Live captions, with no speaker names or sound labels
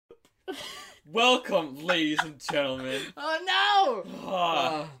Welcome, ladies and gentlemen. Oh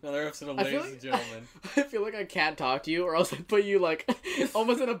no! Another episode of Ladies and Gentlemen. I feel like I can't talk to you, or else I put you like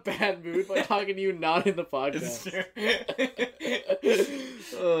almost in a bad mood by talking to you not in the podcast.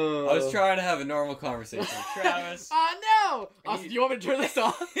 I was trying to have a normal conversation with Travis. Oh no! Austin, do you want me to turn this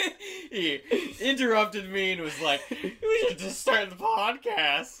off? He interrupted me and was like, "We should just start the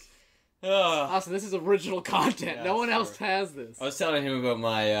podcast." Austin, this is original content. Yeah, no one sure. else has this. I was telling him about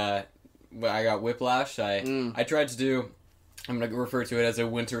my. I got whiplash. I tried to do. I'm gonna refer to it as a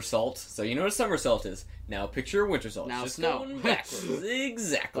winter salt. So you know what a summer salt is. Now picture a winter salt. Now just snow. going backwards.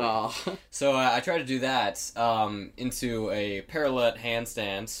 Exactly. Oh. So I tried to do that into a parallel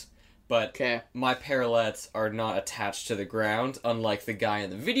handstand, but my parallettes are not attached to the ground, unlike the guy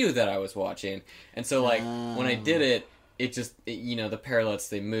in the video that I was watching. And so when I did it, the parallettes,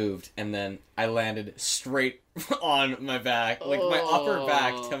 they moved, and then I landed straight on my back, like my upper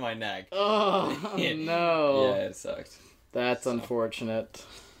back to my neck. Oh, no. Yeah, it sucked. That's unfortunate.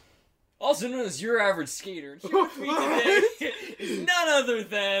 Also known as Your Average Skater, here with me today is none other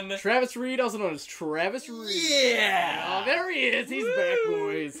than... Travis Reed, also known as Travis Reed. Yeah! Oh, there he is. He's back,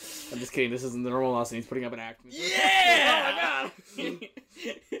 boys. I'm just kidding. This isn't the normal Austin. He's putting up an act. Yeah! Oh, my God.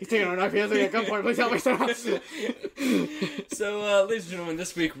 He's taking our knife. He has a gunpoint. Please help me. So, ladies and gentlemen,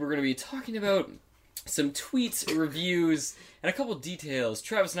 this week we're going to be talking about some tweets, reviews, and a couple details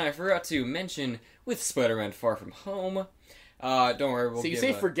Travis and I forgot to mention with Spider-Man Far From Home. Don't worry, we'll So you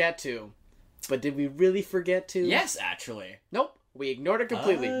say forget to, but did we really forget to? Yes, actually. Nope. We ignored it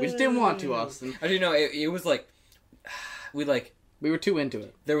completely. We just didn't want to, Austin. I do know, it was like... We were too into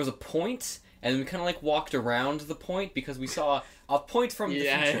it. There was a point, and we kind of walked around the point because we saw a point from the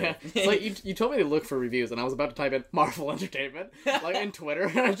future. It's like you told me to look for reviews, and I was about to type in Marvel Entertainment, in Twitter,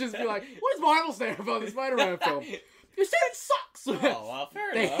 and I'd just be like, what does Marvel say about the Spider-Man film? You said it sucks! Oh, well,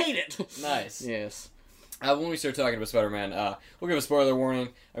 fair enough. They hate it! Nice. Yes. When we start talking about Spider-Man, we'll give a spoiler warning.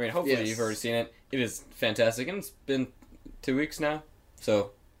 I mean, hopefully you've already seen it. It is fantastic, and it's been 2 weeks now, so...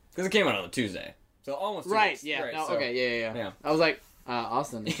 Because it came out on a Tuesday. So almost 2 weeks. Yeah. Right, No, so, okay, yeah. I was like,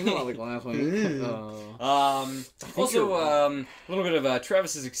 Austin, it came out like last week. Also, a little bit of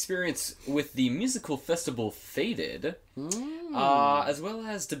Travis's experience with the musical festival Faded, as well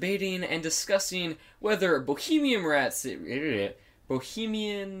as debating and discussing whether Bohemian Rhapsody...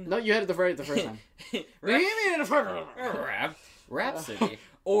 Bohemian... No, you had it the first time. Rhapsody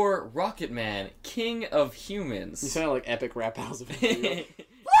or Rocketman, King of Humans. You sound like epic rap battles of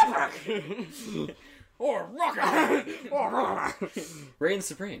or Rocketman. Reigns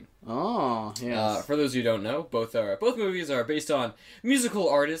supreme. Oh, yes. For those who don't know, both movies are based on musical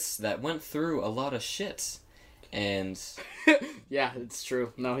artists that went through a lot of shit. And yeah, it's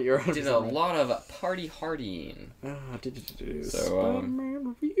true. No, you're did a lot of party hardying. So,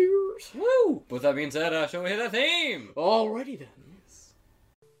 reviews. Woo! With that being said, shall we hit that theme? Alrighty then. Yes.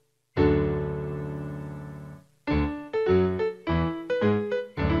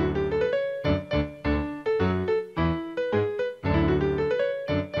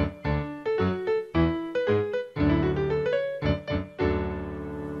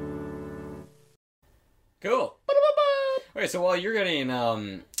 Cool. Okay, so while you're getting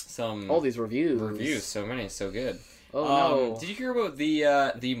some all these reviews, so many, so good. Oh no! Did you hear about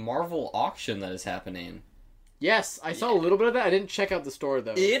the Marvel auction that is happening? Yes, I saw a little bit of that. I didn't check out the store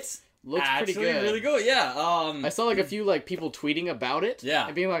though. It's looks actually pretty good. Really good. Yeah. I saw a few people tweeting about it. Yeah.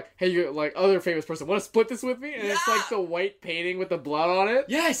 And being like, "Hey, you're other famous person. Want to split this with me?" And it's the white painting with the blood on it.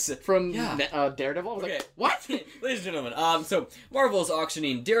 Yes. From Daredevil. I was like, what? Ladies and gentlemen, so Marvel is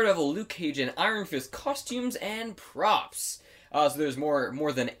auctioning Daredevil, Luke Cage, and Iron Fist costumes and props. So there's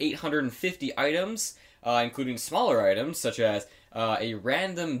more than 850 items, including smaller items such as a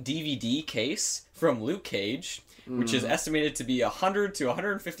random DVD case from Luke Cage, which is estimated to be $100 to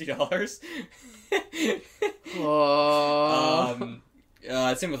 $150.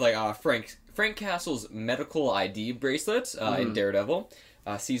 Same with Frank Castle's medical ID bracelet in Daredevil.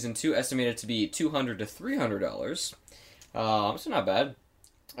 Season 2 estimated to be $200 to $300. So not bad.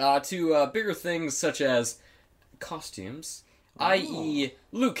 To bigger things such as costumes. i.e.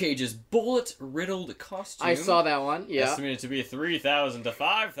 Luke Cage's bullet-riddled costume. I saw that one, yeah. Estimated to be $3,000 to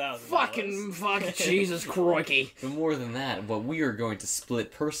 $5,000. Fucking Jesus crikey. But more than that, what we are going to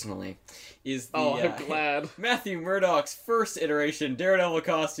split personally is the I'm glad. Matthew Murdock's first iteration Daredevil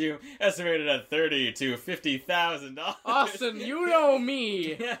costume, estimated at $30,000 to $50,000. Austin, you know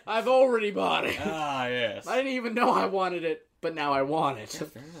me. I've already bought it. Ah, yes. I didn't even know I wanted it, but now I want it. Yeah,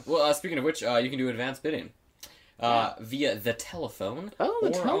 fair enough. Well, speaking of which, you can do advanced bidding. Via the telephone or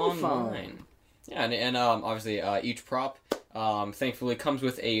telephone. Online. Yeah, and obviously each prop, thankfully, comes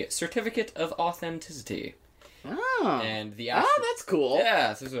with a certificate of authenticity. Oh. And the that's cool.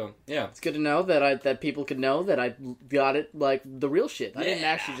 Yeah, so yeah. It's good to know that people could know that I got it like the real shit. I didn't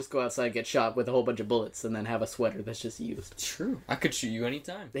actually just go outside and get shot with a whole bunch of bullets and then have a sweater that's just used. True. I could shoot you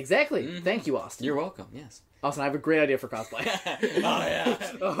anytime. Exactly. Mm-hmm. Thank you, Austin. You're welcome. Yes. Austin, I have a great idea for cosplay. Oh yeah.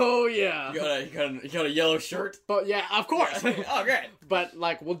 Oh yeah. You got a yellow shirt? But yeah, of course. Oh great. But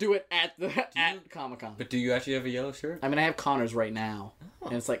like we'll do it at Comic-Con. But do you actually have a yellow shirt? I mean, I have Connor's right now,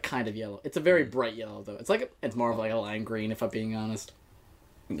 and it's like kind of yellow. It's a very bright yellow though. It's more of like a lime green, if I'm being honest.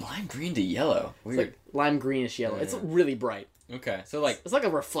 Lime green to yellow. Weird. It's like lime greenish yellow. Yeah. It's really bright. Okay, so like it's like a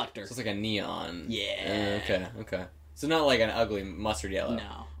reflector. So it's like a neon. Yeah. Okay. So not like an ugly mustard yellow.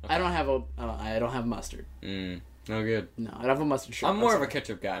 No, okay. I don't have mustard. No good. No, I don't have a mustard shirt. I'm more of a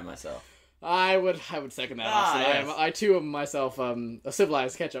ketchup guy myself. I would second that. Yes. I too am myself a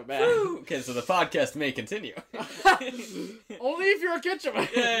civilized ketchup man. Woo! Okay, so the podcast may continue. Only if you're a ketchup man.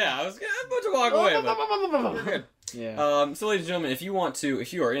 Yeah. I was about to walk away, but we're good. Yeah. So, ladies and gentlemen, if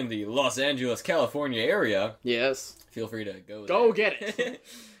you are in the Los Angeles, California area, yes, feel free to go there. Go get it.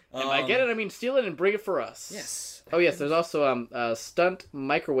 And by get it, I mean steal it and bring it for us. Yes. Oh yes, there's also a stunt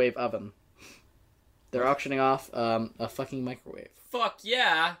microwave oven. They're auctioning off a fucking microwave. Fuck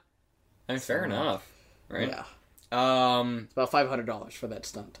yeah. I mean, fair enough, right? Yeah. It's about $500 for that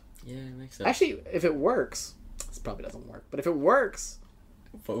stunt. Yeah, it makes sense. Actually, if it works, this probably doesn't work. But if it works,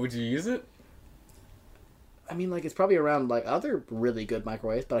 what would you use it? I mean, like it's probably around like other really good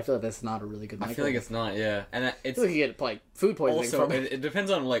microwaves, but I feel like that's not a really good microwave. I feel like it's not, yeah. And it's I feel like you get like food poisoning also, from it. It depends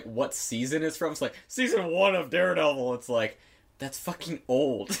on like what season it's from. It's like season 1 of Daredevil. It's like that's fucking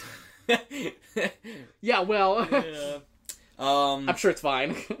old. Yeah, well, yeah. I'm sure it's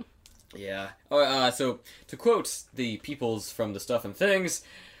fine. Yeah. So to quote the peoples from the Stuff and Things,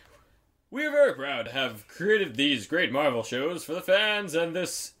 we are very proud to have created these great Marvel shows for the fans, and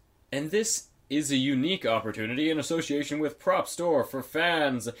this is a unique opportunity in association with Prop Store for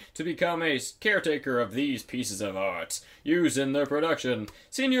fans to become a caretaker of these pieces of art used in their production.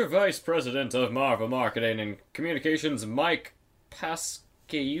 Senior Vice President of Marvel Marketing and Communications, Mike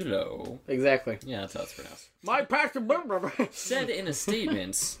Pasqueulo. Exactly. Yeah, that's how it's pronounced. Mike Pasqueulo said in a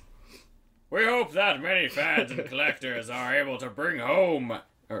statement, "We hope that many fans and collectors are able to bring home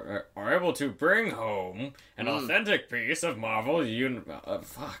an authentic piece of Marvel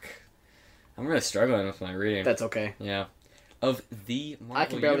fuck. I'm really struggling with my reading. That's okay. Yeah. Of the Marvel I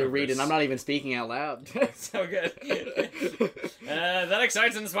can barely universe. read, and I'm not even speaking out loud. So good. That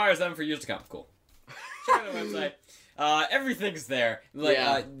excites and inspires them for years to come. Cool. Check out the website. Everything's there. Like,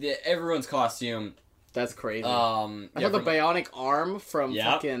 everyone's costume. That's crazy. I thought the bionic arm from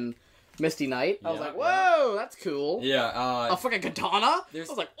fucking Misty Knight. I was like, whoa, that's cool. Yeah. A fucking katana? I was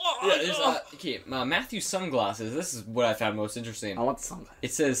like, whoa. Yeah, there's Matthew's sunglasses. This is what I found most interesting. I want the sunglasses.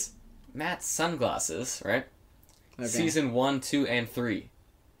 It says Matt's sunglasses, right? Okay. Season 1, 2, and 3.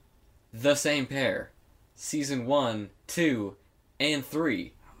 The same pair. Season 1, 2, and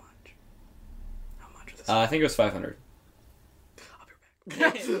 3. How much is this? I think it was $500. I'll be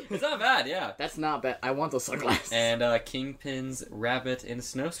right back. It's not bad, yeah. That's not bad. I want those sunglasses. And Kingpin's rabbit in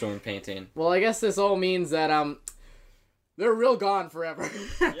snowstorm painting. Well, I guess this all means that they're real gone forever.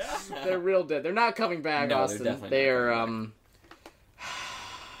 Yeah. They're real dead. They're not coming back, no, Austin. They're definitely they are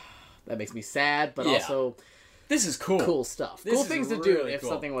that makes me sad, but also this is cool. Cool stuff. This cool things to do if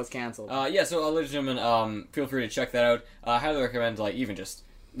something was canceled. So ladies and gentlemen, feel free to check that out. I highly recommend, like, even just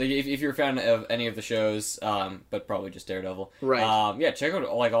if you're a fan of any of the shows, but probably just Daredevil. Right. Check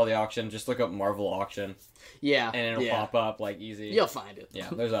out like all the auction. Just look up Marvel auction. Yeah. And it'll pop up like easy. You'll find it. Yeah.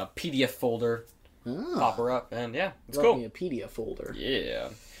 There's a PDF folder. Oh. Pop her up, and it's Love cool. me a PDF folder. Yeah.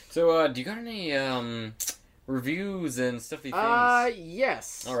 So do you got any reviews and stuffy things?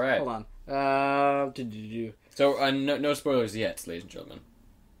 Yes. All right. Hold on. So no spoilers yet, ladies and gentlemen.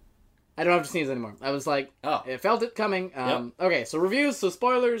 I don't have to see this anymore. I was like, I felt it coming. Okay, so reviews. So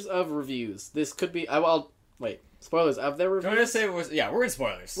spoilers of reviews. This could be. Wait. Spoilers of their reviews. I'm gonna say we're in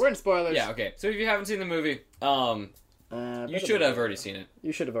spoilers. We're in spoilers. Yeah. Okay. So if you haven't seen the movie, you should have already seen it.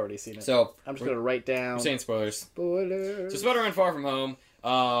 You should have already seen it. So I'm just gonna write down. We're saying spoilers. Spoilers. So Spider-Man: Far From Home,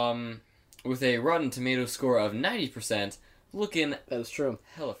 with a Rotten Tomatoes score of 90%, looking that is true.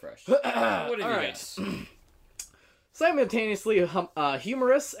 Hella fresh. What have you got? Simultaneously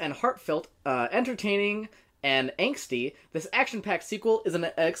humorous and heartfelt, entertaining and angsty, this action-packed sequel is an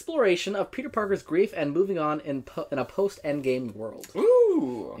exploration of Peter Parker's grief and moving on in a post-Endgame world.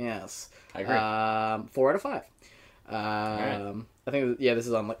 Ooh! Yes. I agree. 4 out of 5. Right. I think, this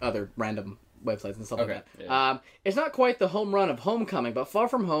is on like other random websites and stuff Okay. like that. Yeah. It's not quite the home run of Homecoming, but Far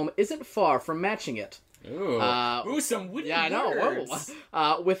From Home isn't far from matching it. Ooh, some witty words. I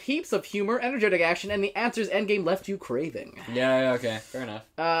know. With heaps of humor, energetic action, and the answers Endgame left you craving. Yeah, okay. Fair enough.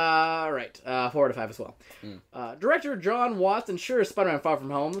 Right. 4 out of 5 as well. Director John Watts ensures Spider-Man Far From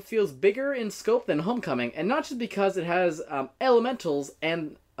Home feels bigger in scope than Homecoming, and not just because it has elementals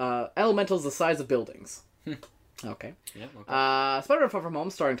the size of buildings. Okay. Yeah, okay. Spider-Man Far From Home,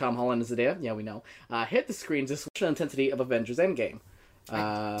 starring Tom Holland as Zendaya, yeah, we know, hit the screens with the intensity of Avengers Endgame.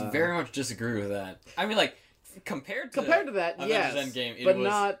 I very much disagree with that. I mean, like, compared to that, Avengers yes, Endgame,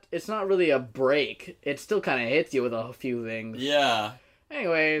 but it's not really a break. It still kind of hits you with a few things. Yeah.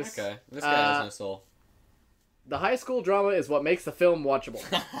 Anyways. Okay. This guy has no soul. The high school drama is what makes the film watchable.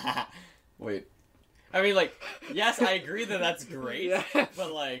 Wait. I mean, like, yes, I agree that that's great, Yeah.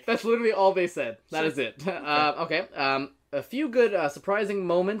 but, like... That's literally all they said. That is it. Okay. A few good, surprising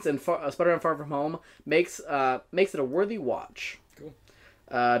moments in Spider-Man Far From Home makes it a worthy watch. Cool.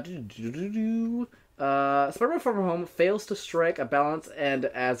 Spider-Man Far From Home fails to strike a balance and,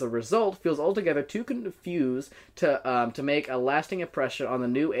 as a result, feels altogether too confused to make a lasting impression on the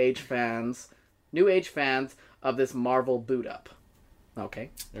new age fans of this Marvel boot-up.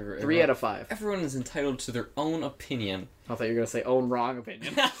 Okay. 3 out of 5. Everyone is entitled to their own opinion. I thought you were going to say own wrong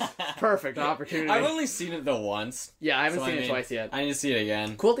opinion. Perfect opportunity. I've only seen it once. Yeah, I haven't seen it twice yet. I need to see it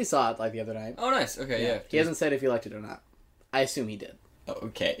again. Quilty saw it the other night. Oh, nice. Okay, yeah. He hasn't said if he liked it or not. I assume he did. Oh,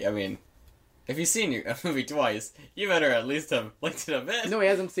 okay, I mean, if you've seen a movie twice, you better at least have liked it a bit. No, he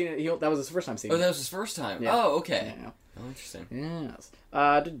hasn't seen it. That was his first time seeing it. Oh, that was his first time? Yeah. Oh, okay. Yeah. Oh, interesting. Yes.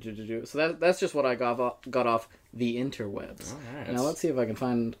 So that's just what I got off the interwebs. Alright. Now let's see if I can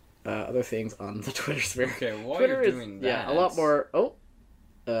find other things on the Twitter sphere. Okay, while Twitter you're doing that... Yeah, a lot more...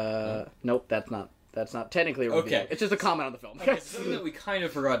 Nope, that's not technically a review. Okay. It's just a comment on the film. Okay, so something that we kind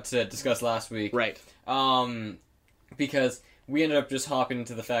of forgot to discuss last week. Right. Because we ended up just hopping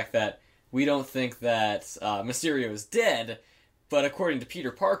into the fact that we don't think that Mysterio is dead, but according to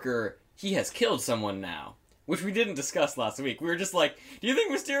Peter Parker, he has killed someone now. Which we didn't discuss last week. We were just like, do you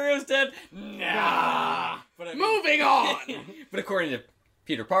think Mysterio's dead? Nah! But I mean, moving on! But according to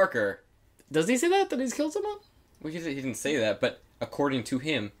Peter Parker... Does he say that he's killed someone? Well, he didn't say that, but according to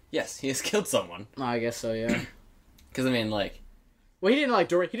him, yes, he has killed someone. Oh, I guess so, yeah. Because, I mean, like... Well, he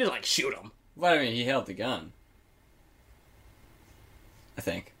didn't shoot him. But, I mean, he held the gun. I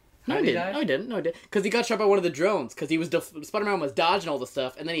think. No, he didn't. No, he didn't. Because he got shot by one of the drones. Because he was Spider-Man was dodging all the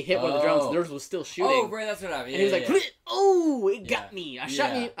stuff, and then he hit one of the drones, and theirs was still shooting. Oh, right, that's what happened. Yeah, and he was like, "Oh, it got me. I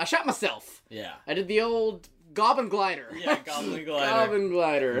shot myself. Yeah. I did the old Goblin Glider. Yeah, Goblin Glider. Goblin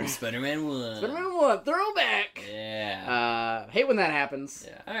Glider. Spider-Man 1. Spider-Man 1. Throwback. Yeah. Hate when that happens.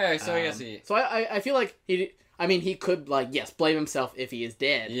 Yeah. Alright, so I guess he... So I feel like he could, blame himself if he is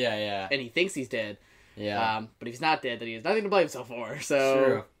dead. Yeah, yeah. And he thinks he's dead. Yeah. But if he's not dead, then he has nothing to blame himself for. So...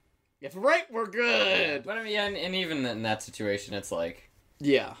 True. If we're good. Yeah, but I mean, yeah, and even in that situation, it's like...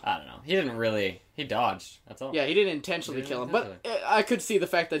 Yeah. I don't know. He didn't really... He dodged. That's all. Yeah, he didn't intentionally kill him. But I could see the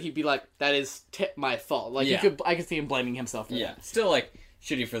fact that he'd be like, that is my fault. Like, I could see him blaming himself for that. Still, like,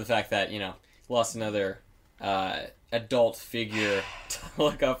 shitty for the fact that, lost another adult figure to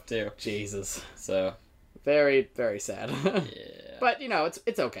look up to. Jesus. So... Very, very sad. Yeah. But,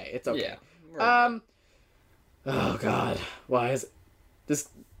 it's okay. It's okay. Yeah. Oh, God. Why is... This...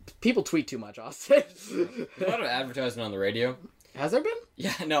 People tweet too much, Austin. A lot of advertisement on the radio. Has there been?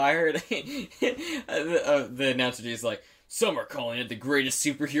 Yeah, no, I heard the announcer is like, some are calling it the greatest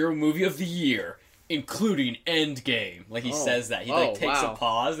superhero movie of the year, including Endgame. Like, he says that. He, takes a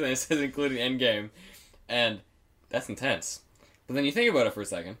pause, and then it says including Endgame. And that's intense. But then you think about it for a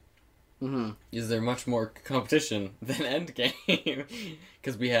second. Mm-hmm. Is there much more competition than Endgame?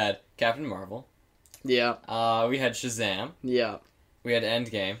 Because we had Captain Marvel. Yeah. We had Shazam. Yeah. We had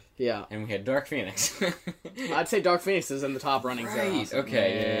Endgame. Yeah. And we had Dark Phoenix. I'd say Dark Phoenix is in the top running. Right.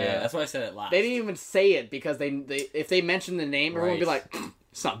 Okay. Yeah. That's why I said it last. They didn't even say it because they if they mentioned the name, everyone would be like,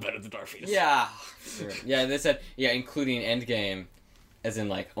 it's not better than Dark Phoenix. Yeah. Sure. Yeah, they said, including Endgame, as in,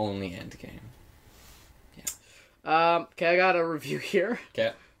 like, only Endgame. Yeah. Okay, I got a review here.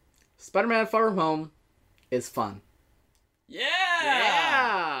 Okay. Spider-Man Far From Home is fun. Yeah!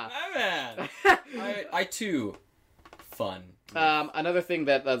 Yeah! My man! I too, fun. Another thing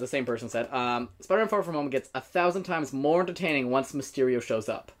that the same person said, Spider-Man Far From Home gets 1,000 times more entertaining once Mysterio shows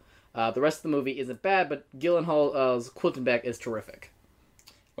up. The rest of the movie isn't bad, but Gyllenhaal's Quentin is terrific.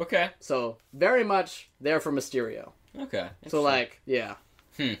 Okay. So, very much there for Mysterio. Okay. So, yeah.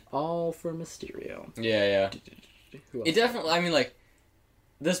 All for Mysterio. Yeah. It definitely,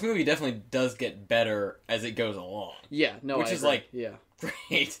 this movie definitely does get better as it goes along. Yeah, no, Which I is, agree. Yeah.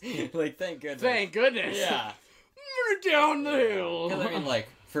 great. Like, thank goodness. Thank goodness. Yeah. Down the hill. Because, I mean, like,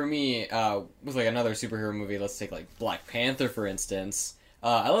 for me, was like another superhero movie. Let's take, like, Black Panther, for instance.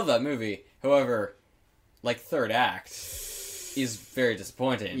 I love that movie. However, like, third act is very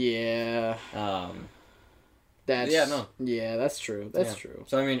disappointing. Yeah. That's true. That's true.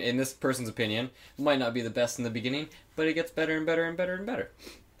 So, I mean, in this person's opinion, it might not be the best in the beginning, but it gets better and better and better and better.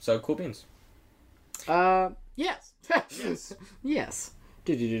 So, cool beans. Yes. Yes. Yes.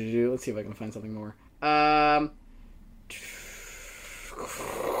 Let's see if I can find something more.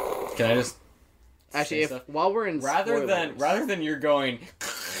 Can I just actually, while we're in rather than you're going,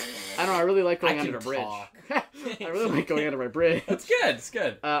 I don't know. I really like going under a bridge. I really like going under my bridge. That's good. It's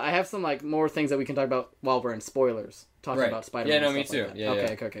good. I have some like more things that we can talk about while we're in spoilers. Talking about Spider-Man. Yeah, no, me too. Like yeah,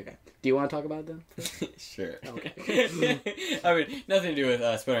 okay. Do you want to talk about it then? Sure. Okay. I mean, nothing to do with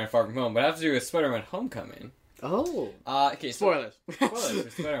Spider-Man Far From Home, but I have to do with Spider-Man Homecoming. Oh. Okay. Spoilers. Spoilers for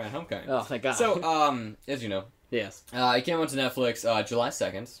Spider-Man Homecoming. Oh, thank God. So, as you know, yes, it came out to Netflix July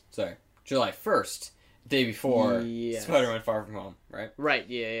 2nd. Sorry, July 1st, day before Spider-Man Far From Home. Right. Right.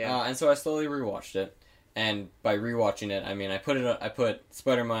 Yeah. And so I slowly rewatched it, and by rewatching it, I mean I put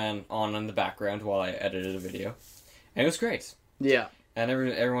Spider-Man on in the background while I edited a video, and it was great. Yeah. And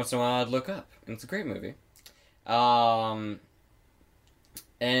every once in a while I'd look up, and it's a great movie.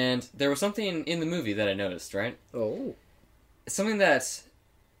 And there was something in the movie that I noticed, right? Oh. Something that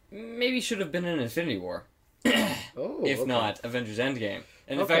maybe should have been in Infinity War. If not Avengers Endgame.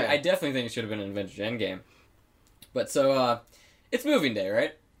 And in fact, I definitely think it should have been in Avengers Endgame. But so, it's moving day,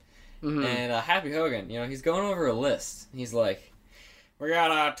 right? Mm-hmm. And Happy Hogan, he's going over a list. He's like, we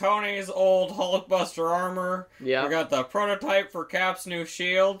got Tony's old Hulkbuster armor. Yeah. We got the prototype for Cap's new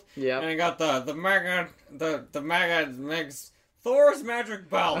shield. Yeah. And I got the Thor's magic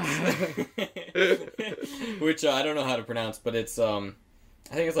belt. Which I don't know how to pronounce, but it's I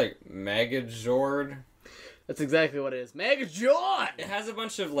think it's like Megazord. That's exactly what it is. Megazord! It has a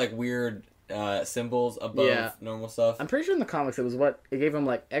bunch of like weird symbols above normal stuff. I'm pretty sure in the comics it gave him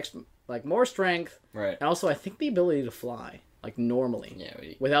like extra, like more strength. Right. And also I think the ability to fly. Like normally. Yeah.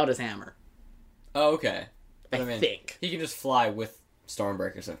 Without his hammer. Oh, okay. But, I think. He can just fly with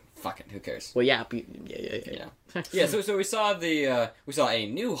Stormbreaker, so fuck it, who cares? Well, yeah. Yeah, so we saw a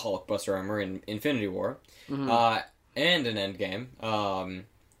new Hulkbuster armor in Infinity War, and in Endgame, and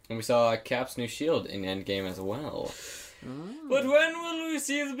we saw Cap's new shield in Endgame as well. Oh. But when will we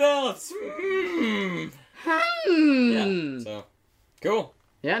see the belts? Yeah, so cool.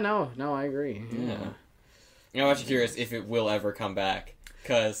 Yeah, no, I agree. Yeah. I'm actually curious if it will ever come back,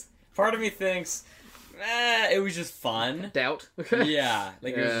 because part of me thinks it was just fun. Doubt. Yeah,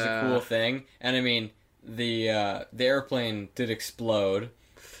 like it was just a cool thing. And I mean, the airplane did explode.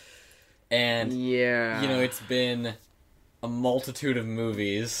 And, it's been a multitude of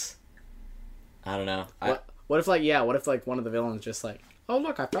movies. I don't know. What if one of the villains just like, oh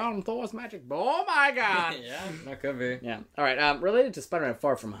look, I found Thor's magic ball. Oh my God. Yeah, that could be. Yeah. All right, related to Spider-Man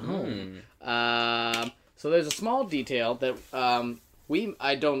Far From Home. So there's a small detail that, I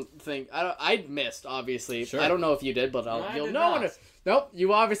missed, obviously. Sure. I don't know if you did, but you'll know when nope,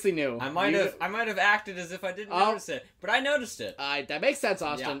 you obviously knew. I might have acted as if I didn't notice it, but I noticed it. That makes sense,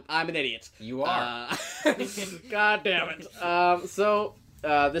 Austin. Yeah. I'm an idiot. You are. God damn it. So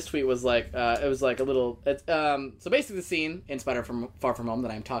this tweet was like, it was like a little. So basically, the scene in Far From Home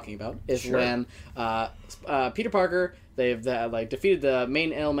that I'm talking about is when Peter Parker they've defeated the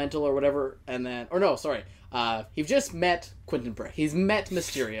main elemental or whatever, and then he's just met Quentin Bray. He's met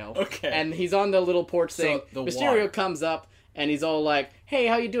Mysterio. Okay. And he's on the little porch thing. Mysterio comes up, and he's all like, hey,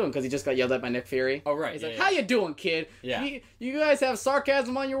 how you doing? Because he just got yelled at by Nick Fury. Oh, right. He's like, how you doing, kid? Yeah. You guys have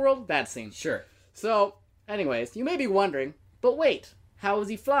sarcasm on your world? That scene. Sure. So, anyways, you may be wondering, but wait, how is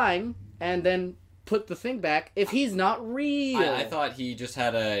he flying and then put the thing back if he's not real? I thought he just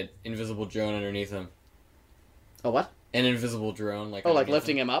had an invisible drone underneath him. A what? An invisible drone, like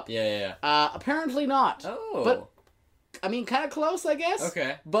lifting him up? Yeah. Apparently not. Oh. But, I mean, kind of close, I guess.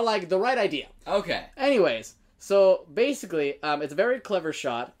 Okay. But, like, the right idea. Okay. Anyways, so, basically, it's a very clever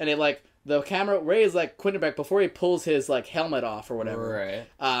shot, and the camera rays, Quentin back before he pulls his, helmet off or whatever.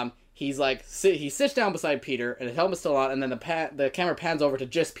 Right. He's, he sits down beside Peter, and his helmet's still on, and then the camera pans over to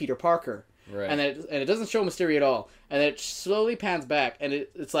just Peter Parker. Right. And it doesn't show Mysterio at all. And it slowly pans back, and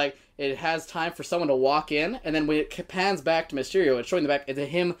it's like it has time for someone to walk in, and then when it pans back to Mysterio, it's showing the back into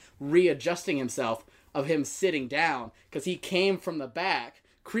him readjusting himself, of him sitting down, because he came from the back,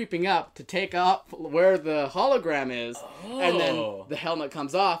 creeping up to take up where the hologram is, and then the helmet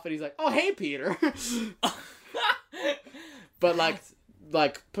comes off, and he's like, oh, hey, Peter. But,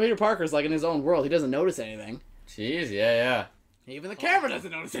 Peter Parker's, in his own world, he doesn't notice anything. Jeez, yeah. Even the camera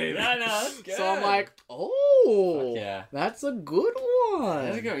doesn't notice anything. I know, that's good. So I'm like, oh, yeah, that's a good one.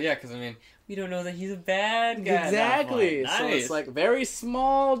 That's a good, yeah, because I mean, we don't know that he's a bad guy. Exactly. Nice. So it's like very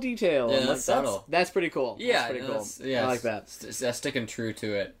small detail. Yeah, and that's subtle. That's pretty cool. Yeah, that's pretty cool. Yeah, I like that. Sticking true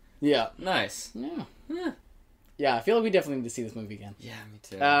to it. Yeah. Nice. Yeah. Yeah, I feel like we definitely need to see this movie again. Yeah, me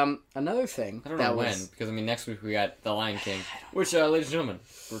too. Another thing. I don't know when, because I mean, next week we got The Lion King, which, ladies and gentlemen,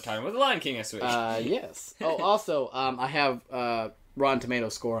 we're talking about The Lion King next week. Yes. Oh, also, I have Rotten Tomato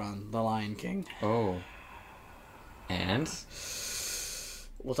score on The Lion King. Oh. And?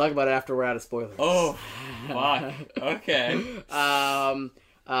 We'll talk about it after we're out of spoilers. Oh, fuck. Okay.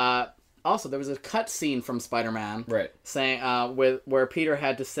 Also, there was a cut scene from Spider-Man, right? Saying where Peter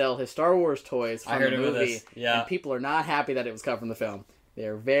had to sell his Star Wars toys from the movie, yeah. And people are not happy that it was cut from the film.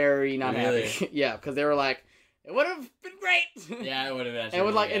 They're very not happy. Yeah, because they were like, it would have been great. Yeah, it would have been. And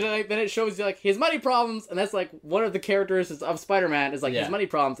with then it shows you like his money problems, and that's like one of the characteristics of Spider-Man is like his money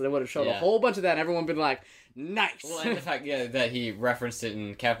problems, and it would have showed a whole bunch of that, and everyone would been like, nice. Well, and the fact, that he referenced it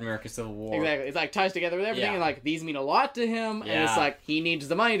in Captain America: Civil War. Exactly. It's like ties together with everything, and like these mean a lot to him, and it's like he needs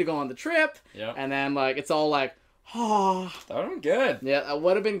the money to go on the trip. Yep. And then like it's all like, oh, that would have been good. Yeah, that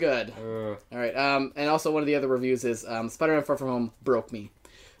would have been good. All right. And also one of the other reviews is Spider-Man: Far From Home broke me.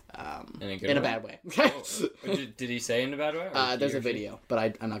 In a bad way. Did he say in a bad way? There's a video,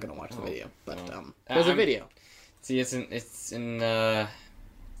 but I'm not gonna watch the video. But there's a video. See, it's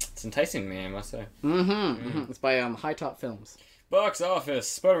enticing me, I must say. It's by High Top Films. Box office: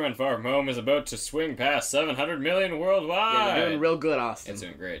 Spider-Man: Far From Home is about to swing past 700 million worldwide. Yeah, they're doing real good, Austin. It's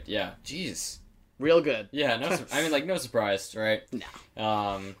doing great. Yeah. Jeez. Real good. Yeah. No. I mean, like, no surprise, right?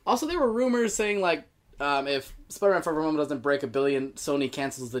 No. Also, there were rumors saying like, if Spider-Man: Far From Home doesn't break $1 billion, Sony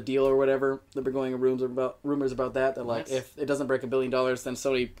cancels the deal or whatever. There were going rumors about that. That like, if it doesn't break $1 billion, then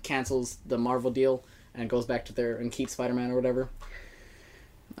Sony cancels the Marvel deal and goes back to and keeps Spider-Man or whatever.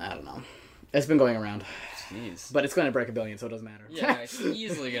 I don't know. It's been going around. Jeez. But it's going to break $1 billion, so it doesn't matter. Yeah, it's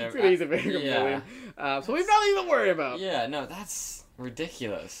easily going to break $1 billion. So we've nothing to worry about. Yeah, no, that's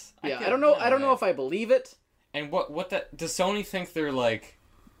ridiculous. Yeah, I don't know if I believe it. And does Sony think they're like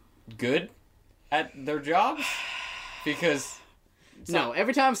good at their jobs? Because no,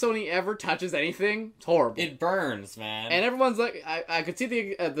 every time Sony ever touches anything, it's horrible. It burns, man. And everyone's like, I could see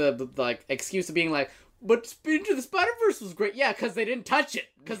the like excuse of being like, but Into the Spider-Verse was great. Yeah, because they didn't touch it.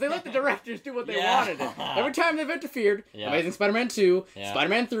 Because they let the directors do what they wanted. Every time they've interfered, Amazing Spider-Man 2,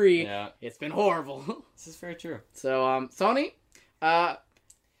 Spider-Man 3, it's been horrible. This is very true. So, Sony,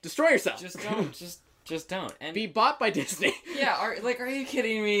 destroy yourself. Just don't. And be bought by Disney. Yeah, are you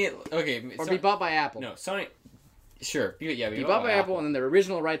kidding me? Okay. Or be bought by Apple. No, Sony, sure. Be bought by Apple, and then the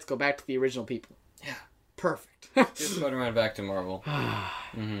original rights go back to the original people. Yeah. Perfect. Just Spider-Man back to Marvel.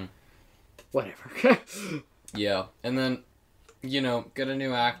 Whatever. Yeah, and then, get a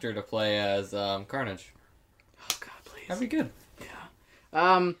new actor to play as Carnage. Oh God, please. That'd be good. Yeah.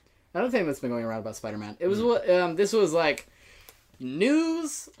 Another thing that's been going around about Spider-Man. It was this was like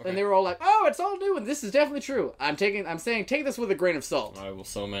news, and they were all like, "Oh, it's all new, and this is definitely true." I'm saying take this with a grain of salt. All right, well,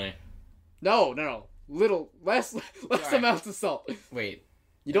 so many. No. Less amounts of salt. Wait.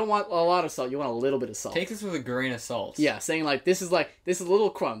 You don't want a lot of salt. You want a little bit of salt. Take this with a grain of salt. Yeah, saying this is a little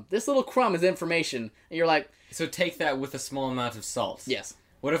crumb. This little crumb is information, and you're like. So take that with a small amount of salt. Yes.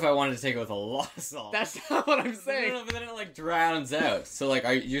 What if I wanted to take it with a lot of salt? That's not what I'm saying. No, but then it drowns out. So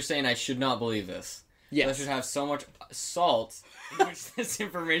you're saying I should not believe this? Yes. I should have so much salt, in which this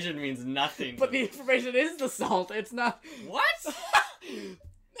information means nothing. But the information is the salt. It's not. What?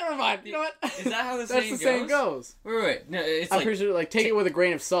 Never mind. You know what? Is that how That's the saying goes? Wait. No, it's I'm pretty sure, take it with a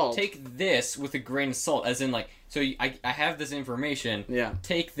grain of salt. Take this with a grain of salt, as in, I have this information. Yeah.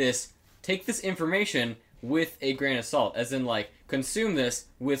 Take this information with a grain of salt, as in, consume this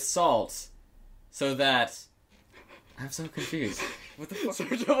with salt, so that... I'm so confused. What the fuck?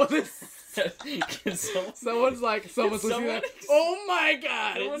 Someone's listening like, oh my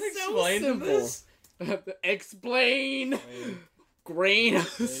God, it's so simple. This? Explain... Grain of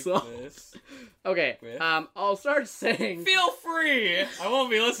salt. Okay, I'll start saying... Feel free! I won't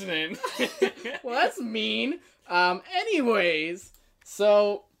be listening. Well, that's mean. Anyways,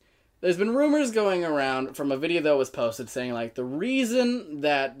 so... There's been rumors going around from a video that was posted saying, the reason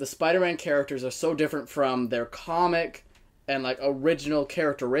that the Spider-Man characters are so different from their comic and, original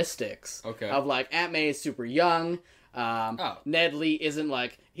characteristics of, Aunt May is super young, Ned Lee isn't,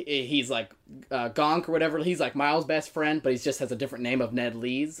 he's, Gonk or whatever, he's, Miles' best friend, but he just has a different name of Ned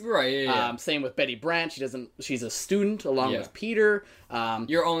Lee's. Right, yeah. Same with Betty Brant, she's a student along with Peter.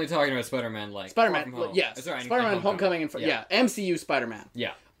 You're only talking about Spider-Man, Spider-Man, yes. Spider-Man Homecoming, MCU Spider-Man.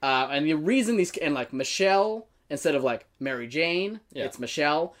 Yeah. And the reason Michelle instead of like Mary Jane, it's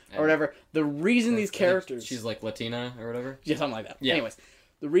Michelle or whatever. The reason these characters... She's like Latina or whatever? Yeah, something like that. Yeah. Anyways,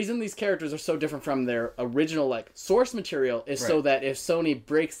 the reason these characters are so different from their original like source material is so that if Sony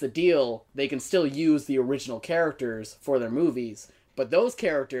breaks the deal, they can still use the original characters for their movies. But those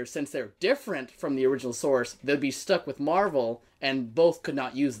characters, since they're different from the original source, they'd be stuck with Marvel and both could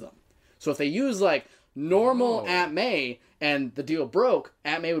not use them. So if they use like normal Aunt May and the deal broke,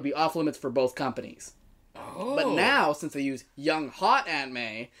 Aunt May would be off limits for both companies. But now, since they use young hot Aunt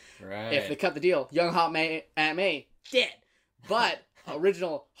May, if they cut the deal, young hot Aunt May dead. But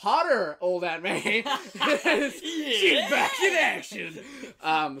original hotter old Aunt May, she's back in action.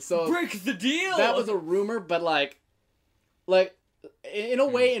 So break the deal. That was a rumor, but like in a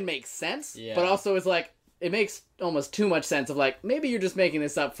way it makes sense. Yeah. But also it's like it makes almost too much sense of like maybe you're just making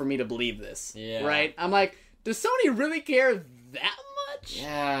this up for me to believe this. Yeah. Right? I'm like, does Sony really care that much?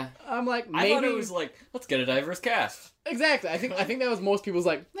 Yeah. I'm like, maybe I thought it was like, let's get a diverse cast. Exactly. I think that was most people's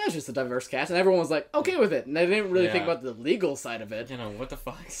like, that's just a diverse cast, and everyone was like, okay with it, and they didn't really think about the legal side of it. You know, what the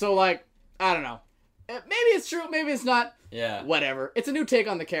fuck? So like, I don't know. Maybe it's true, maybe it's not. Yeah. Whatever. It's a new take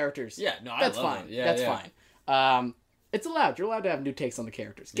on the characters. Yeah. No, that's love fine. It. Yeah, that's fine. It's allowed. You're allowed to have new takes on the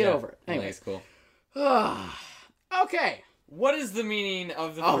characters. Get over it. Anyways, cool. Okay. What is the meaning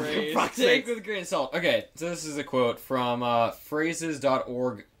of the phrase "take with a grain of salt"? Okay, so this is a quote from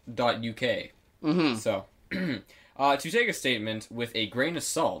phrases.org.uk. Mm-hmm. So, to take a statement with a grain of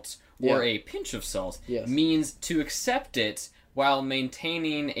salt or a pinch of salt means to accept it while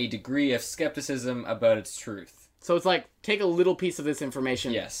maintaining a degree of skepticism about its truth. So it's like, take a little piece of this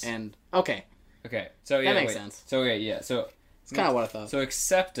information and... Okay. Okay, so yeah, that makes sense. So so... It's kind of what I thought. So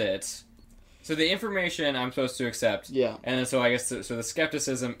accept it... So the information I'm supposed to accept. Yeah. And then so I guess so the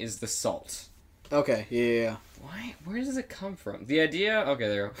skepticism is the salt. Okay. Yeah. Why? Where does it come from? The idea. Okay,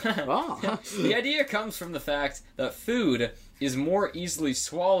 there. The idea comes from the fact that food is more easily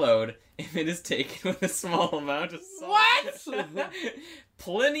swallowed if it is taken with a small amount of salt. What?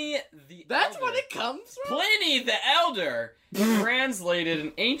 Pliny the That's Elder. what it comes from? Pliny the Elder translated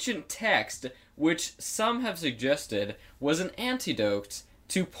an ancient text which some have suggested was an antidote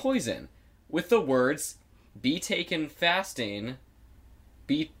to poison with the words be taken fasting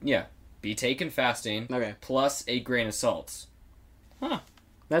plus a grain of salt. Huh.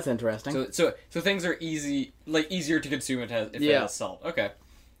 That's interesting. So things are easier to consume if it has salt. Okay.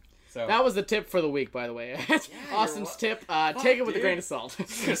 So that was the tip for the week, by the way. Austin's tip. Take it with a grain of salt. I'm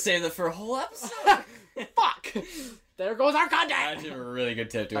gonna save that for a whole episode. Fuck. There goes our content. I have a really good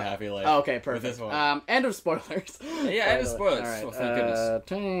tip to a happy life. Okay, perfect. With this one. End of spoilers. Yeah, end of spoilers. All right. Oh, thank goodness.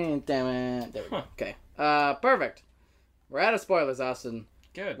 Damn it. There we go. Okay. Perfect. We're out of spoilers, Austin.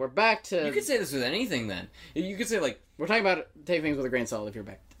 Good. We're back to... You could say this with anything, then. You could say, like... We're talking about take things with a grain of salt if you're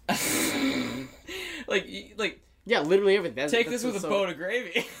back. like... Yeah, literally everything. Take this with a boat of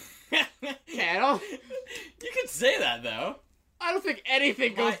gravy. Cattle? You could say that, though. I don't think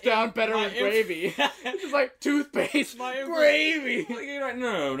anything goes down better with gravy. It's just like toothpaste, gravy.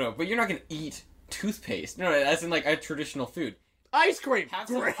 No. But you're not going to eat toothpaste. No, as in like a traditional food. Ice cream, have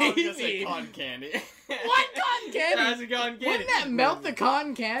gravy. Cotton candy. What cotton candy? Has cotton candy. Wouldn't that melt the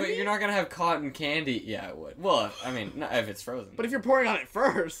cotton candy? But you're not gonna have cotton candy. Yeah, it would. Well, I mean, not if it's frozen. But if you're pouring on it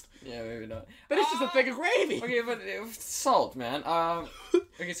first. Yeah, maybe not. But it's just a thing of gravy. Okay, but salt, man.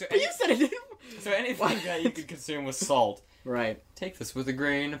 Okay, so. But you said it didn't. So anything that you could consume with salt. Right. Take this with a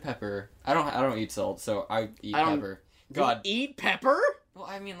grain of pepper. I don't eat salt, so I eat pepper. God. You eat pepper? Well,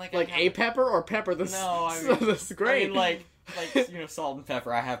 I mean, like a pepper or pepper the no, I mean, this grain. I mean, like salt and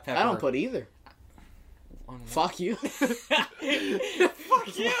pepper. I have pepper. I don't put either. Fuck you. Fuck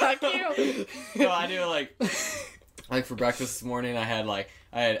you. Fuck you. No, I do like for breakfast this morning. I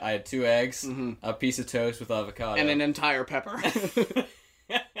had 2 eggs, a piece of toast with avocado, and an entire pepper.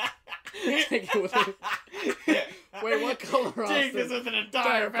 Take it with Wait, what color, Austin? Take this with an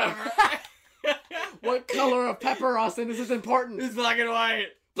entire pepper. What color of pepper, Austin? This is important. It's black and white.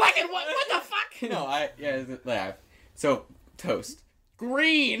 Black and white? What the fuck? No, so toast.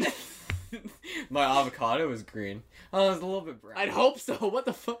 Green. My avocado is green. Oh, it's a little bit brown. I'd hope so. What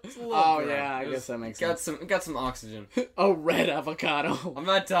the fuck? Oh brown. Yeah, I guess that makes sense. Got some oxygen. Oh, red avocado. I'm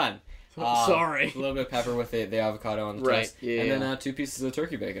not done. Sorry. A little bit of pepper with the avocado on the toast. Yeah, and then 2 pieces of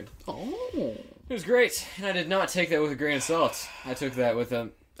turkey bacon. Oh. It was great. And I did not take that with a grain of salt. I took that with I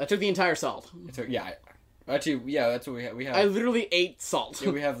took the entire salt. Actually, that's what we have. I literally ate salt.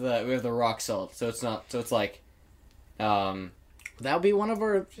 Yeah, we have the rock salt. So it's not. So it's like, that would be one of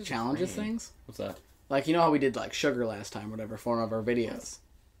our challenges things. What's that? Like, you know how we did like sugar last time, whatever, for one of our videos.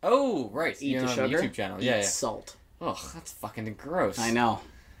 Oh, right. Eat the sugar. YouTube channel. Eat salt. Oh, that's fucking gross. I know.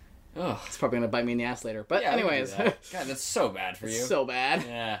 Ugh. It's probably gonna bite me in the ass later. But anyways, God, that's so bad for you. So bad.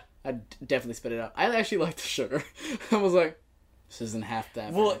 Yeah. I'd definitely spit it out. I actually like the sugar. I was like, this isn't half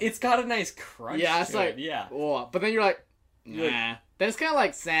that. Well, bad. it's got a nice crunch. Yeah, it's to like it. Yeah. Whoa. But then you're like, nah. Then it's kind of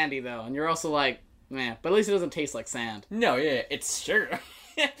like sandy though, and you're also like, meh. But at least it doesn't taste like sand. No, yeah, it's sugar.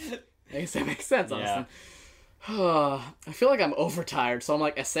 I guess that makes sense, Austin. I feel like I'm overtired, so I'm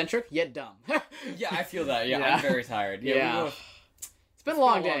like eccentric yet dumb. Yeah, I feel that. Yeah, I'm very tired. Yeah. It's been a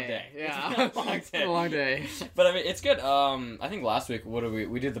long day. Yeah. It's been a long day. But I mean, it's good. I think last week,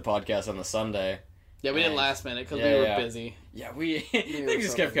 we did the podcast on the Sunday. Yeah, we did last minute because we were busy. Yeah, things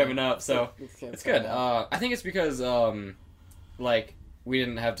just kept coming up, so it's good. I think it's because like we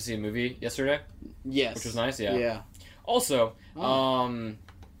didn't have to see a movie yesterday. Yes. Which was nice. Yeah. Yeah. Also, I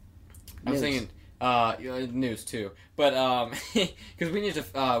was thinking news too, but because we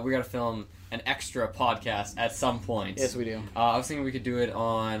gotta film an extra podcast at some point. Yes, we do. I was thinking we could do it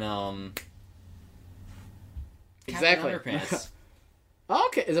on exactly. Captain Underpants.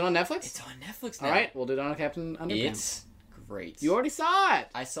 Okay, is it on Netflix? It's on Netflix now. All right, we'll do it on Captain Underpants. It's great. You already saw it.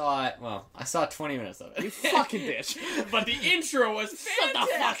 I saw it. Well, I saw 20 minutes of it. You fucking bitch. But the intro was fantastic. Shut the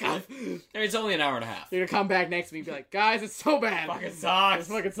fuck up. I mean, it's only an hour and a half. You're gonna come back next week and be like, guys, it's so bad. It fucking sucks.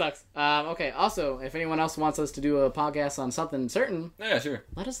 It fucking sucks. Okay, also, if anyone else wants us to do a podcast on something certain, Yeah, sure.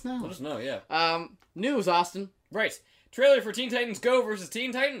 let us know. Let us know, yeah. News, Austin. Right. Trailer for Teen Titans Go versus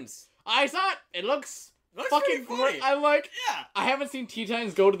Teen Titans. I saw it. It looks pretty fucking funny. great. I'm like, Yeah. I haven't seen Teen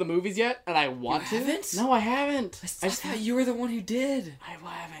Titans go to the movies yet, and I want to. Haven't? No, I haven't. I thought you were the one who did. I haven't.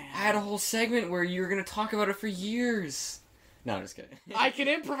 I had a whole segment where you were going to talk about it for years. No, I'm just kidding. I can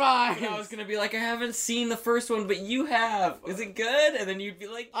improvise. And I was going to be like, I haven't seen the first one, but you have. Is it good? And then you'd be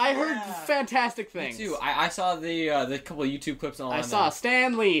like, I heard "Yeah." fantastic things. Me too. I saw the couple of YouTube clips on. I saw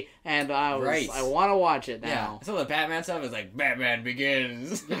Stanley, and I want to watch it now. Yeah. I saw the Batman stuff. It was like Batman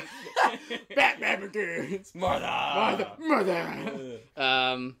Begins. Batman Begins. Mother.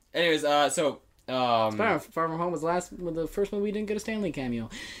 Anyways, so Far From Home was the first one we didn't get a Stanley cameo.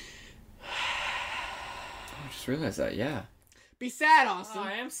 I just realized that. Yeah. Be sad, Austin. Oh,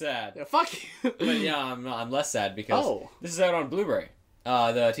 I am sad. Yeah, fuck you. But yeah, I'm less sad because this is out on Blu-ray.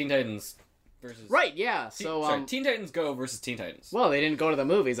 The Teen Titans versus right, yeah. So Teen Titans Go versus Teen Titans. Well, they didn't go to the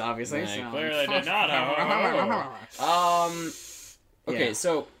movies, obviously. They so. clearly did not. Okay,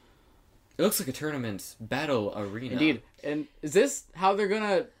 so it looks like a tournament battle arena. Indeed. And is this how they're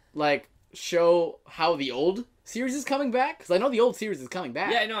gonna show how the old series is coming back? Because I know the old series is coming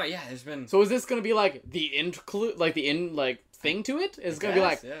back. Yeah, no, yeah. There's been. So is this gonna be the thing to it? Is gonna be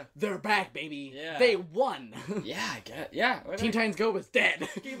they're back, baby. Yeah. They won. Yeah, I get it. Yeah. Teen Titans Go was dead.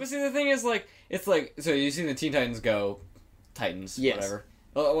 But see, the thing is, it's so you see the Teen Titans Go, Titans, whatever.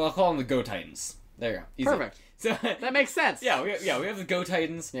 Well, I'll call them the Go Titans. There you go. Easy. Perfect. So that makes sense. Yeah, we have the Go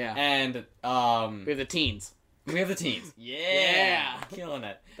Titans. Yeah. And we have the teens. We have the teens. Yeah. Killing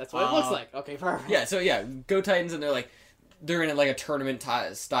it. That's what it looks like. Okay, perfect. Yeah. So Go Titans, and they're in a tournament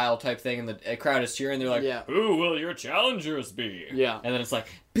style type thing, and the crowd is cheering. They're like, "Who will your challengers be?" Yeah. And then it's like,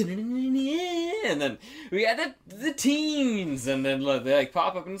 and then we got the teens, and then they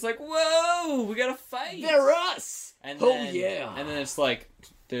pop up, and it's like, "Whoa, we gotta fight!" They're us. And oh then, yeah. And then it's like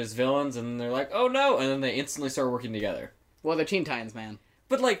there's villains, and they're like, "Oh no!" And then they instantly start working together. Well, they're Teen Titans, man.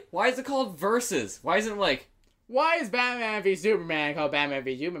 But why is it called Versus? Why isn't it why is Batman v Superman called Batman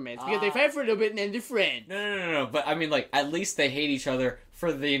v Superman? It's because they fight for a little bit and then they're friends. No. But I mean, at least they hate each other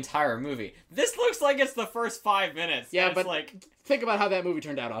for the entire movie. This looks like it's the first 5 minutes. Yeah, but think about how that movie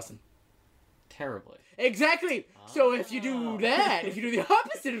turned out, Austin. Terribly. Exactly. So if you do that, if you do the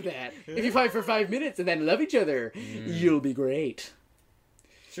opposite of that, if you fight for 5 minutes and then love each other, you'll be great.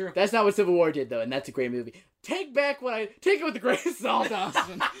 Sure. That's not what Civil War did, though, and that's a great movie. Take it with the grain of salt,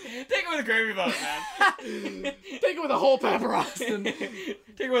 Austin. Take it with a gravy boat, man. Take it with a whole pepper, Austin. Take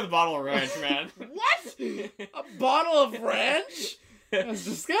it with a bottle of ranch, man. What? A bottle of ranch? That's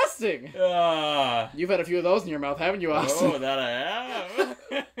disgusting. You've had a few of those in your mouth, haven't you, Austin? Oh, that I have.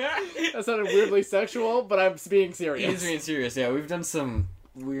 That sounded weirdly sexual, but I'm being serious. He's being serious, yeah. We've done some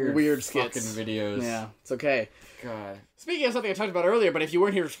weird skits. Fucking videos. Yeah, it's okay. God. Speaking of something I talked about earlier, but if you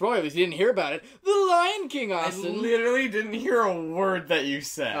weren't here for spoilers, you didn't hear about it. The Lion King, Austin. I literally didn't hear a word that you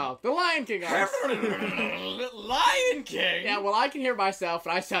said. Oh, The Lion King, Austin. Lion King? Yeah, well, I can hear myself,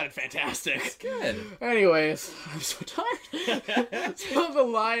 and I sounded fantastic. That's good. Anyways, I'm so tired. So, The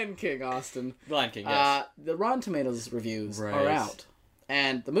Lion King, Austin. The Lion King, yes. The Rotten Tomatoes reviews are out.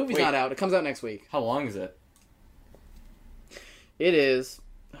 And the movie's not out. It comes out next week. How long is it? It is...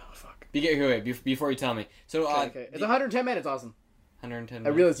 Wait, before you tell me. So, okay. It's 110 minutes, Austin. 110 I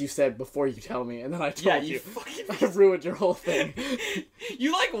minutes. realized you said before you tell me, and then I told you. Fucking... I ruined your whole thing.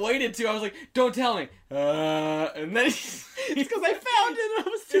 You, like, waited too. I was like, don't tell me. And then... It's because I found it and I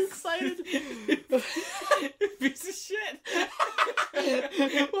was too excited. Piece of shit.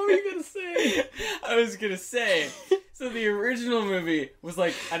 What were you going to say? I was going to say... So the original movie was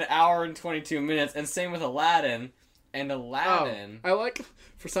like an hour and 22 minutes, and same with Aladdin. And Aladdin... Oh, I like...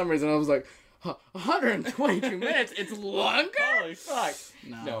 For some reason, I was like... 122 minutes? It's longer? Holy fuck.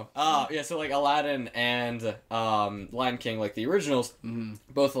 No. Yeah, so like Aladdin and Lion King, like the originals,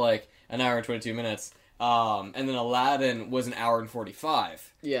 both like an hour and 22 minutes. And then Aladdin was an hour and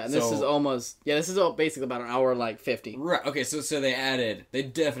 45. Yeah, and this is almost... Yeah, this is all basically about an hour, like, 50. Right, okay, so they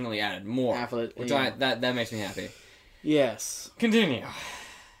definitely added more. Which that makes me happy. Yes. Continue.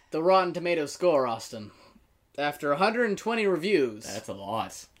 The Rotten Tomatoes score, Austin. After 120 reviews... That's a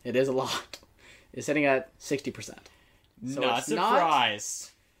lot. It is a lot. It's sitting at 60%. So not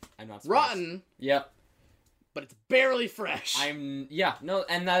surprised. I'm not surprised. Rotten. Yep. But it's barely fresh. And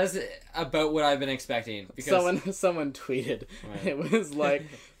that is about what I've been expecting. Because someone tweeted. Right. It was like,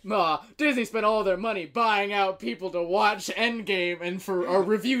 Disney spent all their money buying out people to watch Endgame and or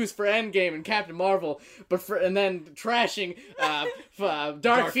reviews for Endgame and Captain Marvel, and then trashing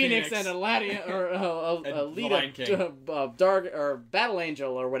Dark Phoenix and Aladdin or Alita, Dark or Battle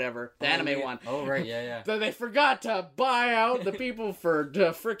Angel or whatever, the anime one. Oh right, yeah. But they forgot to buy out the people for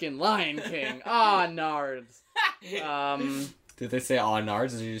frickin' Lion King. Nards. Did they say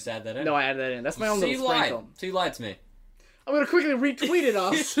nards? Or did you just add that in? No, I added that in. That's my own little sprinkle. So you lied to me. I'm gonna quickly retweet it,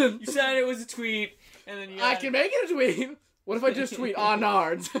 Austin. You said it was a tweet, and then you. I can make it a tweet. What if I just tweet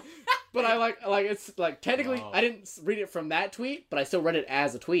nards? But I like it's like technically I didn't read it from that tweet, but I still read it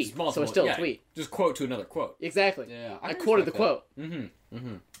as a tweet, so it's still a tweet. Just quote to another quote. Exactly. Yeah, I quoted the quote. Isn't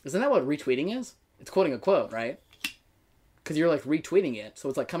that what retweeting is? It's quoting a quote, right? Because you're like retweeting it, so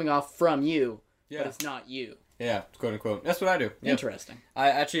it's like coming off from you, but it's not you. Yeah, quote unquote. That's what I do. Yep. Interesting. I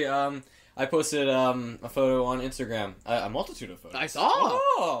actually I posted a photo on Instagram. A multitude of photos. I saw.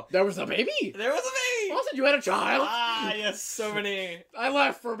 Oh, there was a baby. There was a baby. Austin, you had a child. Yes, so many. I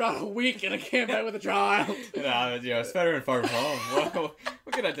left for about a week and I came back with a child. It's better than far from home.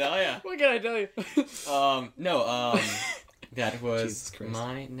 What can I tell you? What can I tell you? That was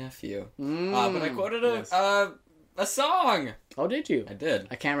my nephew. But I quoted a song. Oh, did you? I did.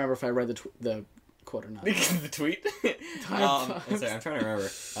 I can't remember if I read the quote or not. The tweet? I'm sorry, I'm trying to remember.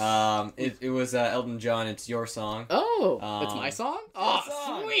 It was Elton John, It's Your Song. Oh, it's my song? Oh,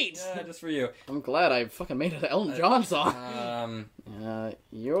 song. Sweet! Yeah, just for you. I'm glad I fucking made it an Elton John song. And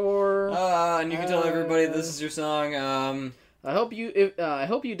you can tell everybody this is your song. I hope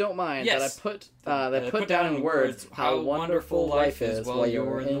you don't mind that I put down in words how wonderful life is while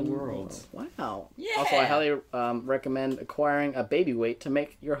you're in the world. Wow. Yeah. Also, I highly recommend acquiring a baby weight to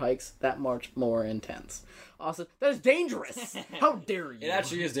make your hikes that much more intense. Also, that is dangerous. How dare you? It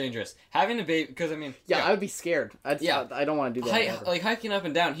actually is dangerous. Having a baby, because I mean... Yeah, I would be scared. I don't want to do that. Like hiking up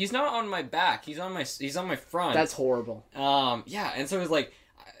and down. He's not on my back. He's on my front. That's horrible. Yeah, and so it's like...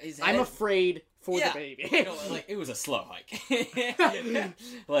 I'm afraid... for the baby. It was a slow hike.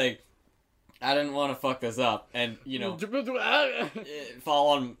 Like, I didn't want to fuck this up and, fall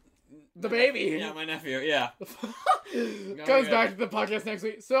on... the baby. Yeah, my nephew, yeah. Comes back to the podcast next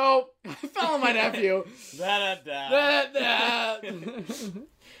week. So, I fell on my nephew.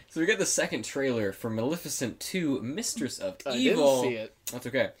 So we get the second trailer for Maleficent 2, Mistress of Evil. I didn't see it. That's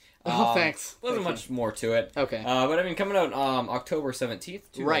okay. Thanks. Wasn't much more to it. Okay. But I mean, coming out October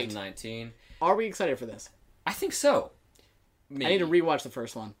 17th, 2019. Right. Are we excited for this? I think so. Maybe. I need to rewatch the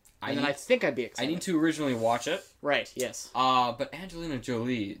first one. And then I think I'd be excited. I need to originally watch it. Right, yes. But Angelina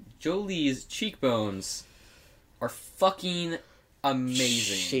Jolie's cheekbones are fucking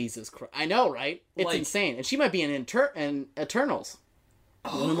amazing. Jesus Christ. I know, right? It's insane. And she might be in Eternals.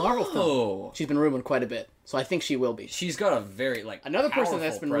 In a Marvel film. She's been rumored quite a bit. So I think she will be. She's got a very, another person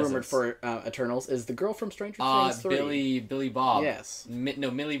that's been rumored for Eternals is the girl from Stranger Things 3. Billy Bob. Yes.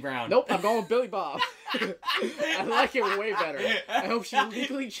 Millie Brown. Nope, I'm going with Billy Bob. I like it way better. I hope she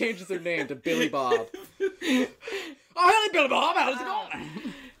legally changes her name to Billy Bob. Oh, hey, Billy Bob, how's it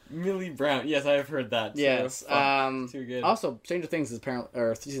going? Millie Brown. Yes, I have heard that. Yes. Too good. Also, Stranger Things is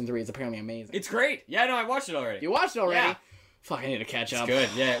season 3 is apparently amazing. It's great. Yeah, no, I watched it already. You watched it already? Yeah. Fuck, I need to catch up.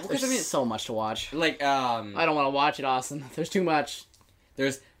 It's good, yeah. There's so much to watch. I don't want to watch it, Austin. There's too much.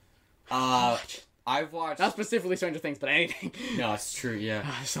 There's, I've watched... Not specifically Stranger Things, but anything. No, it's true, yeah.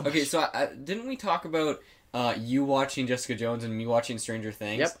 So okay, so didn't we talk about you watching Jessica Jones and me watching Stranger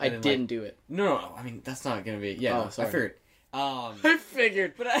Things? Yep, I didn't do it. No, I mean, that's not going to be... Yeah, sorry. I figured. I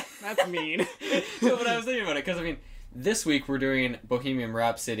figured. But that's mean. No, but I was thinking about it, because, I mean, this week we're doing Bohemian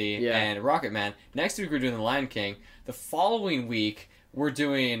Rhapsody and Rocketman. Next week we're doing The Lion King. The following week we're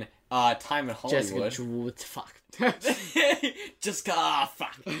doing Time in Hollywood. Fuck. Just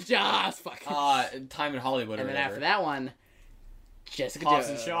fuck. Time in Hollywood. And then after that one, Jessica Hobbs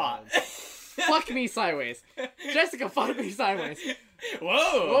Jones. and Shaw. Fuck me sideways. Jessica, fuck me sideways.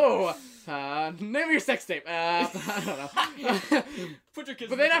 Whoa. Name your sex tape. I don't know. Put your kids.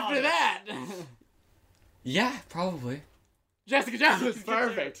 But then after that, yeah, probably. Jessica Jones.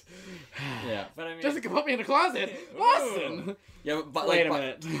 Perfect. Yeah, but I mean, Jessica put me in the closet. Austin. Yeah, but wait a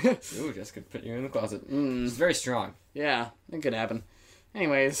minute. Ooh, Jessica put you in the closet. She's very strong. Yeah, it could happen.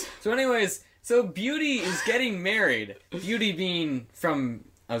 Anyways, so Beauty is getting married. Beauty being from,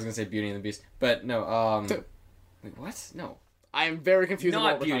 I was gonna say Beauty and the Beast, but no. Wait, what? No. I am very confused Not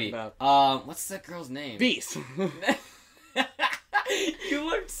about what Beauty. we're talking about. What's that girl's name? Beast. You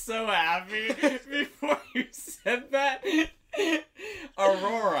looked so happy before you said that.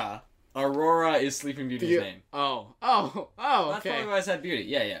 Aurora. Aurora is Sleeping Beauty's name. Oh, That's okay. probably why I said Beauty.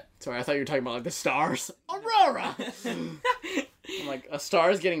 Yeah. Sorry, I thought you were talking about like the stars. Aurora. I'm like, a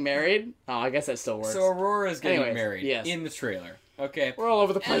star is getting married? Oh, I guess that still works. So Aurora is getting married. Yes. In the trailer. Okay. We're all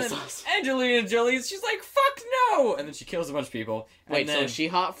over the place. And then Angelina Jolie, she's like, fuck no! And then she kills a bunch of people. Wait, then... so is she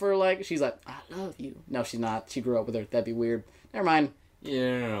hot for like, she's like, I love you. No, she's not. She grew up with her. That'd be weird. Never mind.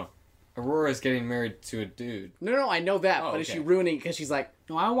 Yeah, no. Aurora's getting married to a dude. No, I know that, but okay. is she ruining it because she's like,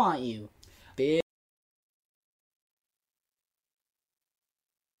 no, I want you. Bitch.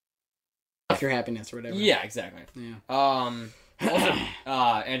 Your happiness or whatever. Yeah, exactly. Yeah. Also,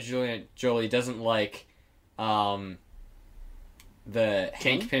 Angelina Jolie doesn't like, the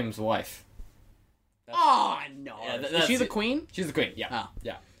Hank Pym's wife. Oh, no. Yeah, is she the queen? She's the queen, yeah. Oh.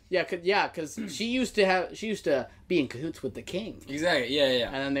 Yeah. Yeah, because she used to be in cahoots with the king. Exactly, yeah.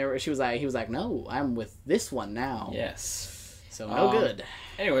 And then he was like, no, I'm with this one now. Yes. So no good.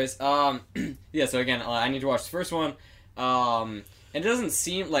 Anyways, yeah, so again, I need to watch the first one. It doesn't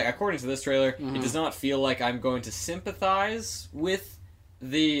seem like, according to this trailer, it does not feel like I'm going to sympathize with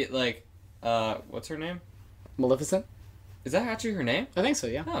the, like, what's her name? Maleficent? Is that actually her name? I think so,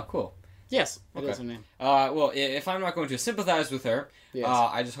 yeah. Oh, cool. Yes, okay. That is her name. Well, if I'm not going to sympathize with her, yes.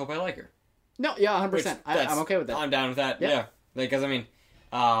 I just hope I like her. No, yeah, 100%. I'm okay with that. I'm down with that. Yeah, because I mean,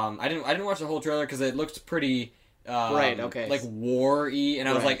 I didn't watch the whole trailer because it looked pretty. Right. Okay. Like war-y, and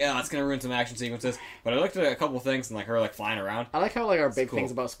I was like, "Oh, it's gonna ruin some action sequences." But I looked at a couple things and like her like flying around. I like how like our big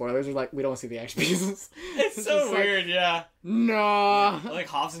things about spoilers are like we don't want to see the action pieces. It's so weird, yeah. No. Yeah. Like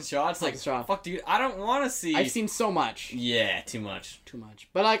Hobbs and Shaw, it's like Shaw. Fuck, dude, I don't want to see. I've seen so much. Yeah, too much.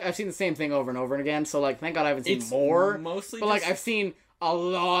 But like I've seen the same thing over and over again. So like, thank God I haven't seen more. Mostly, but like I've seen a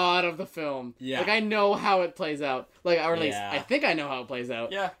lot of the film. Yeah. Like I know how it plays out. Like or at least I think I know how it plays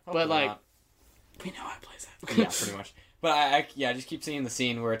out. Yeah. But like, we know how it plays out. Yeah, pretty much. But I just keep seeing the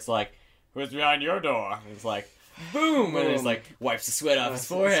scene where it's like, who's behind your door? And it's like, boom! And it's like, wipes the sweat off his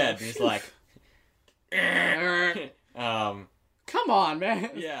forehead. And he's like, come on, man.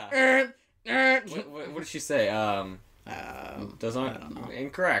 Yeah. What did she say? Does not,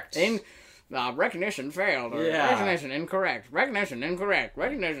 incorrect. Recognition failed. Or recognition incorrect. Recognition incorrect.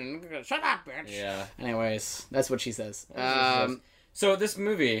 Recognition, shut up, bitch. Yeah. Anyways, that's what she says. So this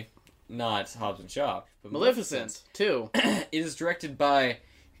movie, not Hobbs and Shaw, but Maleficent, too, is directed by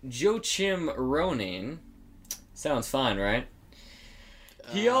Joachim Ronin. Sounds fine, right?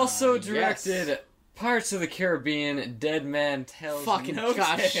 He also directed Pirates of the Caribbean, Dead Man Tells No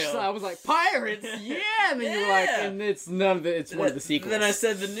Tale. I was like, Pirates, yeah! And then you were like, and it's none of the, it's one of the sequels. Then I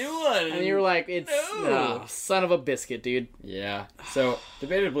said the new one. And you were like, it's, son of a biscuit, dude. Yeah. So,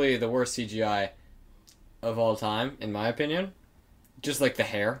 debatably the worst CGI of all time, in my opinion. Just like the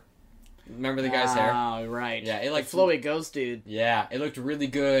hair. Remember the guy's hair? Oh, right. Yeah, it like the flowy ghost dude. Yeah, it looked really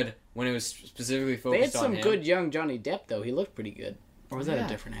good when it was specifically focused on him. They had some good young Johnny Depp, though. He looked pretty good. Or was that a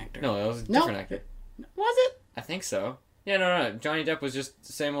different actor? No, it was a different actor. Was it? I think so. Yeah, no. Johnny Depp was just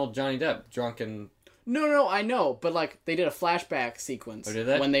the same old Johnny Depp, drunk and... No, I know. But, like, they did a flashback sequence. Oh, did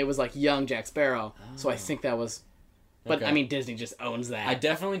they? When they was, like, young Jack Sparrow. Oh. So I think that was... But, I mean, Disney just owns that. I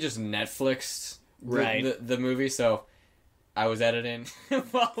definitely just Netflixed the movie, so... I was editing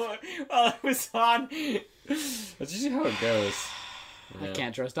while it was on. That's usually how it goes. I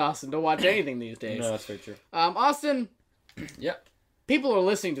can't trust Austin to watch anything these days. No, that's very true. Austin. Yep. People are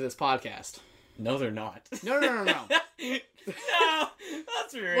listening to this podcast. No, they're not. No. No,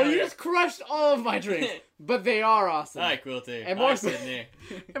 that's real. Well, you just crushed all of my dreams. But they are Austin. Hi, Quilty. And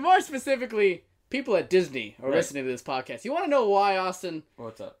more specifically, people at Disney are listening to this podcast. You want to know why, Austin?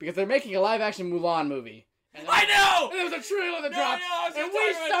 What's up? Because they're making a live-action Mulan movie. I know! And there was a trailer that dropped. And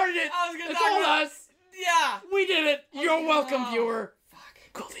we started it. It's all us. Yeah! We did it! You're welcome, viewer! Fuck.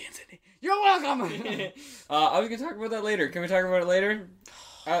 Goldie and Sydney. You're welcome! I was gonna talk about that later. Can we talk about it later?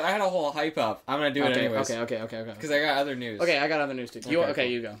 I had a whole hype up. I'm gonna do it anyways. Okay. Because I got other news. Okay, I got other news too.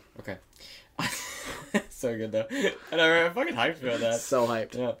 You go. Okay. So good though. And I'm fucking hyped about that. So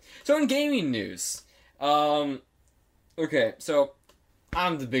hyped. Yeah. So in gaming news, okay, so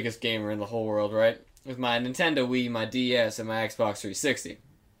I'm the biggest gamer in the whole world, right? With my Nintendo Wii, my DS, and my Xbox 360.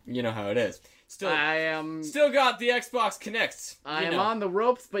 You know how it is. Still got the Xbox Kinect. I am on the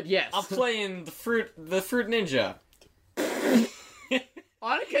ropes, but yes. I'm playing the Fruit Ninja.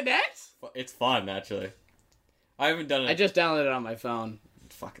 On Kinect? It's fun, actually. I haven't done it. I just downloaded it on my phone.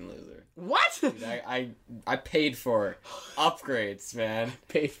 Fucking loser. What? Dude, I paid for upgrades, man.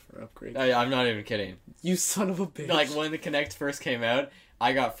 Paid for upgrades. I'm not even kidding. You son of a bitch. Like, when the Kinect first came out,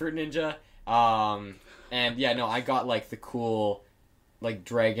 I got Fruit Ninja, and yeah, no, I got, like, the cool, like,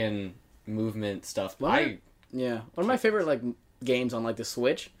 dragon movement stuff. Yeah. One of my favorite, like, games on, like, the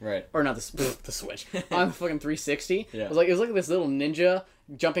Switch. Right. Or not the Switch. On the fucking 360. Yeah. It was like this little ninja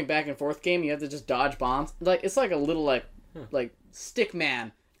jumping back and forth game. You have to just dodge bombs. Like, it's like a little, like stick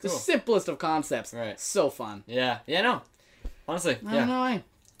man. Cool. The simplest of concepts. Right. So fun. Yeah. Yeah, no. Honestly, I don't know. I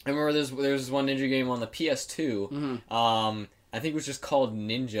remember there's this one ninja game on the PS2. Mm-hmm. I think it was just called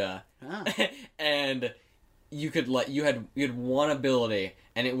Ninja. Ah. And you had one ability,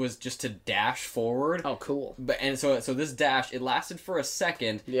 and it was just to dash forward. Oh, cool. So this dash, it lasted for a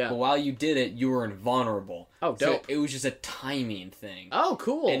second. Yeah. But while you did it, you were invulnerable. Oh, dope. So it was just a timing thing. Oh,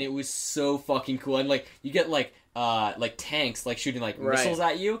 cool. And it was so fucking cool. And like you get like tanks like shooting like missiles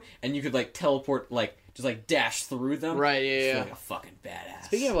at you, and you could like teleport just like dash through them. Right. Yeah. Like a fucking badass.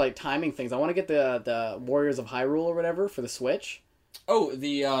 Speaking of like timing things, I want to get the Warriors of Hyrule or whatever for the Switch. Oh,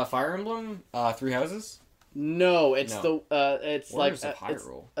 the Fire Emblem, Three Houses. No, it's Warriors of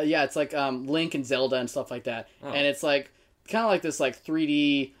Hyrule. It's like Link and Zelda and stuff like that, and it's like kind of like this like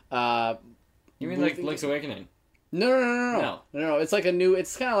 3D. You mean like Link's Awakening? No. It's like a new.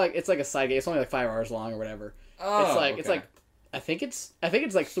 It's kind of like it's like a side game. It's only like 5 hours long or whatever. Oh, it's like I think it's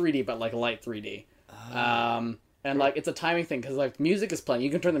like 3D, but like light 3D. And like it's a timing thing because like music is playing. You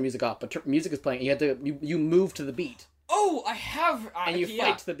can turn the music off, but music is playing. You have to you move to the beat. Oh, I have. And you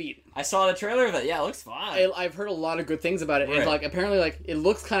fight to the beat. I saw the trailer of that. Yeah, it looks fun. I've heard a lot of good things about it. Right. And like apparently like it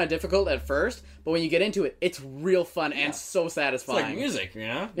looks kind of difficult at first, but when you get into it, it's real fun and so satisfying. It's like music, you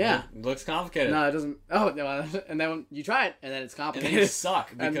know? Yeah. It looks complicated. No, it doesn't. Oh, no. And then when you try it, and then it's complicated. And then you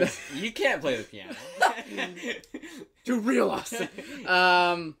suck because you can't play the piano. To realize.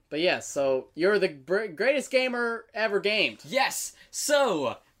 But yeah, so you're the greatest gamer ever gamed. Yes.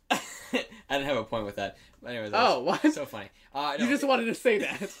 So I didn't have a point with that. Anyways, what? So funny. You just wanted to say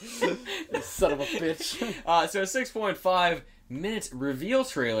that. You son of a bitch. So a 6.5 minute reveal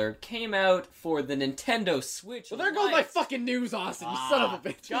trailer came out for the Nintendo Switch. Well, there goes my fucking news, Austin. You son of a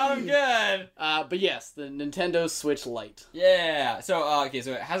bitch. Got him good. But yes, the Nintendo Switch Lite. Yeah. So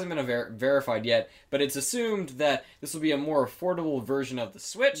so it hasn't been verified yet, but it's assumed that this will be a more affordable version of the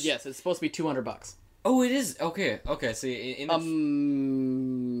Switch. Yes, it's supposed to be $200. Oh, it is. Okay. See,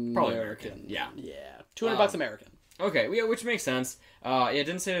 probably American. Yeah. $200 American. Okay, yeah, which makes sense. It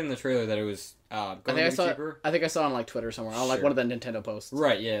didn't say it in the trailer that it was going to be cheaper. I think I saw it on like Twitter somewhere, on like one of the Nintendo posts.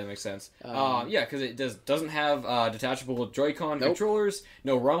 Right, yeah, that makes sense. Yeah, because it doesn't have detachable Joy-Con controllers,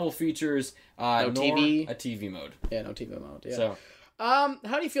 no rumble features, no nor TV. a TV mode. Yeah, no TV mode. Yeah. So, how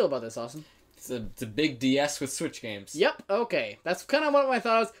do you feel about this, Austin? It's a big DS with Switch games. Yep. Okay, that's kind of what my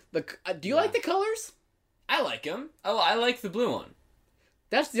thought was. Do you like the colors? I like them. Oh, I like the blue one.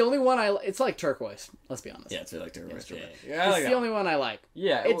 That's the only one it's like turquoise. Let's be honest. Yeah, it's like turquoise. Yeah, it's the only one I like.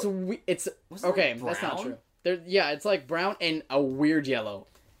 Yeah. It's okay. Like that's not true. It's like brown and a weird yellow.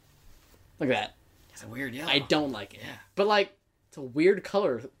 Look at that. It's a weird yellow. I don't like it. Yeah. But like, it's a weird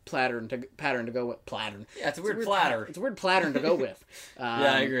color pattern to go with. Pattern. Yeah, it's a weird platter. It's a weird pattern to go with.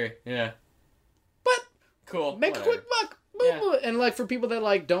 Yeah, I agree. Yeah. But cool. Make a quick buck. Yeah. And like for people that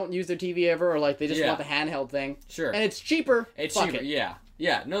like don't use their TV ever, or like they just want the handheld thing. Sure. And it's cheaper. It's cheaper. Yeah.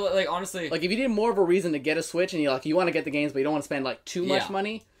 Yeah. No, like honestly, like if you need more of a reason to get a Switch and you want to get the games, but you don't want to spend like too much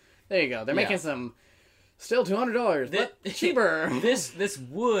money. There you go. They're making some. Still $200, but cheaper. This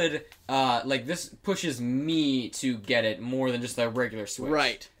would this pushes me to get it more than just a regular Switch.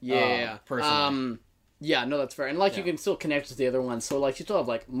 Right. Yeah. Personally. Yeah, no, that's fair. And like you can still connect to the other ones, so like you still have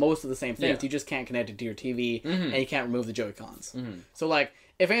like most of the same things. Yeah. You just can't connect it to your TV, and you can't remove the Joy-Cons. Mm-hmm. So like,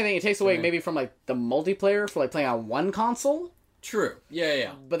 if anything, it takes away maybe from like the multiplayer for like playing on one console. True.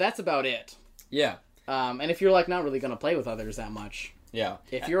 Yeah. But that's about it. Yeah. And if you're like not really gonna play with others that much, Yeah.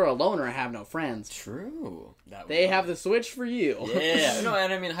 If you're a loner and have no friends, true. They have the Switch for you. Yeah. No,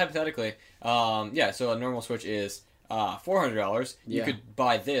 and I mean, hypothetically, yeah, so a normal Switch is $400. You could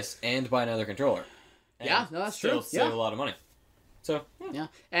buy this and buy another controller. Yeah, no, that's true. Still save a lot of money. So yeah,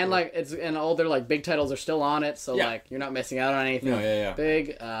 and like all their like big titles are still on it, so like you're not missing out on anything. No, yeah.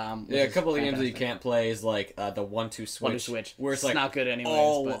 Big. A couple of games that you can't play is like the 1-2 Switch. Where it's like not good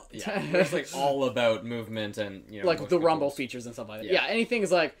anyways. It's like all about movement and like the rumble features and stuff like that. Yeah, anything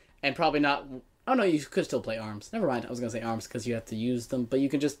is like, and probably not. Oh no, you could still play ARMS. Never mind, I was gonna say ARMS because you have to use them, but you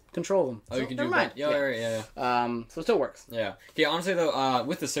can just control them. Oh, so, you can do that. Yeah. So it still works. Yeah. Okay. Honestly though,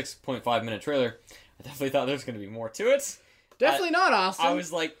 with the 6.5 minute trailer, I definitely thought there was gonna be more to it. Definitely not Austin. I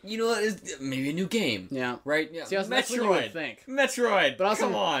was like, you know what? Maybe a new game. Yeah. Right? Yeah. See, that's what you would think. Metroid. But also,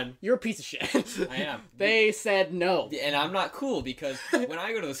 come on. You're a piece of shit. I am. They said no. And I'm not cool because when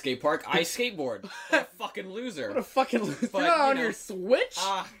I go to the skate park, I skateboard. What a fucking loser. What a fucking loser. But, you're not on your Switch?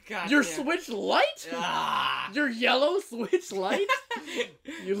 God your Switch Lite? Your yellow Switch Lite?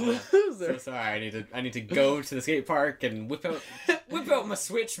 You loser. So sorry. I need to go to the skate park and whip out my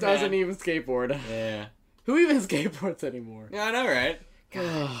Switch, man. Doesn't even skateboard. Yeah. Who even skateboards anymore? Yeah, I know, right?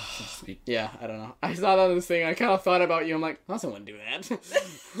 God, yeah, I don't know. I saw that on this thing. I kind of thought about you. I'm like, I wouldn't do that.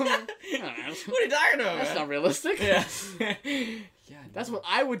 What are you talking about? That's not realistic. Yeah. That's what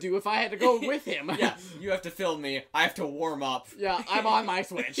I would do if I had to go with him. Yeah, you have to film me. I have to warm up. Yeah, I'm on my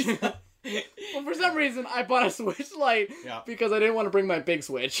Switch. Well, for some reason, I bought a Switch Lite because I didn't want to bring my big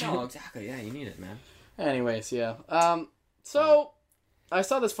Switch. No, exactly. Yeah, you need it, man. Anyways, yeah. So I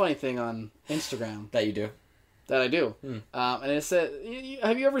saw this funny thing on Instagram. That you do? That I do. And it said,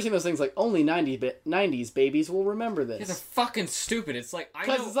 have you ever seen those things like, only 90s babies will remember this? Yeah, they're fucking stupid. It's like, I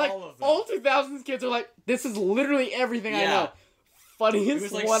know it's like, all of them. All 2000s kids are like, this is literally everything I know. Funniest it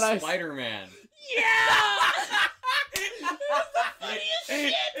was like one Spider-Man. Yeah! It was the funniest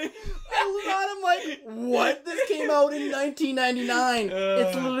shit! I'm like, what? This came out in 1999.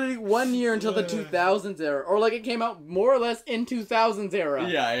 It's literally 1 year until the 2000s era. Or like it came out more or less in 2000s era.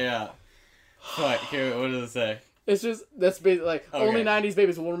 Yeah. What? Here, what does it say? It's just, that's basically like, only 90s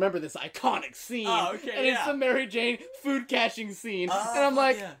babies will remember this iconic scene. Oh, okay, and it's the Mary Jane food catching scene. And I'm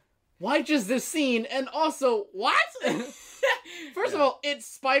like, why just this scene? And also, what? First of all, it's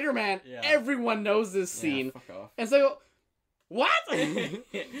Spider-Man. Yeah. Everyone knows this scene. Fuck off. And so, what?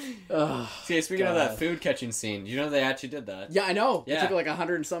 See, speaking of that food catching scene, you know they actually did that? Yeah, I know. Yeah. It took like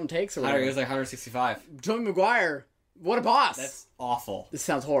 100 and some takes or whatever. It was like 165. Tobey Maguire, what a boss. That's awful. This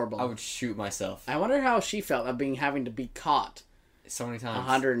sounds horrible. I would shoot myself. I wonder how she felt of having to be caught. So many times.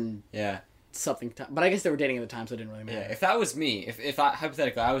 100 and something times. But I guess they were dating at the time, so it didn't really matter. Yeah, if that was me, if I,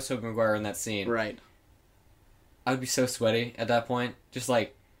 hypothetically, I was Tobey Maguire in that scene. Right. I would be so sweaty at that point. Just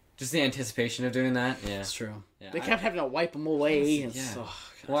the anticipation of doing that. Yeah, it's true. Yeah, they kept having to wipe them away. And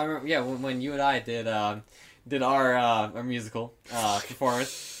well, I remember, when you and I did our musical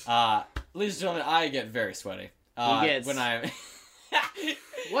performance. Ladies and gentlemen, I get very sweaty when I.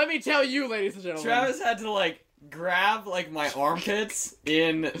 Let me tell you, ladies and gentlemen. Travis had to grab my armpits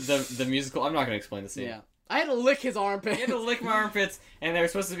in the musical. I'm not going to explain the scene. Yeah. I had to lick his armpits. He had to lick my armpits, and they were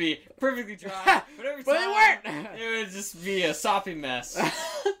supposed to be perfectly dry. But every time, they weren't. It would just be a soppy mess.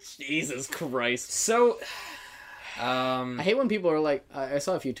 Jesus Christ. So, I hate when people are like, I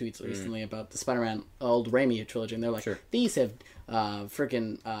saw a few tweets recently about the Spider-Man old Raimi trilogy, and they're like, these have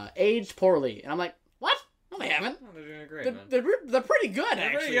freaking aged poorly. And I'm like, what? No, they haven't. Oh, they're doing great, man. They're pretty good, actually.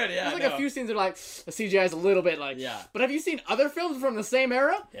 They're pretty good, yeah. There's a few scenes that are like, the CGI's a little bit But have you seen other films from the same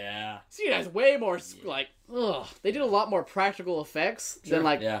era? Yeah. CGI's way more, they did a lot more practical effects than,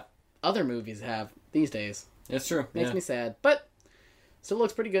 other movies have these days. It's true. Makes me sad. But still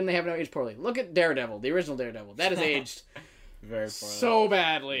looks pretty good, and they haven't aged poorly. Look at Daredevil, the original Daredevil. That is aged very poorly. So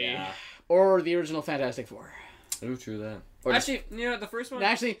badly. Yeah. Or the original Fantastic Four. Ooh, true that. Actually, the first one...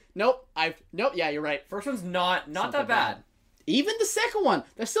 Actually, nope. Yeah, you're right. First one's not that bad. Even the second one,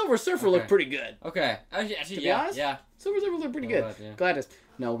 the Silver Surfer looked pretty good. Okay. Actually, to be honest, Silver Surfer looked pretty good. Gladys,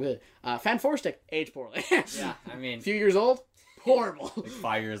 no good. Fan Four Stick, aged poorly. Yeah, I mean... A few years old, horrible.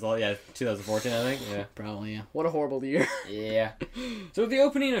 5 years old, 2014, I think. Yeah. Probably, yeah. What a horrible year. Yeah. So the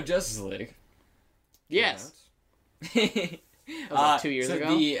opening of Justice League... Yes. That was 2 years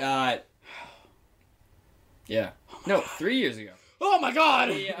ago? Yeah. No, 3 years ago. Oh my god!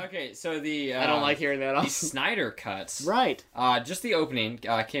 Okay, so I don't like hearing that. The Snyder cuts. Right. Just the opening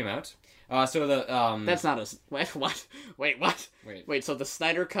came out. So the That's not a... What? Wait, what? Wait, so the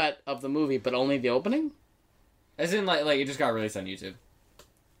Snyder cut of the movie, but only the opening? As in, like it just got released on YouTube.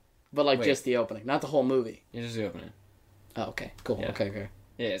 But, just the opening, not the whole movie. Yeah, just the opening. Oh, okay. Cool. Yeah. Okay.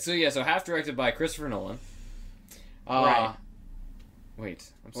 Yeah, so half directed by Christopher Nolan. Right.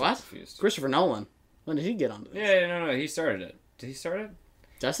 Wait, I'm so what? confused. Christopher Nolan. When did he get onto this? Yeah, no, he started it. Did he start it?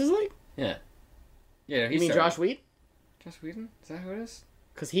 Justice League? Yeah. Yeah, he You mean Josh Whedon? Josh Whedon? Is that who it is?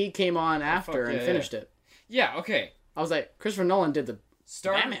 Because he came on after and finished it. Yeah, okay. I was like, Christopher Nolan did the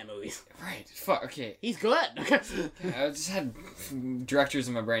Batman movies. Right. Fuck, okay. He's good. I just had directors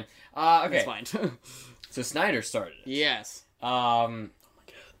in my brain. Okay. That's fine. So Snyder started it. Yes. Oh my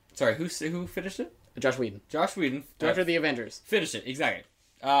god. Sorry, who finished it? Josh Whedon. Josh Whedon. Director of the Avengers. Finished it, exactly.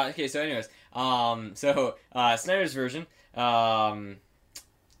 Okay, so anyways. Snyder's version.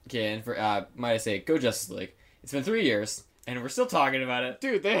 Okay, and for, might I say, go Justice League. It's been 3 years, and we're still talking about it.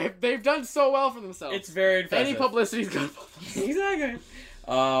 Dude, they've done so well for themselves. It's very impressive. Any publicity's good publicity. Exactly.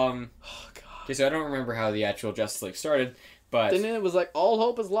 Oh, God. Okay, so I don't remember how the actual Justice League started, but... Then it was like, all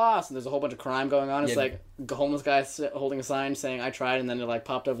hope is lost, and there's a whole bunch of crime going on. It's like a homeless guy holding a sign saying, I tried, and then it like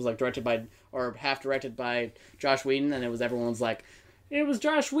popped up, it was like directed by, or half directed by Josh Whedon, and it was everyone's like, it was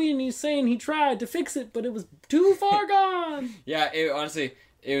Josh Whedon, he's saying he tried to fix it, but it was too far gone. Yeah, honestly,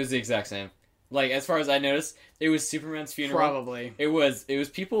 it was the exact same. Like, as far as I noticed, it was Superman's funeral. Probably. It was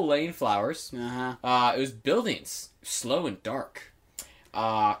people laying flowers. Uh-huh. It was buildings, slow and dark.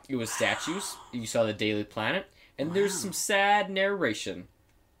 It was statues. You saw the Daily Planet. And there's some sad narration.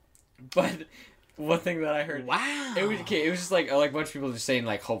 But one thing that I heard... Wow. It was just like a bunch of people just saying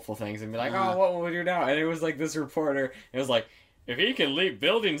like hopeful things and be like, oh, what will we do now? And it was like this reporter. It was like, if he can leap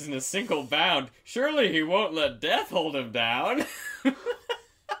buildings in a single bound, surely he won't let death hold him down.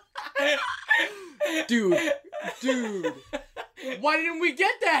 Dude, why didn't we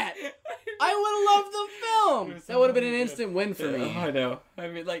get that? I would have loved the film. That would have been an instant win for me. I know. I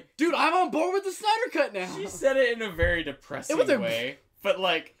mean, like, dude, I'm on board with the Snyder Cut now. She said it in a very depressing way, but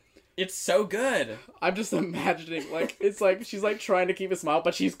like, it's so good. I'm just imagining, like, it's like she's like trying to keep a smile,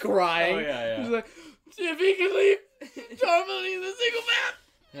 but she's crying. Oh yeah. She's like, if he can leave, John believes the single man.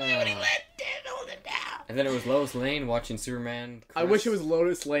 And then it was Lois Lane watching Superman. I wish it was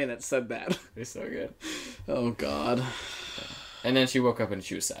Lois Lane that said that. It's so good. Oh God. And then she woke up and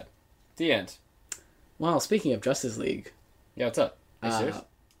she was sad. The end. Well, speaking of Justice League. Yeah, what's up? Are you serious?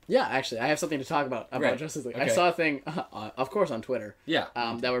 Yeah, actually, I have something to talk about Justice League. Okay. I saw a thing, of course, on Twitter. Yeah.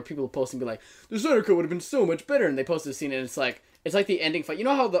 That were people posting, be like, the Snyder Cut would have been so much better, and they posted a scene, and it's like the ending fight. You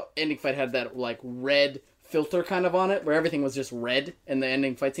know how the ending fight had that like red filter kind of on it, where everything was just red in the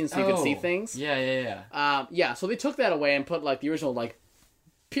ending fight scene, so you could see things. Yeah. Yeah. So they took that away and put like the original like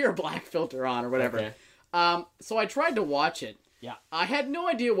pure black filter on or whatever. Okay. So I tried to watch it. Yeah. I had no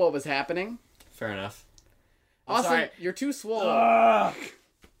idea what was happening. Fair enough. Austin, you're too swole.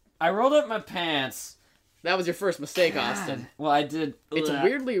 I rolled up my pants. That was your first mistake, Austin. Well, I did.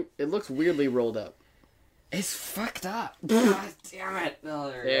 It looks weirdly rolled up. It's fucked up. God damn it. Oh,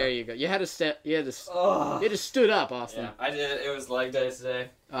 there you go. You had to stood up, Austin. Yeah, I did. It was leg day today.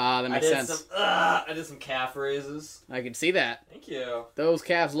 That makes sense. I did some calf raises. I can see that. Thank you. Those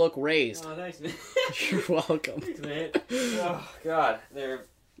calves look raised. Oh, thanks, man. You're welcome. Thanks, mate. Oh, God.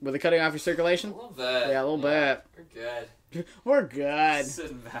 Were they cutting off your circulation? A little bit. Yeah, a little bit. We're good. We're good.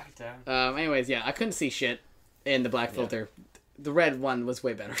 Sitting back down. Anyways, yeah, I couldn't see shit in the black filter. The red one was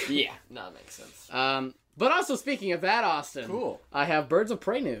way better. Yeah, no, that makes sense. But also, speaking of that, Austin. Cool. I have Birds of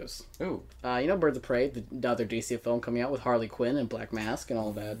Prey news. Ooh. You know Birds of Prey, the other DC film coming out with Harley Quinn and Black Mask and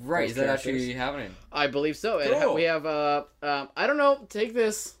all that. Right, is that actually happening? I believe so. Cool. We have, I don't know, take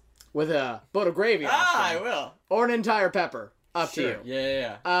this with a boat of gravy, Austin. I will. Or an entire pepper. Up to you.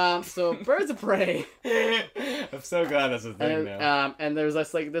 Yeah. So Birds of Prey. I'm so glad that's a thing now. And there's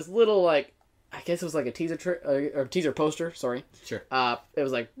this little, like, I guess it was like a teaser or teaser poster. Sorry. Sure. It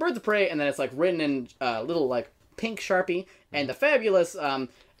was like Birds of Prey, and then it's like written in little like pink Sharpie, and the fabulous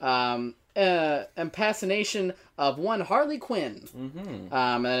impersonation of one Harley Quinn. Mm-hmm.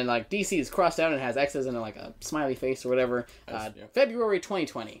 And then like DC is crossed out and has X's and like a smiley face or whatever. February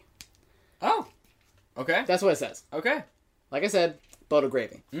 2020. Oh. Okay. That's what it says. Okay. Like I said, boat of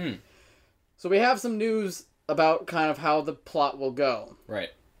gravy. Mm. So we have some news about kind of how the plot will go.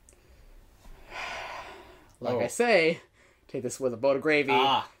 Right. I say, take this with a boat of gravy,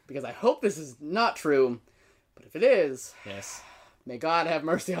 because I hope this is not true, but if it is, yes, may God have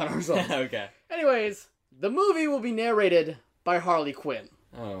mercy on our souls. Okay. Anyways, the movie will be narrated by Harley Quinn.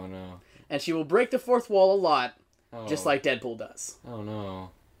 Oh, no. And she will break the fourth wall a lot, just like Deadpool does. Oh,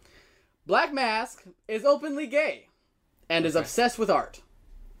 no. Black Mask is openly gay, and is obsessed with art.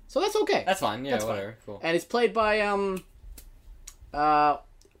 So that's okay. That's fine, yeah, that's whatever. Fine. Cool. And it's played by,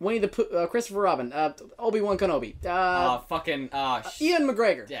 Winnie the Pooh, Christopher Robin, Obi-Wan Kenobi. Ian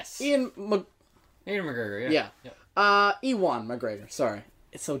McGregor. Yes. Ian McGregor, yeah. Yeah. Ewan McGregor, sorry.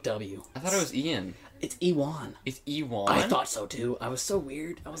 It's so W. I thought it was Ian. It's Ewan. It's Ewan? I thought so, too. I was so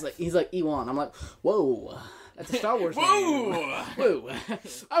weird. I was like, he's like Ewan. I'm like, whoa. That's a Star Wars Whoa! name. Whoa.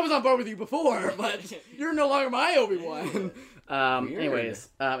 I was on board with you before, but you're no longer my Obi-Wan. Anyways,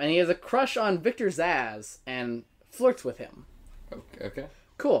 and he has a crush on Victor Zsasz and flirts with him. Okay.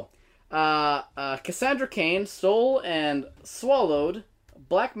 Cool. Cassandra Cain stole and swallowed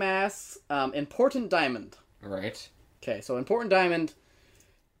Black Mask's important diamond. Right. Okay, so important diamond.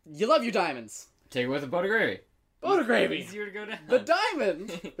 You love your diamonds. Take it with a boat of gravy. Boat of gravy. Easier to go down. The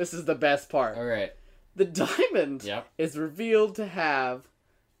diamond. This is the best part. All right. The diamond is revealed to have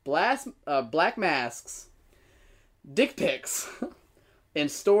Black Mask's dick pics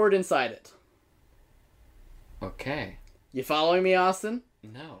and stored inside it. Okay. You following me, Austin?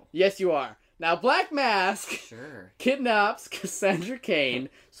 No. Yes, you are. Now, Black Mask kidnaps Cassandra Cain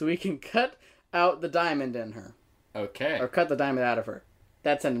so he can cut out the diamond in her. Okay. Or cut the diamond out of her.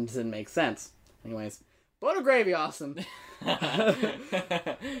 That sentence didn't make sense. Anyways. Boat of gravy, Austin.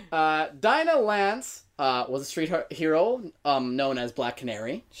 Dinah Lance was a street hero known as Black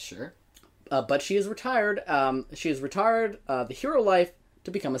Canary. Sure. But she is retired. She has retired the hero life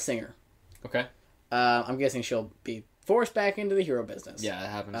to become a singer. Okay. I'm guessing she'll be forced back into the hero business. Yeah, that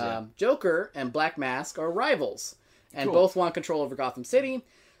happens. Yeah. Joker and Black Mask are rivals, and both want control over Gotham City.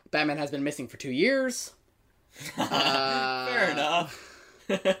 Batman has been missing for 2 years. Fair enough.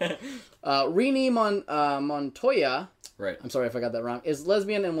 Rini Montoya, right? I'm sorry if I got that wrong, is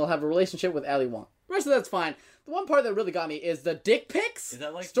lesbian and will have a relationship with Ali Wong. The rest of that's fine. The one part that really got me is the dick pics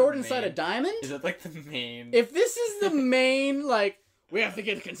stored inside a diamond. Is that like the main? If this is the main, like, we have to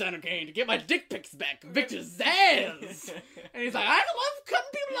get Cassandra Cain to get my dick pics back, Victor Zsasz. And he's like, I love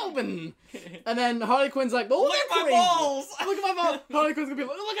cutting people open. And then Harley Quinn's like, well, look at my balls. Look at my balls. Harley Quinn's gonna be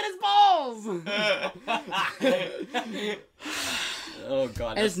like, look at his balls. Oh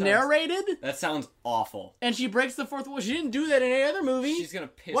god. And it's narrated. That sounds awful. And she breaks the fourth wall. She didn't do that in any other movie. She's gonna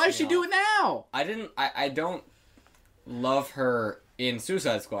piss Why me does she do it now? I don't love her in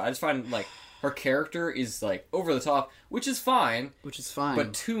Suicide Squad. I just find like her character is like over the top, which is fine.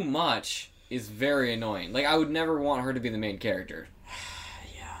 But too much is very annoying. Like I would never want her to be the main character.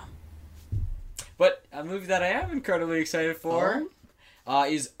 Yeah. But a movie that I am incredibly excited for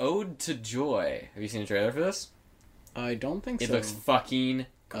is Ode to Joy. Have you seen the trailer for this? I don't think so. It looks fucking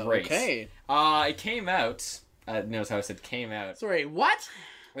great. Okay. It came out. Notice how I said came out. Sorry, what?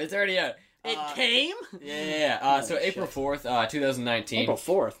 It's already out. It came? Yeah. So April 4th, 2019. April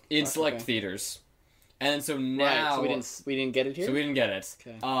 4th. In select theaters. And so now... Right, so we didn't get it here? So we didn't get it.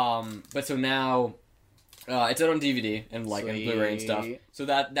 Okay. But so now... it's out on DVD and like and Blu-ray and stuff. So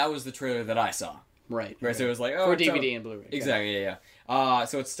that was the trailer that I saw. Right. So it was like... For DVD and Blu-ray. Exactly, yeah.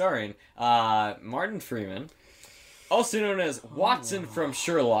 So it's starring Martin Freeman... Also known as Watson from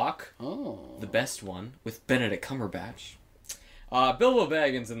Sherlock. Oh. The best one, with Benedict Cumberbatch. Bilbo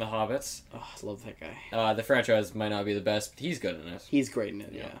Baggins in The Hobbits. Oh, I love that guy. The franchise might not be the best, but he's good in it. He's great in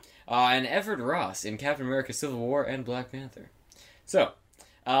it, yeah. And Everett Ross in Captain America Civil War and Black Panther. So,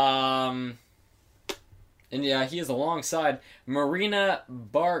 and yeah, he is alongside Marina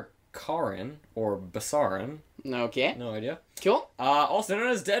Barkarin, or Basarin. Okay. No idea. Cool. Also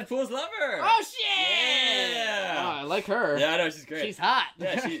known as Deadpool's lover. Oh, shit! Yeah! Oh, I like her. Yeah, I know, she's great. She's hot.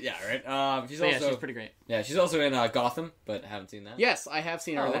 Yeah, right. She's pretty great. Yeah, she's also in Gotham, but haven't seen that. Yes, I have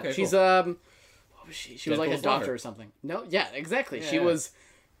seen her in that. Okay, She's, cool. what was she? She was like a doctor or something. No, yeah, exactly. Yeah, she was...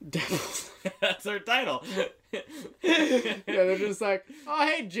 That's her title. Yeah, they're just like, oh,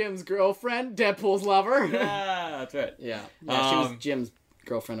 hey, Jim's girlfriend, Deadpool's lover. Yeah, that's right. Yeah, she was Jim's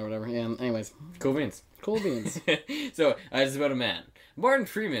girlfriend or whatever. Yeah, anyways. Cool beans. Cool beans. So, it's about a man, Martin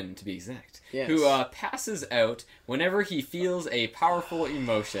Freeman to be exact, who passes out whenever he feels a powerful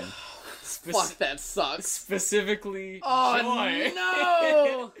emotion. Fuck, that sucks. Specifically, joy.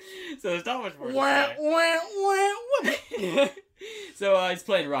 No! So there's not much more to say. So he's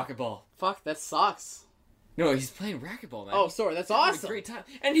playing racquetball. Fuck, that sucks. No, he's playing racquetball, man. Oh, sorry, that's awesome. A great time.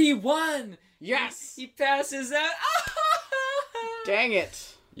 And he won! Yes! He passes out. Dang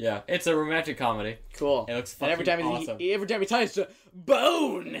it. Yeah, it's a romantic comedy. Cool. It looks fucking awesome. Every time he tries to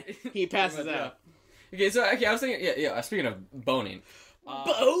bone, he passes out. Okay, so I was thinking, speaking of boning.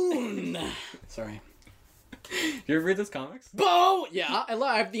 Bone! Sorry. You ever read those comics? Bone! Yeah,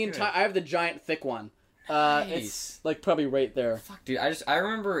 I have the entire. I have the giant thick one. Nice. It's like probably right there. Fuck, dude. I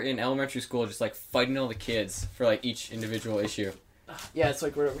remember in elementary school just like fighting all the kids for like each individual issue. Yeah, it's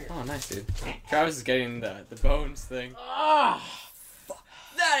like right over here. Oh, nice, dude. Travis is getting the bones thing. Ah!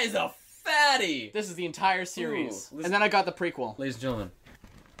 That is a fatty! This is the entire series. And then I got the prequel. Ladies and gentlemen.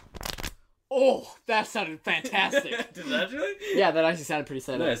 Oh, that sounded fantastic. Did that really? Yeah, that actually sounded pretty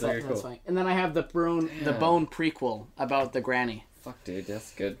sad. Nice, okay, cool. Funny. And then I have the Bone prequel about the granny. Fuck, dude,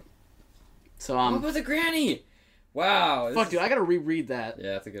 that's good. So what about the granny? Wow. Fuck, dude, I gotta reread that.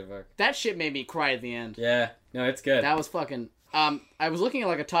 Yeah, that's a good book. That shit made me cry at the end. Yeah, no, it's good. That was fucking... I was looking at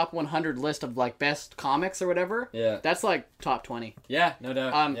like a top 100 list of like best comics or whatever. Yeah. That's like top 20. Yeah, no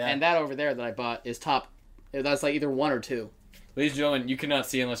doubt. Yeah. And that over there that I bought is top... That's like either 1 or 2. Ladies and gentlemen, you cannot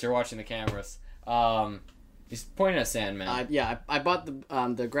see unless you're watching the cameras. He's pointing at Sandman. I bought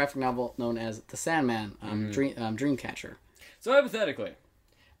the graphic novel known as The Sandman, Dreamcatcher. So hypothetically,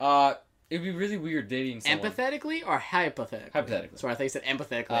 it'd be really weird dating someone. Empathetically or hypothetically? Hypothetically. Sorry, I thought you said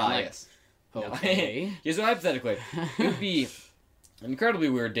empathetically. Yes. Okay. Yeah, so hypothetically, it would be incredibly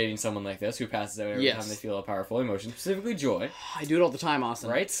weird dating someone like this who passes out every time they feel a powerful emotion, specifically joy. I do it all the time, Austin.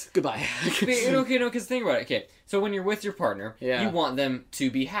 Right? Goodbye. Okay, no, because think about it. Okay, so when you're with your partner, you want them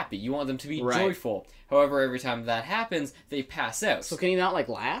to be happy. You want them to be joyful. However, every time that happens, they pass out. So can you not, like,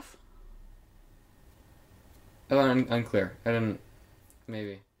 laugh? Oh, unclear. I didn't...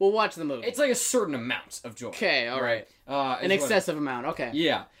 Maybe. We'll watch the movie. It's like a certain amount of joy. Okay, alright. An excessive amount, okay.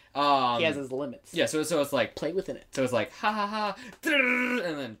 Yeah. He has his limits. Yeah, so it's like... Play within it. So it's like, ha ha ha,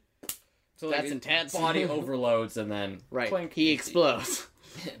 and then... So like, that's intense. Body overloads and then... Right. Clink. He explodes.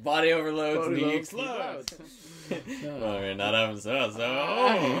 Body overloads and he explodes. Well, I mean, not having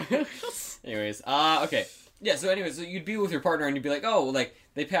so. Anyways, okay. Yeah, so anyways, so you'd be with your partner and you'd be like, oh, like,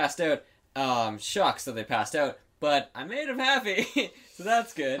 they passed out. Shucks that they passed out. But I made them happy. So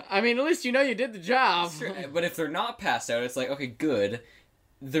that's good. I mean, at least you know you did the job. Sure. But if they're not passed out, it's like, okay, good.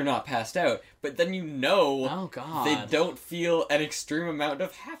 They're not passed out. But then you know oh, God. They don't feel an extreme amount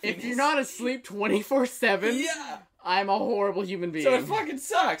of happiness. If you're not asleep 24/7, yeah. I'm a horrible human being. So it fucking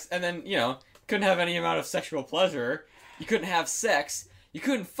sucks. And then, you know, couldn't have any amount of sexual pleasure. You couldn't have sex. You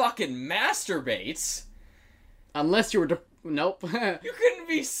couldn't fucking masturbate. Unless you were... Nope. You couldn't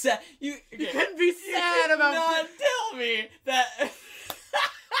be sad. You couldn't be sad about... not tell me that...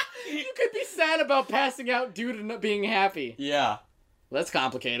 You could be sad about passing out due to not being happy. Yeah. Well, that's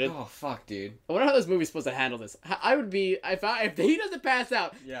complicated. Oh, fuck, dude. I wonder how this movie's supposed to handle this. I would be... If he doesn't pass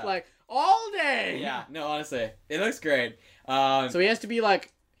out, like, all day. Yeah. No, honestly. It looks great. So he has to be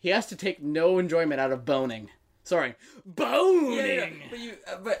like... He has to take no enjoyment out of boning. Sorry. Boning! Yeah.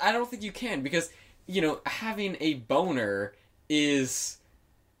 But I don't think you can, because... You know, having a boner is,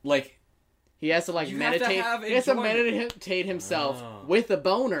 like... He has to, like, meditate. He has to meditate himself with a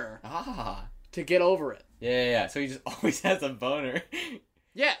boner to get over it. Yeah. So he just always has a boner.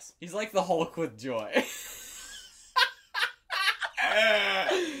 Yes. He's like the Hulk with joy.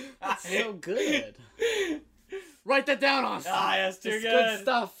 That's so good. Write that down, Austin. Yes, too good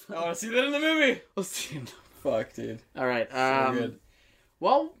stuff. I want to see that in the movie. We'll see him. Fuck, dude. All right. So good.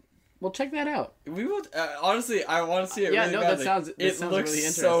 Well... We'll check that out. We will. Honestly, I want to see it. Really badly. That sounds really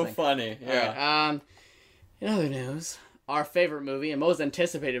interesting. So funny. Yeah. Right, in other news, our favorite movie and most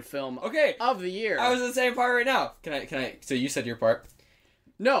anticipated film of the year. I was in the same part right now. Can I? So you said your part.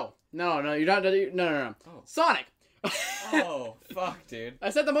 No, you're not. No. Oh. Sonic. Oh, fuck, dude. I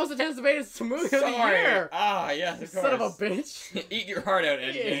said the most anticipated movie of the year. Yes, of course. Son of a bitch. Eat your heart out,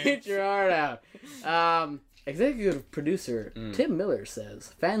 Endgame. Eat your heart out. Executive producer Tim Miller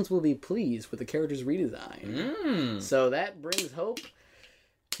says fans will be pleased with the character's redesign. So that brings hope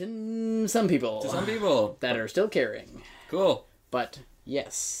to some people. That are still caring. Cool. But,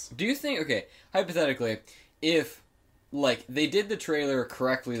 yes. Do you think, okay, hypothetically, if, like, they did the trailer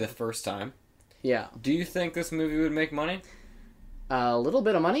correctly the first time, do you think this movie would make money? A little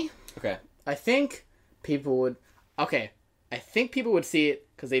bit of money. Okay. I think people would see it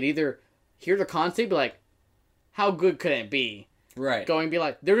because they'd either hear the concept, be like, how good could it be? Right. Going be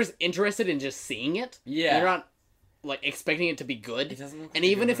like, they're just interested in just seeing it. Yeah. They're not, like, expecting it to be good. It doesn't look and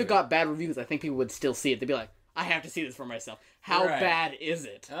even if it got bad reviews, I think people would still see it. They'd be like, I have to see this for myself. How bad is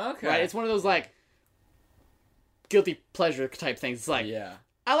it? Okay. Right? It's one of those, like, guilty pleasure type things. It's like,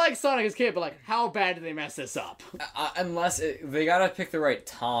 I like Sonic as a kid, but, like, how bad did they mess this up? They gotta pick the right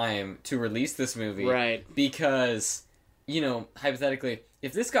time to release this movie. Right. Because, you know, hypothetically,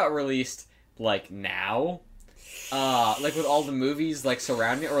 if this got released, like, now... like with all the movies like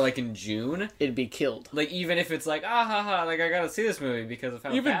surrounding it, or like in June, it'd be killed. Like even if it's like like I gotta see this movie because of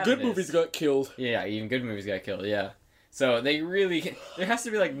how even bad good it is. movies got killed. Yeah, even good movies got killed. Yeah, so they really there has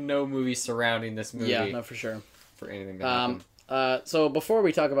to be like no movie surrounding this movie. Yeah, no, for sure. For anything to happen. So before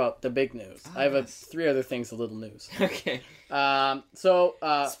we talk about the big news, I have 3 other things of little news. Okay. It's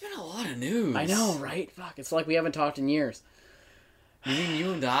been a lot of news. I know, right? Fuck, it's like we haven't talked in years. You mean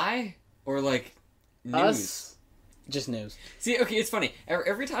you and I, or like news? Us. Just news. See, okay, it's funny.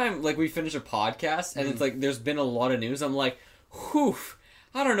 Every time like we finish a podcast and it's like there's been a lot of news, I'm like, whew.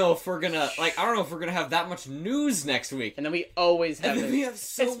 I don't know if we're gonna have that much news next week. And then we always have. And then we have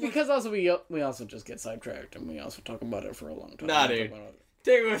so It's much... because also we also just get sidetracked and we also talk about it for a long time. Nah, dude.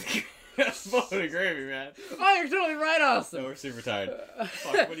 Take it with bone and gravy, man. Oh, you're totally right, Austin. No, we're super tired.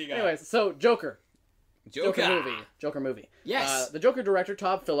 Fuck, what do you got? Anyways, so Joker Joker movie. Yes. The Joker director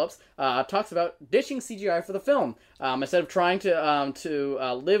Todd Phillips talks about ditching CGI for the film. Instead of trying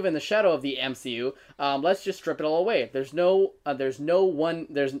to live in the shadow of the MCU, let's just strip it all away. There's not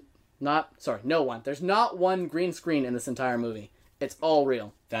one green screen in this entire movie. It's all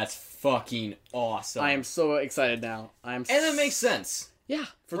real. That's fucking awesome. I am so excited now. And that makes sense. Yeah,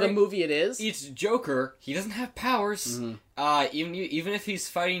 for the movie it is. It's Joker. He doesn't have powers. Mm-hmm. Even if he's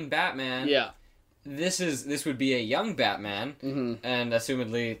fighting Batman. Yeah. This would be a young Batman, and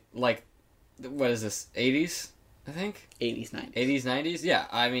assumedly, like, what is this, 80s, I think? 80s, 90s. 80s, 90s? Yeah,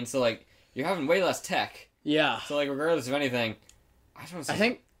 I mean, so, like, you're having way less tech. Yeah. So, like, regardless of anything, I don't know.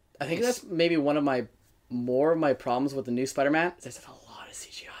 I think that's maybe one of my problems with the new Spider-Man. There's a lot of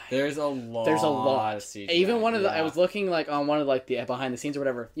CGI. There's a lot of CGI. Even one of I was looking, like, on one of, like, the behind the scenes or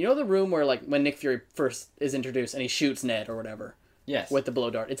whatever. You know the room where, like, when Nick Fury first is introduced and he shoots Ned or whatever? Yes. With the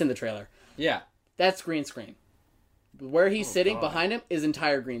blow dart. It's in the trailer. Yeah. That's green screen. Where he's sitting behind him is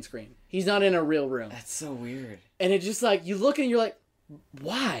entire green screen. He's not in a real room. That's so weird. And it's just like, you look and you're like,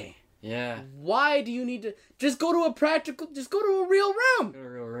 why? Yeah. Why do you need to... Just go to a real room! Go to a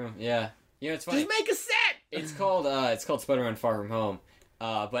real room, yeah. You know, it's funny. Just make a set! It's called Spider-Man Far From Home.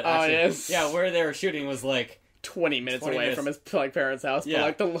 But actually, yes. Yeah, where they were shooting was like... 20 minutes away from his parents' house, yeah. But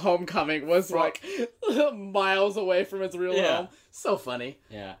like the homecoming was like miles away from his real home. So funny.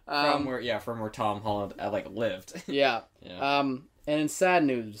 Yeah. From where Tom Holland lived. Yeah. Yeah. And in sad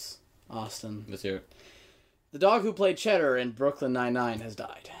news, Austin. Let's hear it. The dog who played Cheddar in Brooklyn Nine-Nine has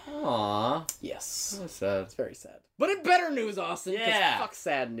died. Aww. Yes. That's sad. It's very sad. But in better news, Austin. Yeah. Fuck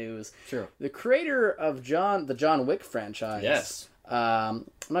sad news. True. The creator of the John Wick franchise. Yes. I'm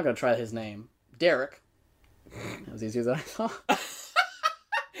not going to try his name. Derek. That was easier than I thought.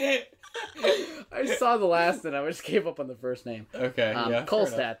 I saw the last and I just gave up on the first name. Okay, yeah.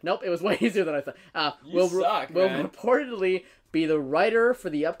 Kolstad. Nope, it was way easier than I thought. Will reportedly be the writer for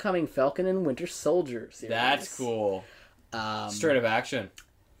the upcoming Falcon and Winter Soldier series. That's cool. Straight up action.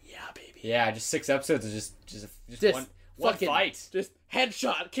 Yeah, baby. Yeah, just 6 episodes of just one fight. Just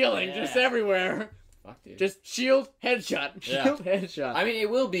headshot killing just everywhere. Fuck, dude. Just shield, headshot. Shield, headshot. I mean, it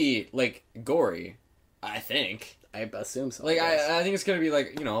will be, like, gory. I think. I assume so. Like, I think it's gonna be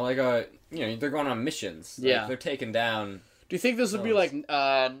like, they're going on missions. Like, yeah. They're taking down... Do you think this would be like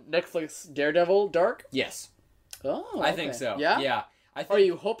Netflix Daredevil Dark? Yes. Oh, okay. I think so. Yeah? Yeah. Are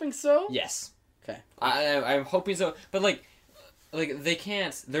you hoping so? Yes. Okay. I'm hoping so. But, like they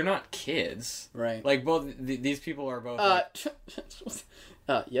can't... They're not kids. Right. Like, both... these people are both...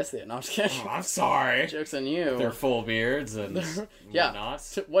 Yes, they are. No, I'm just kidding. Oh, I'm sorry. Joke's on you. They're full beards and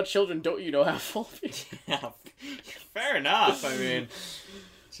whatnot. What children don't you know have full beards? Yeah, fair enough. I mean,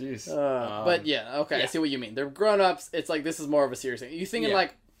 jeez. But yeah, okay, yeah. I see what you mean. They're grown-ups. It's like this is more of a serious thing. You thinking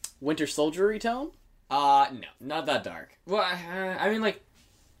like Winter Soldier-y tone? No, not that dark. Well, I mean, like,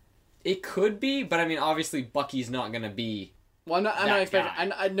 it could be, but I mean, obviously, Bucky's not gonna be. Well, I'm not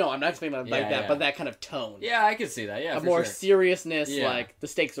expecting. I'm not expecting like that, but that kind of tone. Yeah, I could see that. Yeah, a more seriousness, like the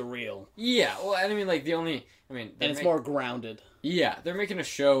stakes are real. Yeah, well, I mean, like and it's more grounded. Yeah, they're making a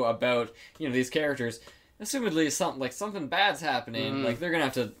show about these characters. Assumedly, something bad's happening. Like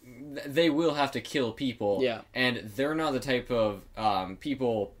they will have to kill people. Yeah, and they're not the type of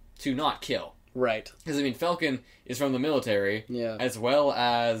people to not kill. Right. Because I mean, Falcon is from the military. Yeah. As well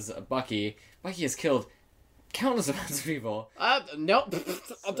as Bucky. Bucky has killed countless amounts of people. Nope.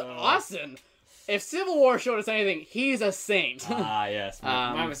 Austin. If Civil War showed us anything, he's a saint. Yes.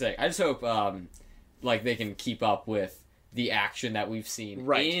 My mistake. I just hope, they can keep up with the action that we've seen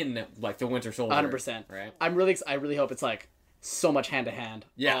in, the Winter Soldier. 100%. Right? I really hope it's, so much hand-to-hand.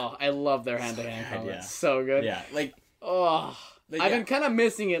 Yeah. Oh, I love their hand-to-hand combat. Yeah. So good. Yeah. I've been kind of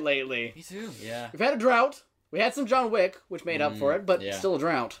missing it lately. Me too, yeah. We've had a drought. We had some John Wick, which made up for it, but still a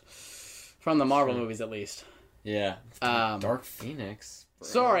drought. From the Marvel movies, at least. Yeah. Dark Phoenix. Bro.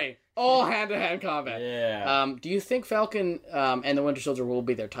 Sorry. All hand-to-hand combat. Yeah. Do you think Falcon and the Winter Soldier will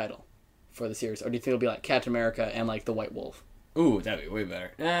be their title for the series? Or do you think it'll be like Captain America and the White Wolf? Ooh, that'd be way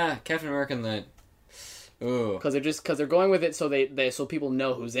better. Captain America and the... Ooh. Because they're going with it so people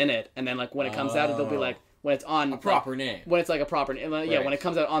know who's in it. And then when it comes out, it'll be when it's on... A proper name. When it's a proper name. Yeah, when it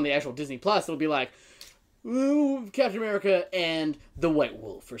comes out on the actual Disney Plus, it'll be Captain America and the White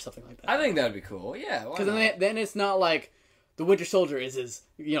Wolf or something like that. I think that would be cool. Yeah. Because then it's not like the Winter Soldier is his,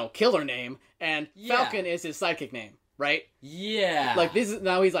 killer name, and Falcon is his sidekick name, right? Yeah. Like, this is,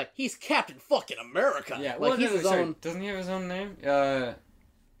 now he's like, he's Captain fucking America. Yeah, like, he's his own... Doesn't he have his own name?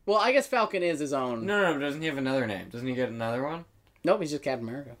 Well, I guess Falcon is his own... No, doesn't he have another name? Doesn't he get another one? Nope, he's just Captain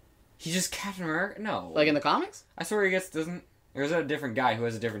America. He's just Captain America? No. Like, in the comics? I swear he gets, or is that a different guy who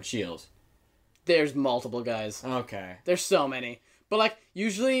has a different shield? There's multiple guys. Okay. There's so many. But, like,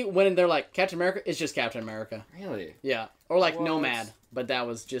 usually when they're like, Captain America, it's just Captain America. Really? Yeah. Or, like, Nomad, but that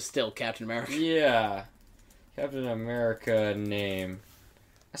was just still Captain America. Yeah. Captain America name.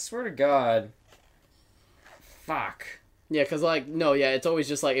 I swear to God. Fuck. Yeah, because, like, it's always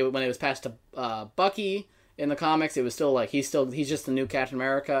just, like, when it was passed to Bucky in the comics, it was still, like, he's just the new Captain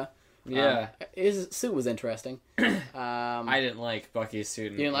America. Yeah. His suit was interesting. I didn't like Bucky's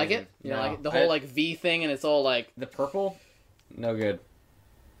suit. You didn't like it? You no. didn't like it? The whole, like, V thing, and it's all, like... The purple? No good.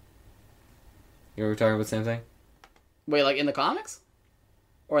 You were talking about the same thing? Wait, like, in the comics?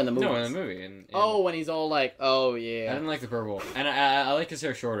 Or in the movies? No, in the movie. When he's all, like, oh, yeah. I didn't like the purple. And I like his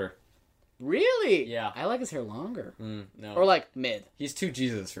hair shorter. Really? Yeah. I like his hair longer. No. Or, like, mid. He's too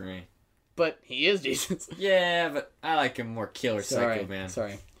Jesus for me. But he is Jesus. Yeah, but I like him more killer psycho, man.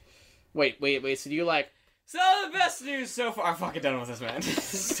 Sorry. Wait, so do you like... So the best news so far... I'm fucking done with this, man.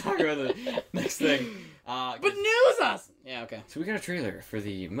 Let's talk about the next thing. But news us! Yeah, okay. So we got a trailer for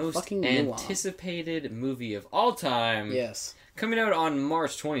the most fucking anticipated movie of all time. Yes. Coming out on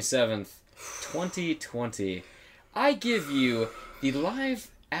March 27th, 2020. I give you the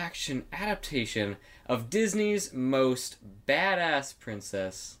live-action adaptation of Disney's most badass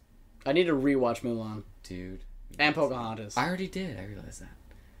princess. I need to rewatch Mulan. Dude. And Pocahontas. I already did. I realized that.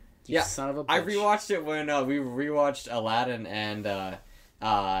 You son of a bitch. I rewatched it when we rewatched Aladdin and The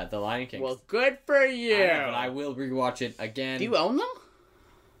Lion King. Well, good for you. But I will rewatch it again. Do you own them?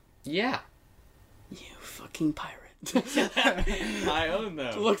 Yeah. You fucking pirate. I own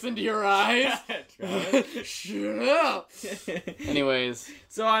them. Looks into your eyes. Shut up. Anyways.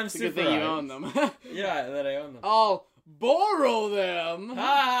 So I'm it's super a good thing you own them. Yeah, that I own them. I'll borrow them.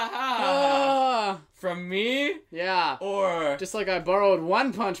 From me? Yeah. Or... Just like I borrowed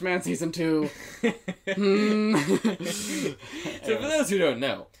One Punch Man Season 2. So for those who don't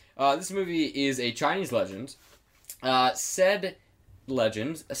know, this movie is a Chinese legend. Said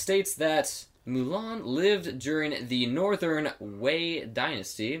legend states that Mulan lived during the Northern Wei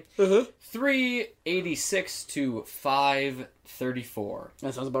Dynasty, 386 to 534.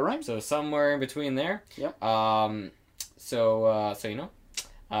 That sounds about right. So somewhere in between there. Yep. So you know,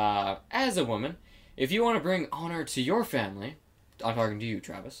 as a woman, if you want to bring honor to your family, I'm talking to you,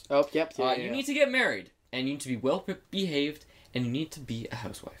 Travis. Oh, yep. You need to get married, and you need to be well behaved, and you need to be a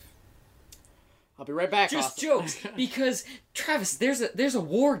housewife. I'll be right back. Just jokes, because Travis, there's a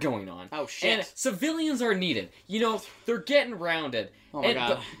war going on. Oh shit! And civilians are needed. You know, they're getting rounded. Oh my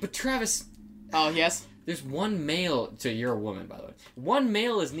god! But Travis. Oh yes. There's one male. So you're a woman, by the way. One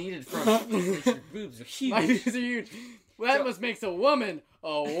male is needed from. Your boobs are huge. My boobs are huge. Well, that must makes a woman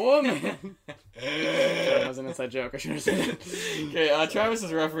a woman. That was an inside joke. I should have said it. Okay, Travis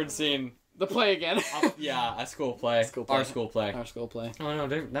is referencing. The play again. Yeah, a school play. Our school play. Our school play. Oh no,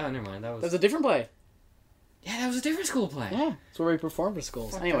 never mind. That was a different play. Yeah, that was a different school play. Yeah, that's where we performed for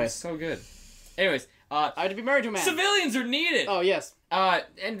schools. Anyways, so good. Anyways, I had to be married to a man. Civilians are needed. Oh yes.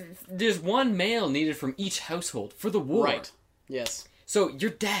 And there's one male needed from each household for the war. Right. Yes. So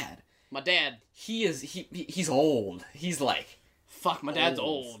your dad. My dad. He's old. He's like. Fuck, my dad's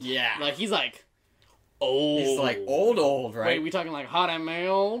old. Yeah. Like he's like. Old. He's like old, right? Wait, we talking like hot and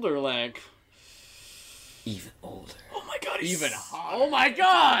old or like. Even older. Oh my god, even hotter. Oh my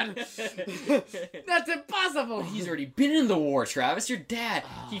god! That's impossible! He's already been in the war, Travis. Your dad,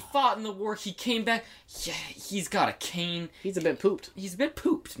 he fought in the war, he came back. Yeah, he's got a cane. He's a bit pooped. He's a bit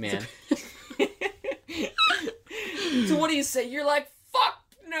pooped, man. So what do you say? You're like, fuck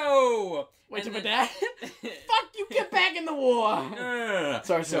no! Wait, to my dad? Fuck you, get back in the war! No.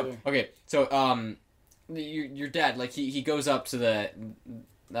 Sorry, okay, so, your dad, like, he goes up to the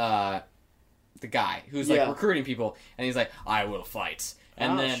guy who's like recruiting people, and he's like, "I will fight."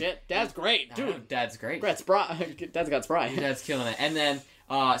 And then shit, Dad's great, dude. Dad's great. Dad's got spry. Your dad's killing it. And then,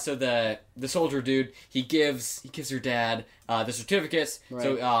 so the soldier dude, he gives your dad the certificates. Right.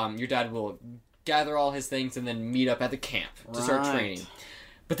 So your dad will gather all his things and then meet up at the camp to start training.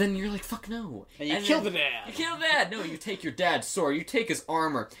 But then you're like, fuck no. And you kill the dad. You kill the dad. No, you take your dad's sword, you take his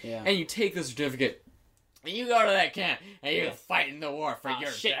armor, and you take the certificate. And you go to that camp, and you fight in the war for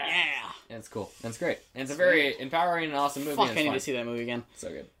your dad. Yeah. And it's cool. And it's great. And it's a very empowering and awesome movie. Fuck, I need to see that movie again. So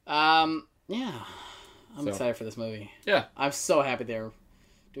good. Yeah. I'm excited for this movie. Yeah. I'm so happy they're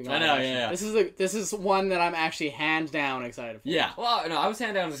doing all I know, yeah. This is one that I'm actually hands down excited for. Yeah. Well, no, I was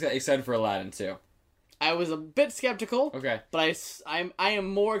hands down excited for Aladdin, too. I was a bit skeptical. Okay. But I am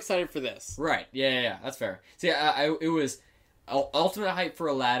more excited for this. Right. Yeah. That's fair. See, it was ultimate hype for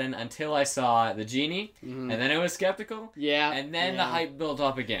Aladdin until I saw the genie, and then it was skeptical. Yeah. And then the hype built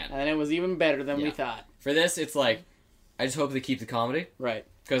up again. And it was even better than we thought. For this, it's like, I just hope they keep the comedy. Right.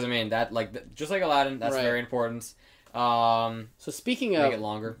 Because, I mean, that, like, just like Aladdin, that's very important. So speaking of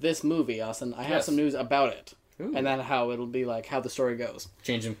longer. this movie, Austin, I have some news about it. Ooh. And then how it'll be like, how the story goes.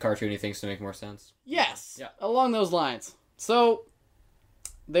 Change some cartoony things to make more sense. Yes. Yeah. Along those lines. So,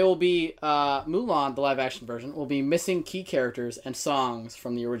 they will be, Mulan, the live-action version, will be missing key characters and songs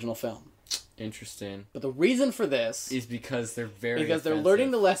from the original film. Interesting. But the reason for this is because they're very they're learning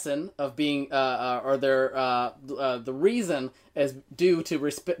the lesson of being the reason is due to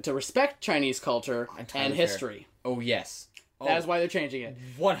respect Chinese culture and history. Oh yes. That is why they're changing it.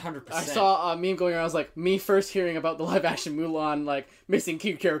 100%. I saw a meme going around. I was like, me first hearing about the live action Mulan, like missing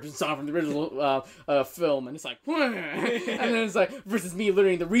key characters and song from the original film, and it's like, and then it's like versus me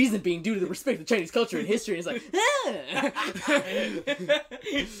learning the reason being due to the respect of Chinese culture and history. And it's like,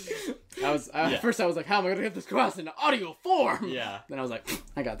 at first I was like, how am I going to get this across in audio form? Yeah. Then I was like,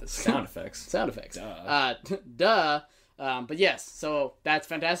 I got this. Sound effects. Duh. But yes, so that's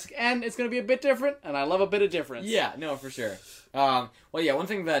fantastic, and it's going to be a bit different, and I love a bit of difference. Yeah, no, for sure. Well, yeah, one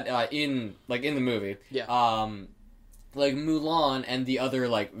thing that in the movie, like Mulan and the other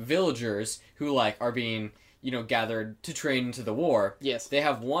like villagers who like are being gathered to train into the war. Yes, they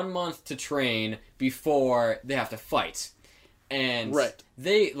have 1 month to train before they have to fight, and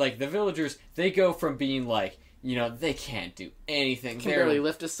they like the villagers. They go from being like they can't do anything. Can barely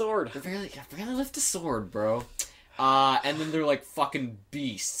lift a sword. They barely lift a sword, bro. And then they're like fucking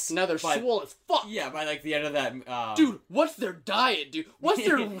beasts. Now they're swole as fuck. Yeah, by like the end of that. Dude, what's their diet, dude? What's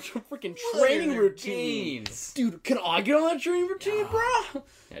their freaking training routine? Dude, can I get on that training routine, bro?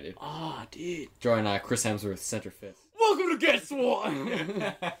 Yeah, dude. Ah, dude. Join Chris Hemsworth center fifth. Welcome to Guess What?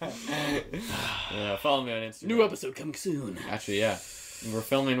 Yeah, follow me on Instagram. New episode coming soon. Actually, yeah, we're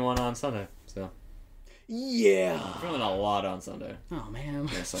filming one on Sunday, so. Yeah. We're filming a lot on Sunday. Oh, man.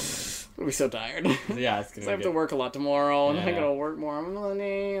 Yeah, Sunday. I'll be so tired. Yeah, it's gonna be I have to work a lot tomorrow, and I gotta work more on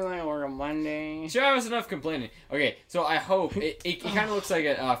Monday, and I gotta work on Monday. Travis, enough complaining. Okay, so I hope, it kind of looks like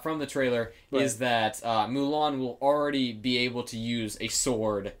it from the trailer, is that Mulan will already be able to use a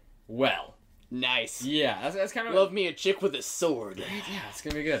sword well. Nice. Yeah, that's kind of... Love me a chick with a sword. Yeah, it's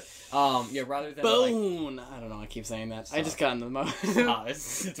gonna be good. Yeah, rather than Bone! Like... I don't know, I keep saying that. Stop. I just got in the mode. Stop,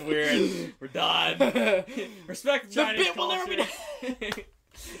 it's weird. We're done. Respect the Chinese culture. Will never be...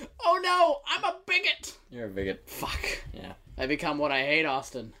 Oh no, I'm a bigot! You're a bigot. Fuck. Yeah. I become what I hate,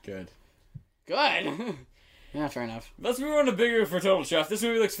 Austin. Good. Yeah, fair enough. Let's move on to bigger for Total Chef. This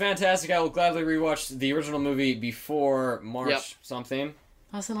movie looks fantastic. I will gladly rewatch the original movie before March something.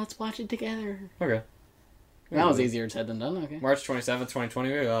 Austin, let's watch it together. Okay. That was easier said than done, okay. March 27th, 2020,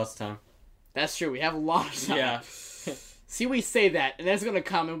 we have lots of time. That's true, we have a lot of time. Yeah. See, we say that, and then it's gonna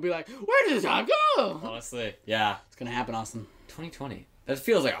come and we'll be like, where did the time go? Honestly, yeah. It's gonna happen, Austin. 2020. That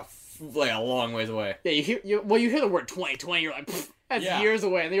feels like a long ways away. Yeah, you hear the word 2020, you're like, that's years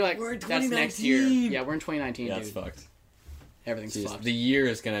away, and then you're like, that's next year. Yeah, we're in 2019, dude. That's fucked. Everything's fucked. The year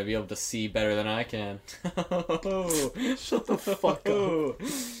is gonna be able to see better than I can. Shut the fuck up.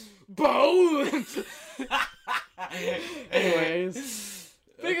 Bones! Anyways.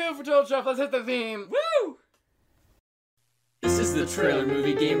 Big up for Total Chef, let's hit the theme. Woo! This is the trailer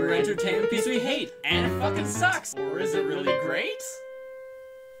movie gamer entertainment piece we hate, and it fucking sucks. Or is it really great?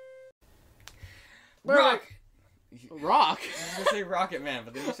 Rock! I was gonna say Rocketman,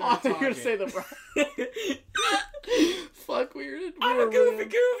 but then you started talking. I was gonna say the Fuck, weird. I'm a goofy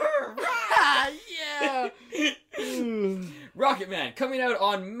goober! Yeah! Rocketman, coming out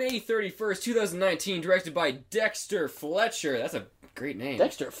on May 31st, 2019, directed by Dexter Fletcher. That's a great name.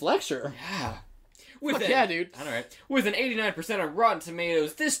 Dexter Fletcher? Yeah. Yeah, dude. All right. With an 89% on Rotten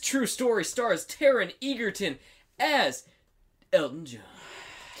Tomatoes, this true story stars Taron Egerton as Elton John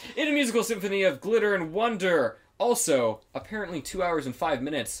in a musical symphony of glitter and wonder. Also, apparently 2 hours and 5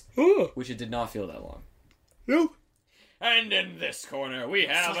 minutes, which it did not feel that long. Nope. And in this corner, we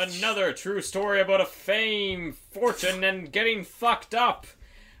have another true story about a fame, fortune, and getting fucked up.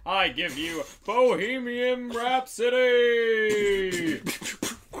 I give you Bohemian Rhapsody!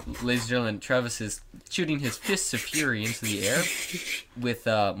 Ladies and gentlemen, Travis is shooting his fists of fury into the air with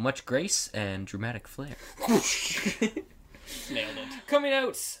much grace and dramatic flair. Nailed it. Coming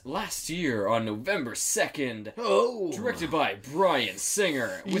out last year on November 2nd. Oh. Directed by Bryan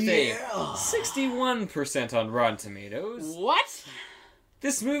Singer with a 61% on Rotten Tomatoes. What?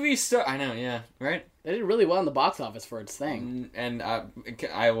 This movie I know, yeah, right? They did really well in the box office for its thing. And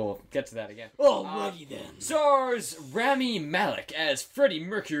I will get to that again. Alrighty then. Stars Rami Malek as Freddie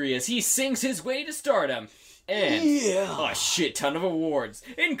Mercury as he sings his way to stardom. And a shit ton of awards,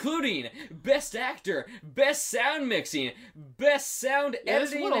 including Best Actor, Best Sound Mixing, Best Sound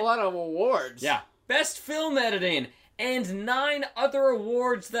Editing. That's won a lot of awards. Yeah. Best Film Editing, and 9 other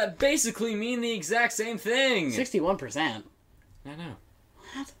awards that basically mean the exact same thing. 61%. I know.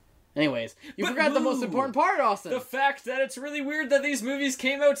 What? Anyways, you forgot the most important part, Austin. The fact that it's really weird that these movies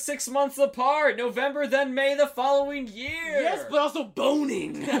came out 6 months apart. November, then May the following year. Yes, but also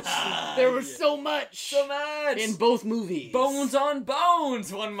boning. There was so much. In both movies. Bones on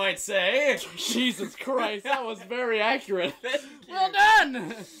bones, one might say. Jesus Christ, that was very accurate. Well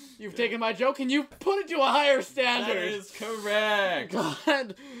done! You've taken my joke and you put it to a higher standard. That is correct.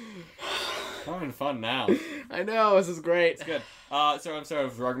 God. I'm having fun now. I know, this is great. It's good. So I'm sorry,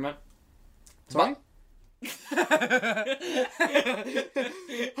 Rocketman. Sorry?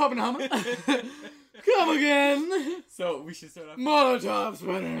 Hubba. Come again. So we should start off Molotov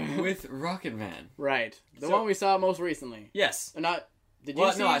sweater. with Rocketman. Right. The one we saw most recently. Yes. Not. Did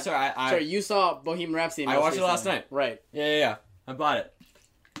you see? No, sorry. Sorry, you saw Bohemian Rhapsody. I watched it last night. Right. Yeah. I bought it.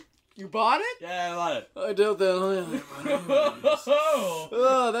 You bought it? Yeah, I bought it. I doubt that.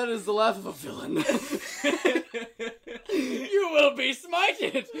 Oh, that is the laugh of a villain. You will be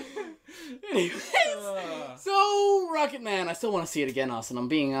smited. Anyways, so Rocketman, I still want to see it again, Austin. I'm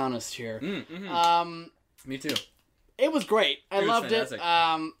being honest here. Me too. It was great. I loved fantastic. it.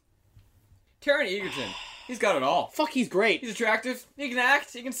 Taron Egerton. He's got it all. Fuck, he's great. He's attractive. He can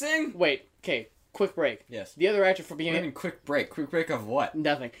act. He can sing. Wait, okay. Quick break. Yes. The other actor for What do you being mean quick break? Quick break of what?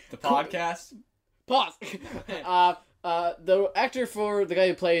 nothing. The podcast? Pause. The actor for the guy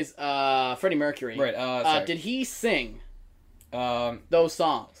who plays Freddie Mercury. Right. Sorry. Did he sing those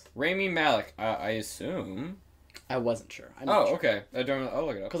songs? Rami Malek. I assume. I wasn't sure. I'm not sure. Okay. I'll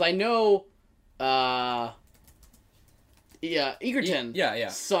look it up. Because I know, Egerton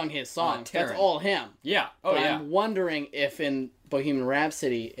sung his songs. That's all him. Yeah. But I'm wondering if in Bohemian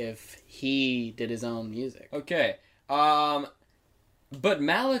Rhapsody, if he did his own music. Okay. But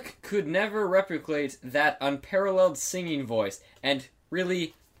Malek could never replicate that unparalleled singing voice, and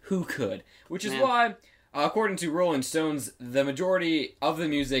really, who could? Which is why, according to Rolling Stones, the majority of the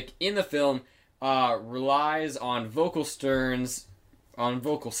music in the film relies on vocal stems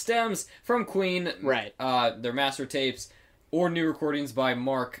from Queen, right? Their master tapes, or new recordings by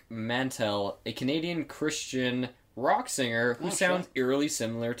Mark Mantell, a Canadian Christian rock singer who sounds eerily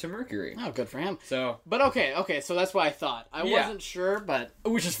similar to Mercury. Oh, good for him. So, but okay, so that's what I thought. I wasn't sure, but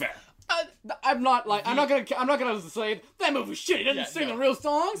which is fair. I'm not gonna say that movie's shit. He doesn't sing the real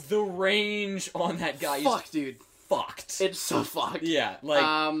songs. The range on that guy is dude. Fucked. It's so fucked. Yeah,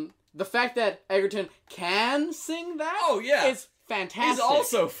 like the fact that Egerton can sing that. Is fantastic. He's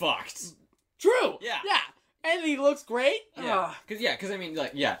also fucked. True. Yeah. And he looks great. Yeah, because I mean,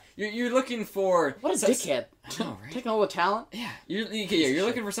 like, you're looking for what a dickhead. I know, right? Taking all the talent. Yeah, you're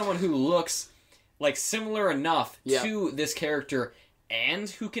looking for someone who looks like similar enough to this character, and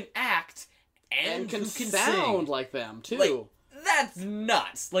who can act, and who can sound sing. like them too. Like, that's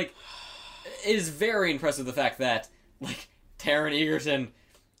nuts. Like, it is very impressive the fact that like Taron Egerton.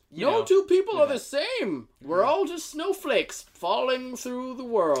 No two people are the same. We're all just snowflakes falling through the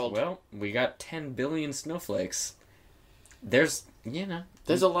world. Well, we got 10 billion snowflakes. There's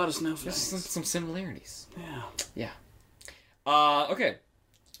a lot of snowflakes. There's some similarities. Yeah. Okay.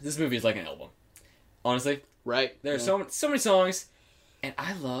 This movie is like an album. Honestly. Right. There's so many songs, and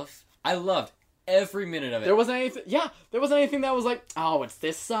I loved every minute of it. There wasn't anything that was like, oh, it's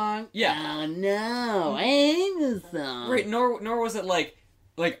this song? Yeah. Oh, no, I hate this song. Right, nor was it like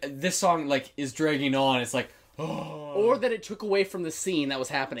this song like is dragging on. It's like, oh. Or that it took away from the scene that was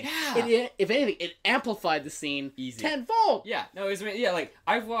happening. Yeah. If anything, it amplified the scene tenfold. Yeah. No, it was like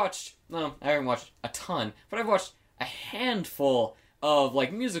I haven't watched a ton, but I've watched a handful of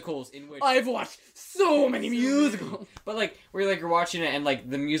like musicals in which I've watched so many musicals. But like where you're watching it and like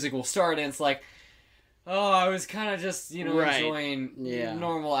the music will start and it's like, oh, I was kind of just, enjoying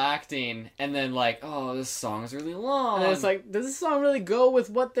normal acting. And then, like, oh, this song is really long. And it's like, does this song really go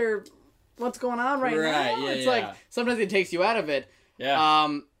with what's going on right now? Yeah, it's like, sometimes it takes you out of it. Yeah.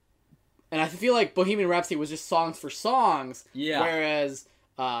 And I feel like Bohemian Rhapsody was just songs for songs. Yeah. Whereas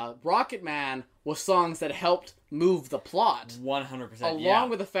Rocketman was songs that helped move the plot. 100%. Along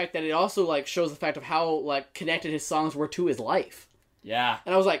with the fact that it also like shows the fact of how like connected his songs were to his life. Yeah.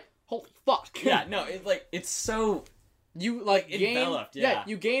 And I was like, holy fuck. Yeah, no, it's so you like enveloped,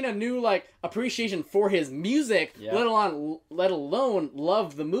 you gain a new like appreciation for his music, let alone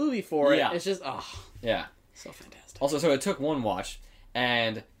love the movie for it. Yeah. It's just yeah, so fantastic. Also, so it took one watch,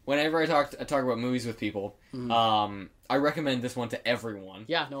 and whenever I talk about movies with people, I recommend this one to everyone.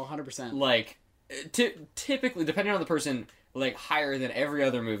 Yeah, no, 100%. Like, typically, depending on the person, like higher than every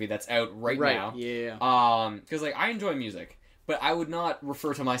other movie that's out right now. Yeah. Because like I enjoy music. But I would not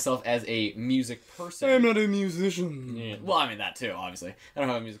refer to myself as a music person. I'm not a musician. Yeah. Well, I mean that too, obviously. I don't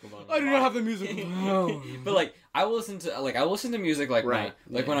have a musical bone. I do not have the musical bone. But like, I will listen to music like when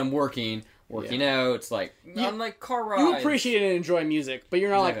I'm working out. It's like on like car rides. You appreciate and enjoy music, but you're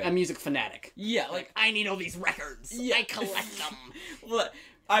not like a music fanatic. Yeah, like I need all these records. Yeah. I collect them. Well,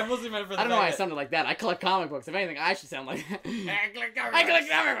 I mostly meant for the I don't know why I sounded like that. I collect comic books. If anything, I should sound like that. I collect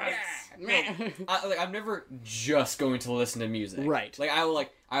comic books. Yeah. I'm never just going to listen to music. Right. Like I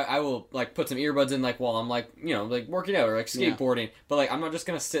will put some earbuds in like while I'm like like working out or like skateboarding. But like I'm not just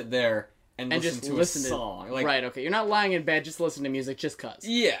gonna sit there and listen to a song. Like, right. Okay. You're not lying in bed just listening to music just cause.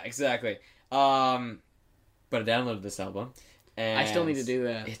 Yeah. Exactly. But I downloaded this album, and I still need to do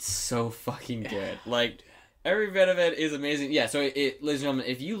that. It's so fucking good. Like. Every bit of it is amazing. Yeah, so ladies and gentlemen,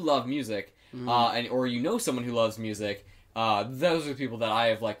 if you love music, or you know someone who loves music, those are the people that I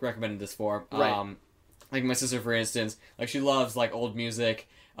have like recommended this for. Right. Like my sister, for instance, like she loves like old music,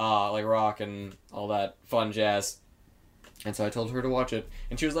 like rock and all that fun jazz. And so I told her to watch it,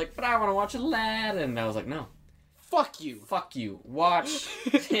 and she was like, "But I want to watch Aladdin." And I was like, "No, fuck you, watch,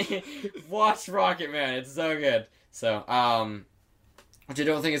 watch Rocketman. It's so good." So, which I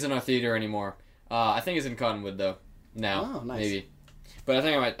don't think is in our theater anymore. I think it's in Cottonwood, though, now. Oh, nice. Maybe. But I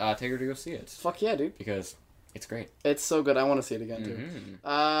think I might take her to go see it. Fuck yeah, dude. Because it's great. It's so good. I want to see it again, too.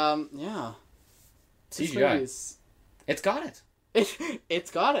 Yeah. CGI. It's got it.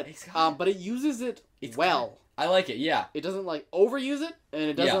 It's got it. But it uses it well. I like it, yeah. It doesn't, like, overuse it, and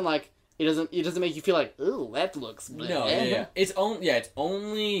it doesn't, like... It doesn't make you feel like, ooh, that looks bad. No, yeah. It's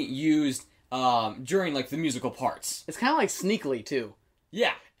only used during, like, the musical parts. It's kind of like sneakily, too.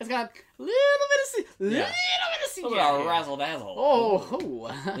 Yeah. It's got a little bit of CGI. Razzle dazzle.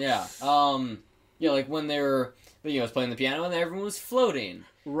 Oh. Yeah. Like when they were, was playing the piano and everyone was floating.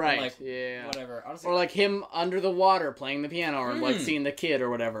 Right. Like, yeah. Whatever. Honestly, or like him under the water playing the piano, or like seeing the kid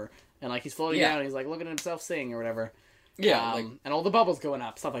or whatever, and like he's floating down and he's like looking at himself sing or whatever. Yeah. And all the bubbles going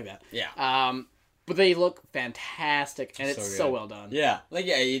up, stuff like that. Yeah. But they look fantastic, and it's so well done. Yeah. Like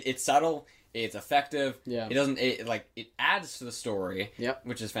it's subtle. It's effective. Yeah. It doesn't. It adds to the story. Yep.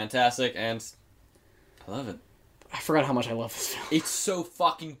 Which is fantastic, and I love it. I forgot how much I love this film. It's so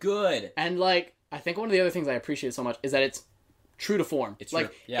fucking good. And like, I think one of the other things I appreciate so much is that it's true to form. It's like,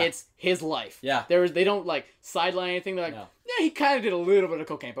 true. Yeah. It's his life. Yeah. They don't like sideline anything. They're like, yeah, he kind of did a little bit of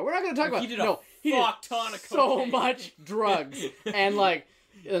cocaine, but we're not going to talk about. He did a fuck ton of cocaine. So much drugs and like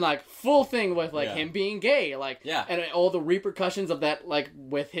full thing with like him being gay, and all the repercussions of that, like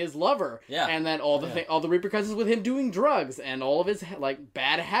with his lover, and then all the repercussions with him doing drugs and all of his like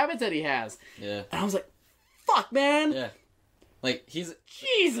bad habits that he has. Yeah. And I was like, fuck, man. Yeah. Like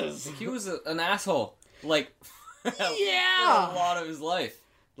Jesus. He was an asshole. Like for a lot of his life.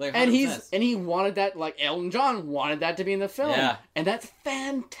 Like 100%. And he wanted that, like Elton John wanted that to be in the film. Yeah. And that's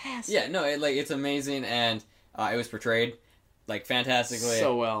fantastic. Yeah, no, it's amazing, and it was portrayed like fantastically.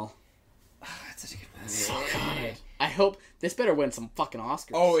 So well. It's such a good movie. So good. I hope this better win some fucking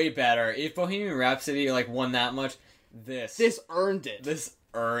Oscars. Oh, it better. If Bohemian Rhapsody like won that much, this earned it.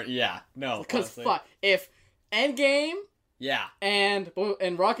 No, because fuck, if Endgame, and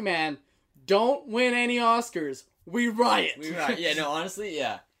Rocketman don't win any Oscars, we riot. Yeah, no, honestly,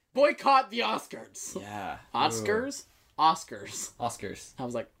 yeah. Boycott the Oscars. Yeah. Oscars. I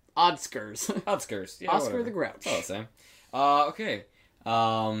was like Odskers. Yeah, Oscar whatever. the Grouch. Oh, same. Okay.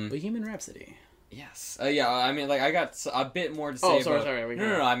 Bohemian Rhapsody. Yes. I mean, like, I got a bit more to say about... sorry.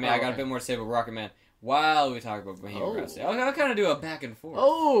 No. I mean, I got a bit more to say about Rocketman while we talk about Bohemian Rhapsody. I'll kind of do a back and forth.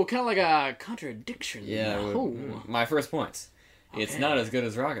 Oh, kind of like a contradiction. Yeah. My first point. Okay. It's not as good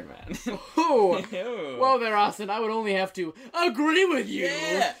as Rocketman. Well there, Austin, I would only have to agree with you.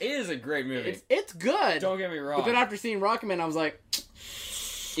 Yeah, it is a great movie. It's good. Don't get me wrong. But then after seeing Rocketman, I was like...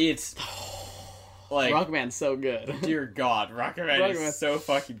 It's... like... Rocketman's so good. Dear God, Rocketman is so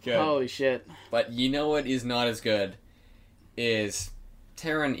fucking good. Holy shit. But you know what is not as good? Is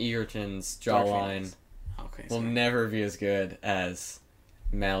Taron Egerton's jawline will never be as good as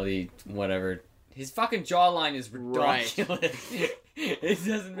Mally, whatever. His fucking jawline is ridiculous. Right. It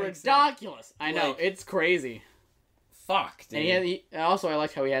doesn't make sense. Ridiculous. I know, Like, it's crazy. Fuck, dude. And also, I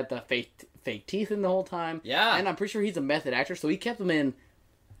liked how he had the fake teeth in the whole time. Yeah. And I'm pretty sure he's a method actor, so he kept them in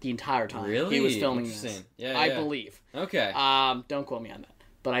the entire time Really? he was filming this. Yeah, I believe. Okay. Don't quote me on that,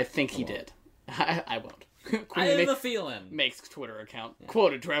 but I think he did. I won't. I have a feeling. Makes Twitter account. Yeah.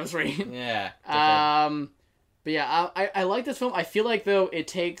 Quoted Travis Reed. Yeah. But yeah, I like this film. I feel like, though, it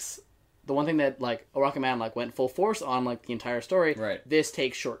takes the one thing that, like, Rocketman, like, went full force on, like, the entire story. Right. This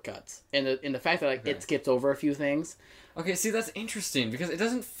takes shortcuts. In the fact that, like, it skips over a few things. Okay, see, that's interesting, because it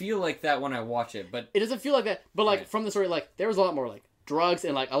doesn't feel like that when I watch it, but... It doesn't feel like that, but, like, from the story, like, there was a lot more, like, drugs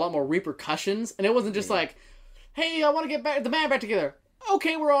and, like, a lot more repercussions, and it wasn't just, like, hey, I want to get the band back together.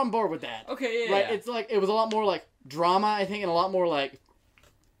 Okay, we're on board with that. Okay, yeah, right? Yeah. It's, like, it was a lot more, like, drama, I think, and a lot more, like,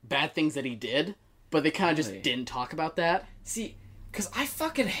 bad things that he did, but they kind of just didn't talk about that. See, because I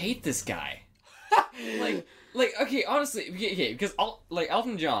fucking hate this guy. like, okay, honestly, okay, because,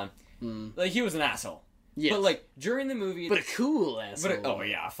 Elton John, like, he was an asshole. Yes. But, like, during the movie... But a cool asshole. Oh,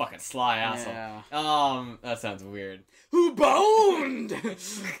 yeah, a fucking sly asshole. Yeah. That sounds weird. Who boned?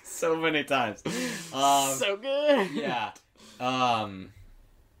 So many times. So good. Yeah.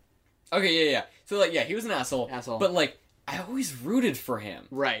 Okay, yeah. So, like, yeah, he was an asshole. But, like, I always rooted for him.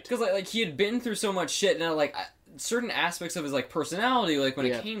 Right. Because, like, he had been through so much shit, and, like, certain aspects of his, like, personality, like, when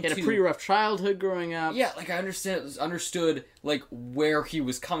it came to... He had a pretty rough childhood growing up. Yeah, like, I understood, like, where he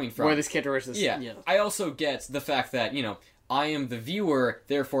was coming from. Where this character is. Yeah. I also get the fact that, you know, I am the viewer,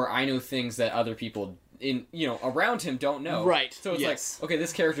 therefore I know things that other people around him don't know. Right. So it's like, okay,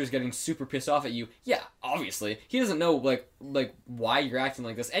 this character is getting super pissed off at you. Yeah, obviously. He doesn't know, like why you're acting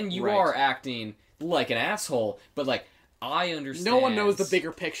like this. And you are acting like an asshole, but, like, I understand. No one knows the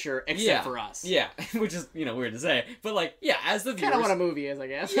bigger picture except for us. Yeah, which is, weird to say. But, like, yeah, as the viewers... Kind of what a movie is, I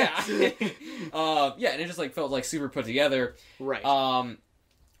guess. Yeah. And it just, like, felt, like, super put together. Right.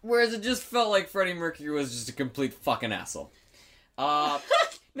 Whereas it just felt like Freddie Mercury was just a complete fucking asshole. No,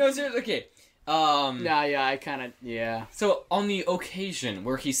 seriously, okay. I kind of, So, on the occasion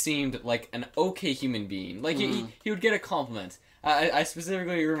where he seemed like an okay human being, like, he would get a compliment. I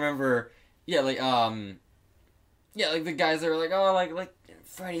specifically remember, like the guys that were like, oh, like,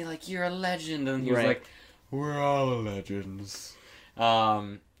 Freddie, like, you're a legend, and he was like, we're all legends.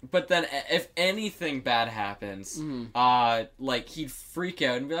 But then, if anything bad happens, like, he'd freak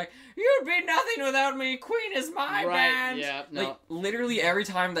out and be like, you'd be nothing without me, Queen is my band! Yeah, no. Like, literally every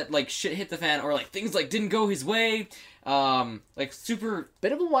time that, like, shit hit the fan, or, like, things, like, didn't go his way, like, super...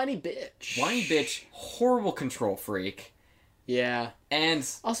 Bit of a whiny bitch. Whiny bitch, horrible control freak. Yeah. And...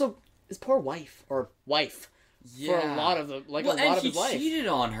 Also, his poor wife, for a lot of the, like, a lot of his life. And he cheated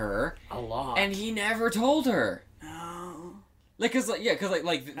on her. A lot. And he never told her. No. Like, cause,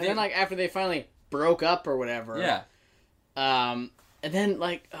 like, and then, like, after they finally broke up or whatever. Yeah. And then,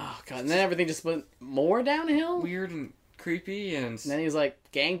 like, oh, God, and then everything just went more downhill? Weird and creepy, and then he was, like,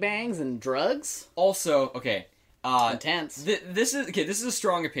 gangbangs and drugs? Also, okay. Intense. This is a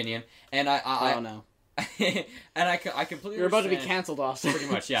strong opinion, and I don't know. And I completely You're about to be cancelled, Austin. Pretty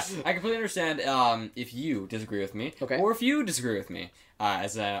much, yeah. I completely understand if you disagree with me, or if you disagree with me.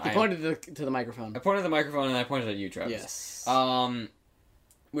 He pointed to the microphone. I pointed at the microphone, and I pointed at you, Travis. Yes.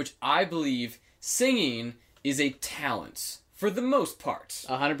 Which I believe singing is a talent, for the most part.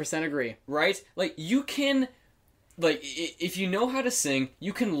 100% agree. Right? Like, you can... Like, if you know how to sing,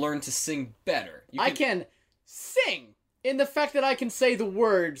 you can learn to sing better. I can sing! In the fact that I can say the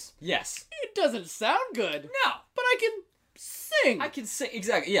words. Yes. It doesn't sound good. No. But I can sing. I can sing,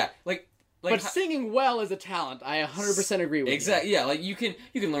 exactly, yeah. Like but singing well is a talent. I 100% agree with you. Exactly, yeah. Like, you can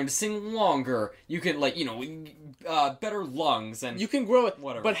learn to sing longer. You can, like, better lungs and... You can grow it.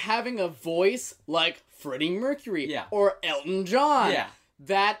 Whatever. But having a voice like Freddie Mercury. Or Elton John. Yeah.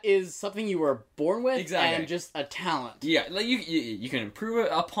 That is something you were born with. Exactly. And just a talent. Yeah, like, you can improve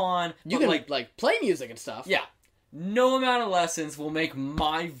it upon... You can, like, play music and stuff. Yeah. No amount of lessons will make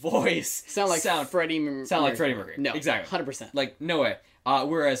my voice sound like Freddie Mercury. Sound like Freddie Mercury. No, exactly, 100%. Like, no way.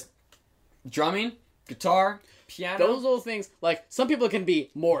 Whereas drumming, guitar, piano, those little things, like, some people can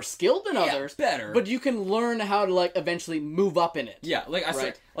be more skilled than others, better, but you can learn how to, like, eventually move up in it. Yeah, like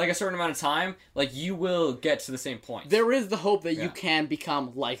like a certain amount of time, like, you will get to the same point. There is the hope that you can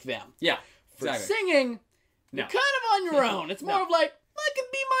become like them. Yeah, for singing, you're kind of on your own. It's more of like, I can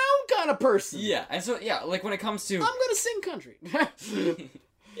be my own kind of person. Yeah, and so, yeah, like, when it comes to... I'm gonna sing country.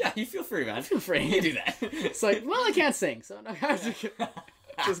 Yeah, you feel free, man. Feel free. You do that. It's like, well, I can't sing, so... No,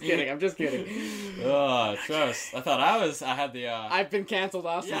 just kidding, I'm just kidding. Oh, trust. I thought I had the, I've been cancelled,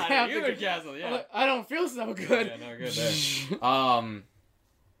 Austin. Yeah, you've been cancelled, yeah. Like, I don't feel so good. Yeah, no good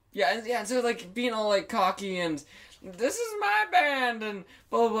there. And so, like, being all, like, cocky and... this is my band, and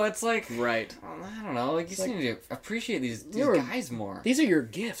blah, blah, blah. It's like... Right. I don't know, like, you seem to appreciate these guys more. These are your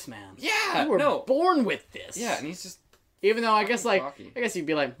gifts, man. Yeah, you were born with this. Yeah, and he's just... Even though I guess you'd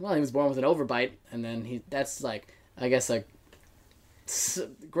be like, well, he was born with an overbite, and then that's like, I guess like,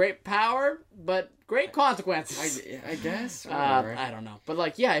 great power, but great consequences. I guess. I don't know, but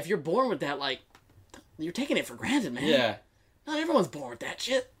like, yeah, if you're born with that, like, you're taking it for granted, man. Yeah. Not everyone's born with that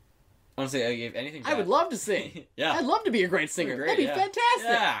shit. Honestly, if anything, I would love to sing. Yeah. I'd love to be a great singer. That'd be fantastic.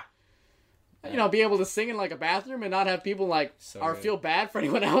 Yeah. You know, be able to sing in like a bathroom and not have people like feel bad for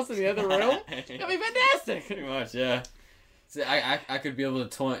anyone else in the other room. That'd be fantastic. Pretty much, yeah. See, I could be able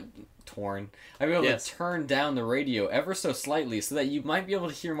to I'd be able to turn down the radio ever so slightly so that you might be able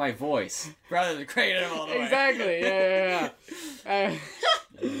to hear my voice rather than crank it all the way. Exactly. Yeah.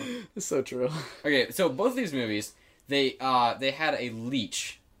 It's so true. Okay, so both of these movies, they had a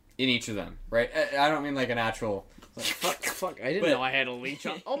leech in each of them, right? I don't mean like an actual. Like, fuck! I didn't know I had a leech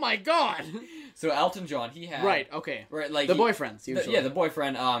on. Oh my god! So Elton John, he had right, like the boyfriends. Usually. The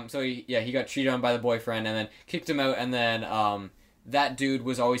boyfriend. So he got cheated on by the boyfriend, and then kicked him out, and then that dude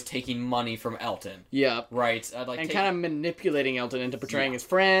was always taking money from Elton. Yeah. Right. And kind of manipulating Elton into portraying his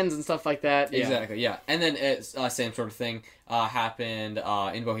friends and stuff like that. Yeah. Exactly. Yeah. And then same sort of thing happened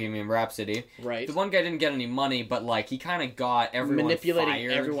in Bohemian Rhapsody. Right. The one guy didn't get any money, but like he kind of got everyone manipulating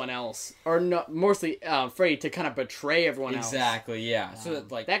fired. Everyone else, or not mostly Freddie to kind of betray everyone else. Exactly. Yeah. So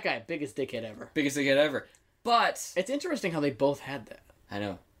that, like that guy, biggest dickhead ever. Biggest dickhead ever. But it's interesting how they both had that. I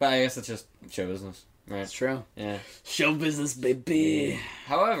know, but I guess it's just show business. Right. That's true. Yeah. Show business, baby.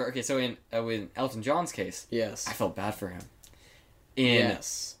 However, okay, so in Elton John's case, yes, I felt bad for him. In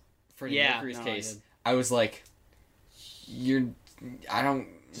Freddie Mercury's case, I was like, I don't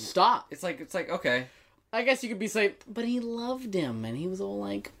stop. It's like okay. I guess you could be saying, but he loved him, and he was all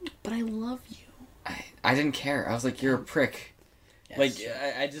like, but I love you. I didn't care. I was like, you're a prick. Yes. Like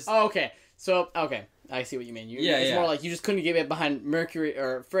I just. Oh, okay. So I see what you mean. It's more like you just couldn't get it behind Mercury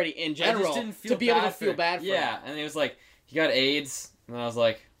or Freddie in general to be able to feel bad for him. Yeah, and he was like, he got AIDS, and I was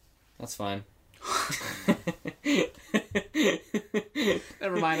like, that's fine.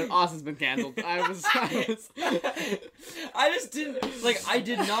 Never mind, Austin's been canceled. I just didn't, like, I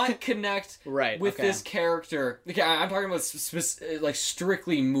did not connect with this character. Okay, I'm talking about, like,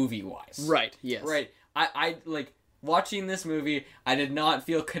 strictly movie-wise. Right, yes. Right. I like... Watching this movie, I did not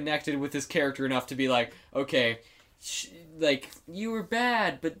feel connected with this character enough to be like, okay, like, you were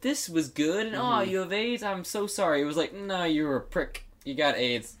bad, but this was good, and you have AIDS? I'm so sorry. It was like, no, you were a prick. You got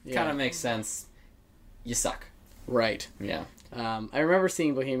AIDS. Yeah. Kind of makes sense. You suck. Right. Yeah. I remember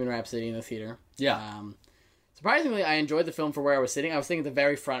seeing Bohemian Rhapsody in the theater. Yeah. Surprisingly, I enjoyed the film for where I was sitting. I was sitting at the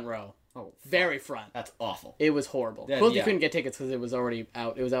very front row. Oh. Very front. That's awful. It was horrible. Plus, you couldn't get tickets because it was already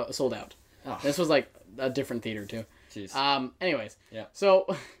out. It was sold out. Oh. This was like a different theater too. Jeez. Anyways. Yeah. So,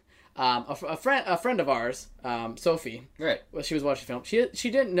 a friend of ours, Sophie. Right. Well, she was watching film. She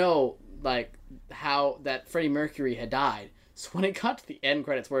didn't know like how that Freddie Mercury had died. So when it got to the end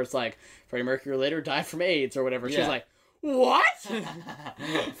credits where it's like Freddie Mercury later died from AIDS or whatever, she was like, "What?"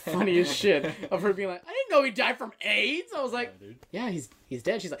 Funny as shit of her being like, "I didn't know he died from AIDS." I was like, "Yeah, he's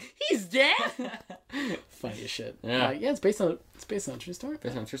dead." She's like, "He's dead." Funny as shit. Yeah, it's based on a true story.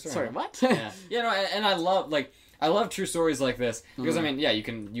 Based on a true story. Sorry, what? No, and I love true stories like this because I mean,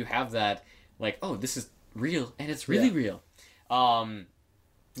 you have that like, oh, this is real and it's really real.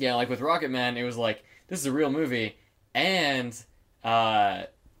 Like with Rocketman, it was like this is a real movie and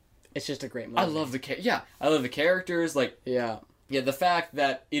it's just a great movie. I love the characters. Like the fact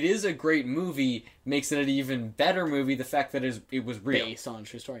that it is a great movie makes it an even better movie. The fact that it was real, based on a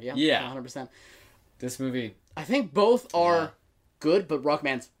true story. 100%. This movie, I think both are good, but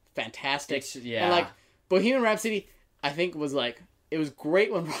Rocketman's fantastic. And like Bohemian Rhapsody, I think was like it was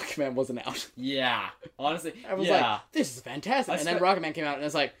great when Rocketman wasn't out. Yeah, honestly, I was like, this is fantastic. And then Rocketman came out, and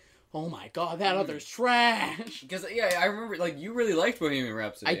it's like, oh my god, that other's trash. Because I remember like you really liked Bohemian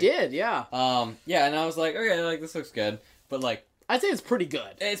Rhapsody. I did, yeah. And I was like, okay, like this looks good, but like I'd say it's pretty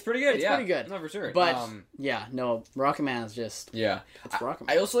good. It's pretty good. It's pretty good. No, for sure. But Rocketman is just it's Rocketman.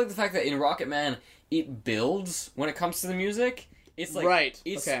 I also like the fact that in Rocketman it builds when it comes to the music. It's like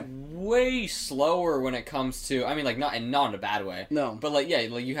it's way slower when it comes to. I mean, like not in a bad way. No, but like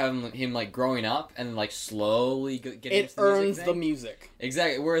like you have him like growing up and like slowly getting. It earns the music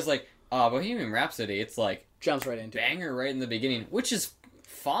exactly. Whereas like Bohemian Rhapsody, it's like jumps right into banger right in the beginning, which is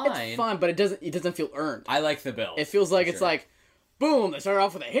fine. It's fine, but it doesn't feel earned. I like the build. It feels like it's like. Boom! They started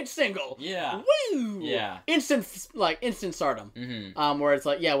off with a hit single. Yeah. Woo! Yeah. Instant stardom. Mm-hmm. Where it's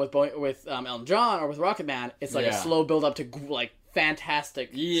like with Elton John or with Rocketman, it's like a slow build up to like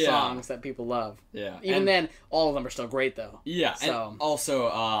fantastic songs that people love. Yeah. Even then, all of them are still great, though. Yeah. So. And also,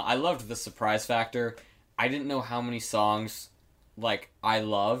 I loved the surprise factor. I didn't know how many songs, like, I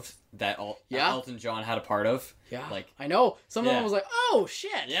loved that Elton John had a part of. Yeah. Like, I know. Some of them was like, oh,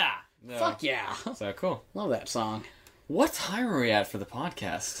 shit. Yeah. No. Fuck yeah. So cool. Love that song. What time are we at for the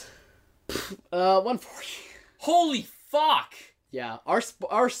podcast? 1:40. Holy fuck! Yeah,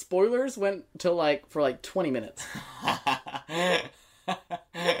 our spoilers went to for 20 minutes. I'm gonna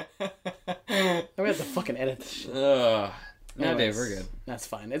have to fucking edit this shit. No, Dave, we're good. That's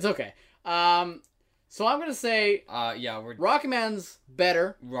fine. It's okay. So I'm gonna say, Rocketman's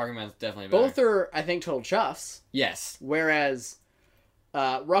better. Rocketman's definitely better. Both are, I think, total chuffs. Yes. Whereas,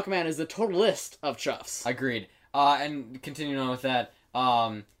 Rocketman is the total list of chuffs. Agreed. And continuing on with that,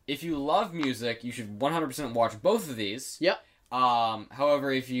 if you love music, you should 100% watch both of these. Yep.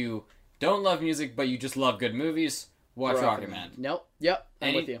 However, if you don't love music but you just love good movies, watch Rocketman. Nope. Yep.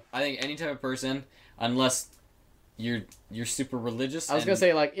 I'm with you. I think any type of person, unless you're super religious. I was gonna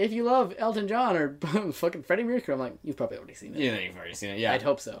say, if you love Elton John or fucking Freddie Mercury, I'm like, you've probably already seen it. Yeah, you've already seen it. Yeah. I'd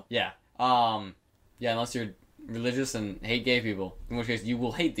hope so. Yeah. Yeah, unless you're religious and hate gay people, in which case you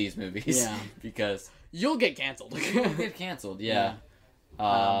will hate these movies. Yeah. Because you'll get canceled. You'll get canceled. Yeah.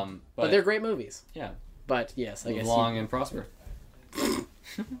 But they're great movies. Yeah. But yes, I guess long and prosper.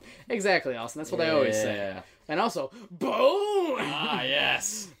 Exactly, Austin. That's what I always say. And also, boom! Ah,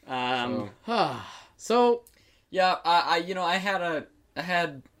 yes. So yeah, I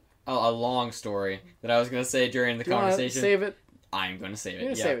had a long story that I was gonna say during the conversation. Save it. I'm gonna save it. You're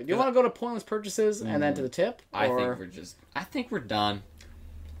gonna save it. Do you want to go to pointless purchases and then to the tip? I think we're done.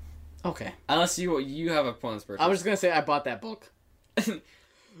 Okay. Unless you have a pointless purchase. I was just gonna say I bought that book.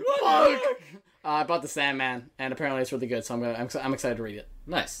 I bought The Sandman, and apparently it's really good, so I'm excited to read it.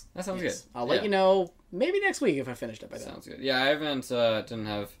 Nice. That sounds good. I'll let you know maybe next week if I finished it by then. Sounds good. Yeah, I didn't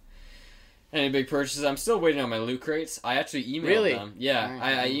have any big purchases. I'm still waiting on my loot crates. I actually emailed them. Yeah,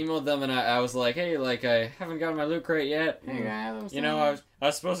 right. I emailed them and I was like, hey, I haven't gotten my loot crate yet. Hey guys, I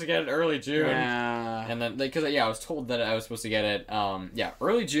was supposed to get it early June. Yeah. And then because I was told that I was supposed to get it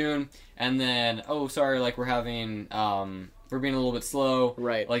early June, and then sorry, we're having we're being a little bit slow.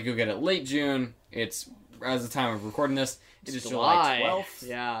 Right. You'll get it late June. It's as the time of recording this. It is July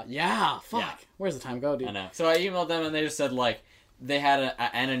 12th. Yeah. Fuck. Yeah. Where's the time go, dude? I know. So I emailed them and they just said they had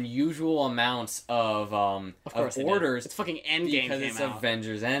an unusual amount of orders. It's fucking Endgame because it's out.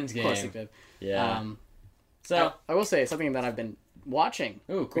 Avengers Endgame. Of course it did. Yeah. So I will say something that I've been watching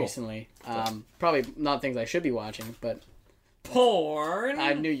recently. Cool. Probably not things I should be watching, but porn.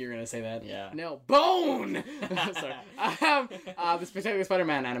 I knew you were gonna say that. Yeah. No, bone. Sorry. I have the Spectacular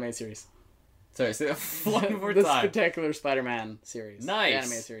Spider-Man animated series. Sorry, say that one more the time. Spectacular Spider-Man series. Nice. The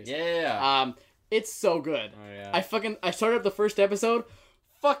animated series. Yeah. It's so good. Oh, yeah. I started up the first episode.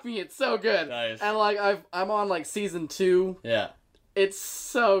 Fuck me, it's so good. Nice. And I'm on season 2. Yeah. It's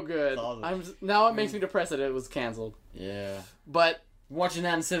so good. Awesome. Now it makes me depressed that it was canceled. Yeah. But watching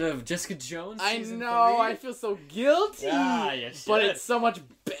that instead of Jessica Jones. I know. 3? I feel so guilty. Yeah, you should. But it's so much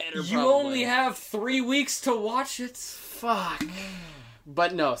better. You only have 3 weeks to watch it. Fuck.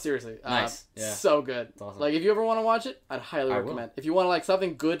 But no, seriously. Nice. Yeah. So good. It's awesome. If you ever want to watch it, I'd highly recommend. If you want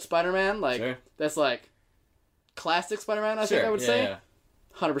something good Spider-Man, sure. That's classic Spider-Man, I think I would say.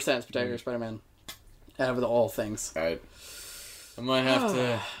 100% Spectacular Spider-Man. Out of all things. Alright. I might have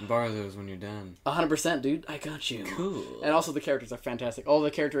to borrow those when you're done. 100%, dude. I got you. Cool. And also the characters are fantastic. All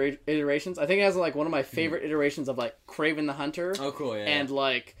the character iterations. I think it has one of my favorite iterations of Kraven the Hunter. Oh, cool, yeah. And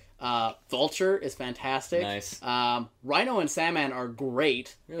Vulture is fantastic. Nice. Rhino and Sandman are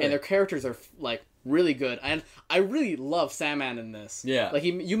great. Really? And their characters are really good. And I really love Sandman in this. Yeah.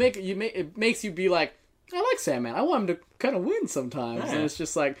 It makes you be like, I like Sandman. I want him to kind of win sometimes. Yeah. And it's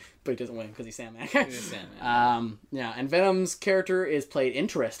just but he doesn't win because he's Sandman. He's Sandman. Yeah, and Venom's character is played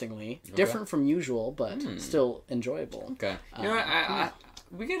interestingly, different from usual, but still enjoyable. Okay. You know what?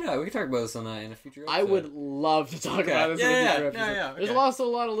 We could talk about this in a future episode. I would love to talk about this in a future episode. Yeah, There's also a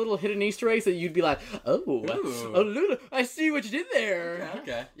lot of little hidden Easter eggs that you'd be like, I see what you did there.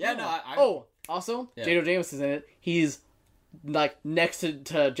 Okay. Yeah, no, also, Jado James is in it. He's next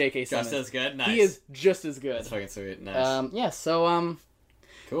to J.K. Simmons. Just as good? Nice. He is just as good. That's fucking sweet. Nice.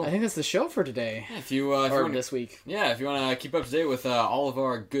 Cool. I think that's the show for today. Yeah, if you want this week. Yeah, if you want to keep up to date with all of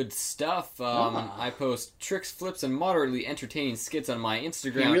our good stuff, I post tricks, flips, and moderately entertaining skits on my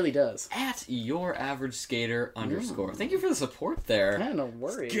Instagram. He really does. At @YourAverageSkater_. Thank you for the support there. Yeah, no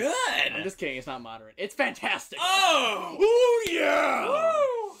worries. It's good. I'm just kidding. It's not moderate. It's fantastic. Oh! Ooh, yeah!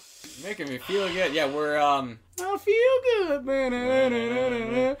 Woo! Making me feel good. Yeah, we're I feel good,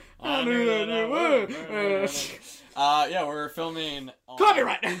 man. I knew that you would. yeah, we're filming on...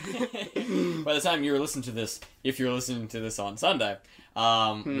 Copyright! By the time you're listening to this, if you're listening to this on Sunday,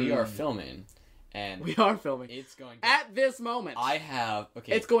 we are filming. And we are filming. It's going at this moment. I have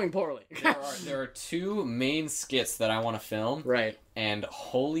It's going poorly. there are 2 main skits that I want to film. Right. And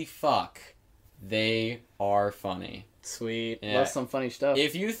holy fuck, they are funny. Sweet. Yeah. Love some funny stuff.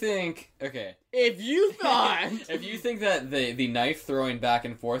 If you think if you thought if you think that the knife throwing back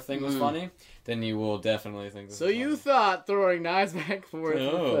and forth thing was funny, then you will definitely think this. So you funny. Thought throwing knives back and forth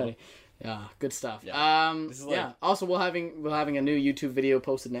was funny. Yeah, good stuff. Yeah. Yeah. Also, we're having a new YouTube video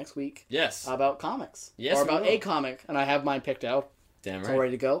posted next week. Yes. About comics. Yes. Or about a comic, and I have mine picked out. Damn right. It's all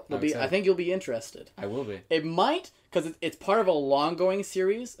ready to go. I think you'll be interested. I will be. It might, because it's part of a long-going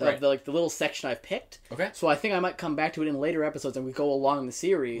series of the little section I've picked. Okay. So I think I might come back to it in later episodes, and we go along the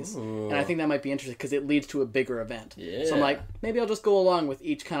series. Ooh. And I think that might be interesting because it leads to a bigger event. Yeah. So I'm like, maybe I'll just go along with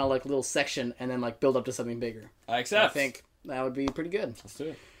each kind of like little section, and then like build up to something bigger. I accept. I think that would be pretty good. Let's do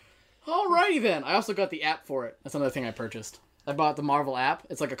it. Alrighty then. I also got the app for it. That's another thing I purchased. I bought the Marvel app.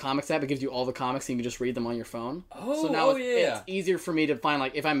 It's like a comics app. It gives you all the comics and you can just read them on your phone. Oh, so now yeah. It's easier for me to find,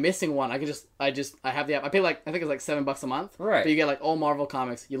 like, if I'm missing one, I have the app. I pay like, I think it's like $7 a month. Right. But you get like all Marvel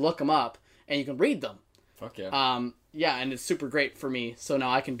comics. You look them up and you can read them. Fuck yeah. Yeah, and it's super great for me. So now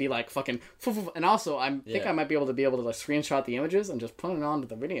I can be like fucking, and also I think I might be able to like screenshot the images and just put it onto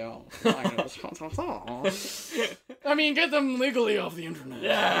the video. I mean, get them legally off the internet.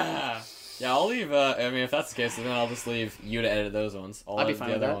 Yeah. Yeah, I'll leave, if that's the case, then I'll just leave you to edit those ones. I'll be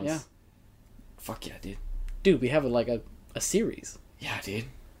fine with that, yeah. Fuck yeah, dude. Dude, we have a series. Yeah, dude.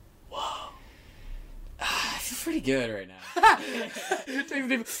 Whoa. I feel pretty good right now.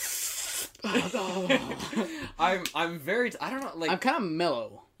 I'm very, I don't know, like... I'm kind of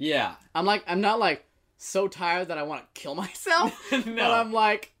mellow. Yeah. I'm not like so tired that I want to kill myself. No. But I'm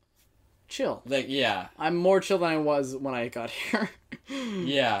like, chill. Like, yeah. I'm more chill than I was when I got here.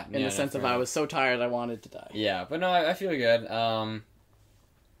 Yeah. In the sense of I was so tired I wanted to die. Yeah, but no, I feel good. I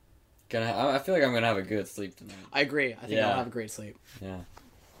feel like I'm gonna have a good sleep tonight. I agree. I think I'll have a great sleep. Yeah.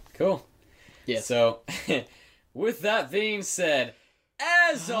 Cool. Yeah. So, with that being said,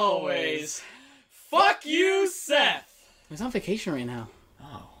 as always, fuck you, Seth! He's on vacation right now.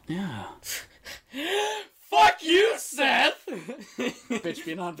 Oh. Yeah. Fuck you, Seth! Bitch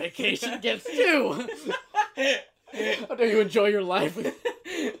being on vacation gets 2! How do you enjoy your life?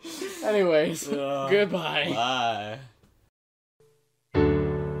 Anyways, goodbye. Bye.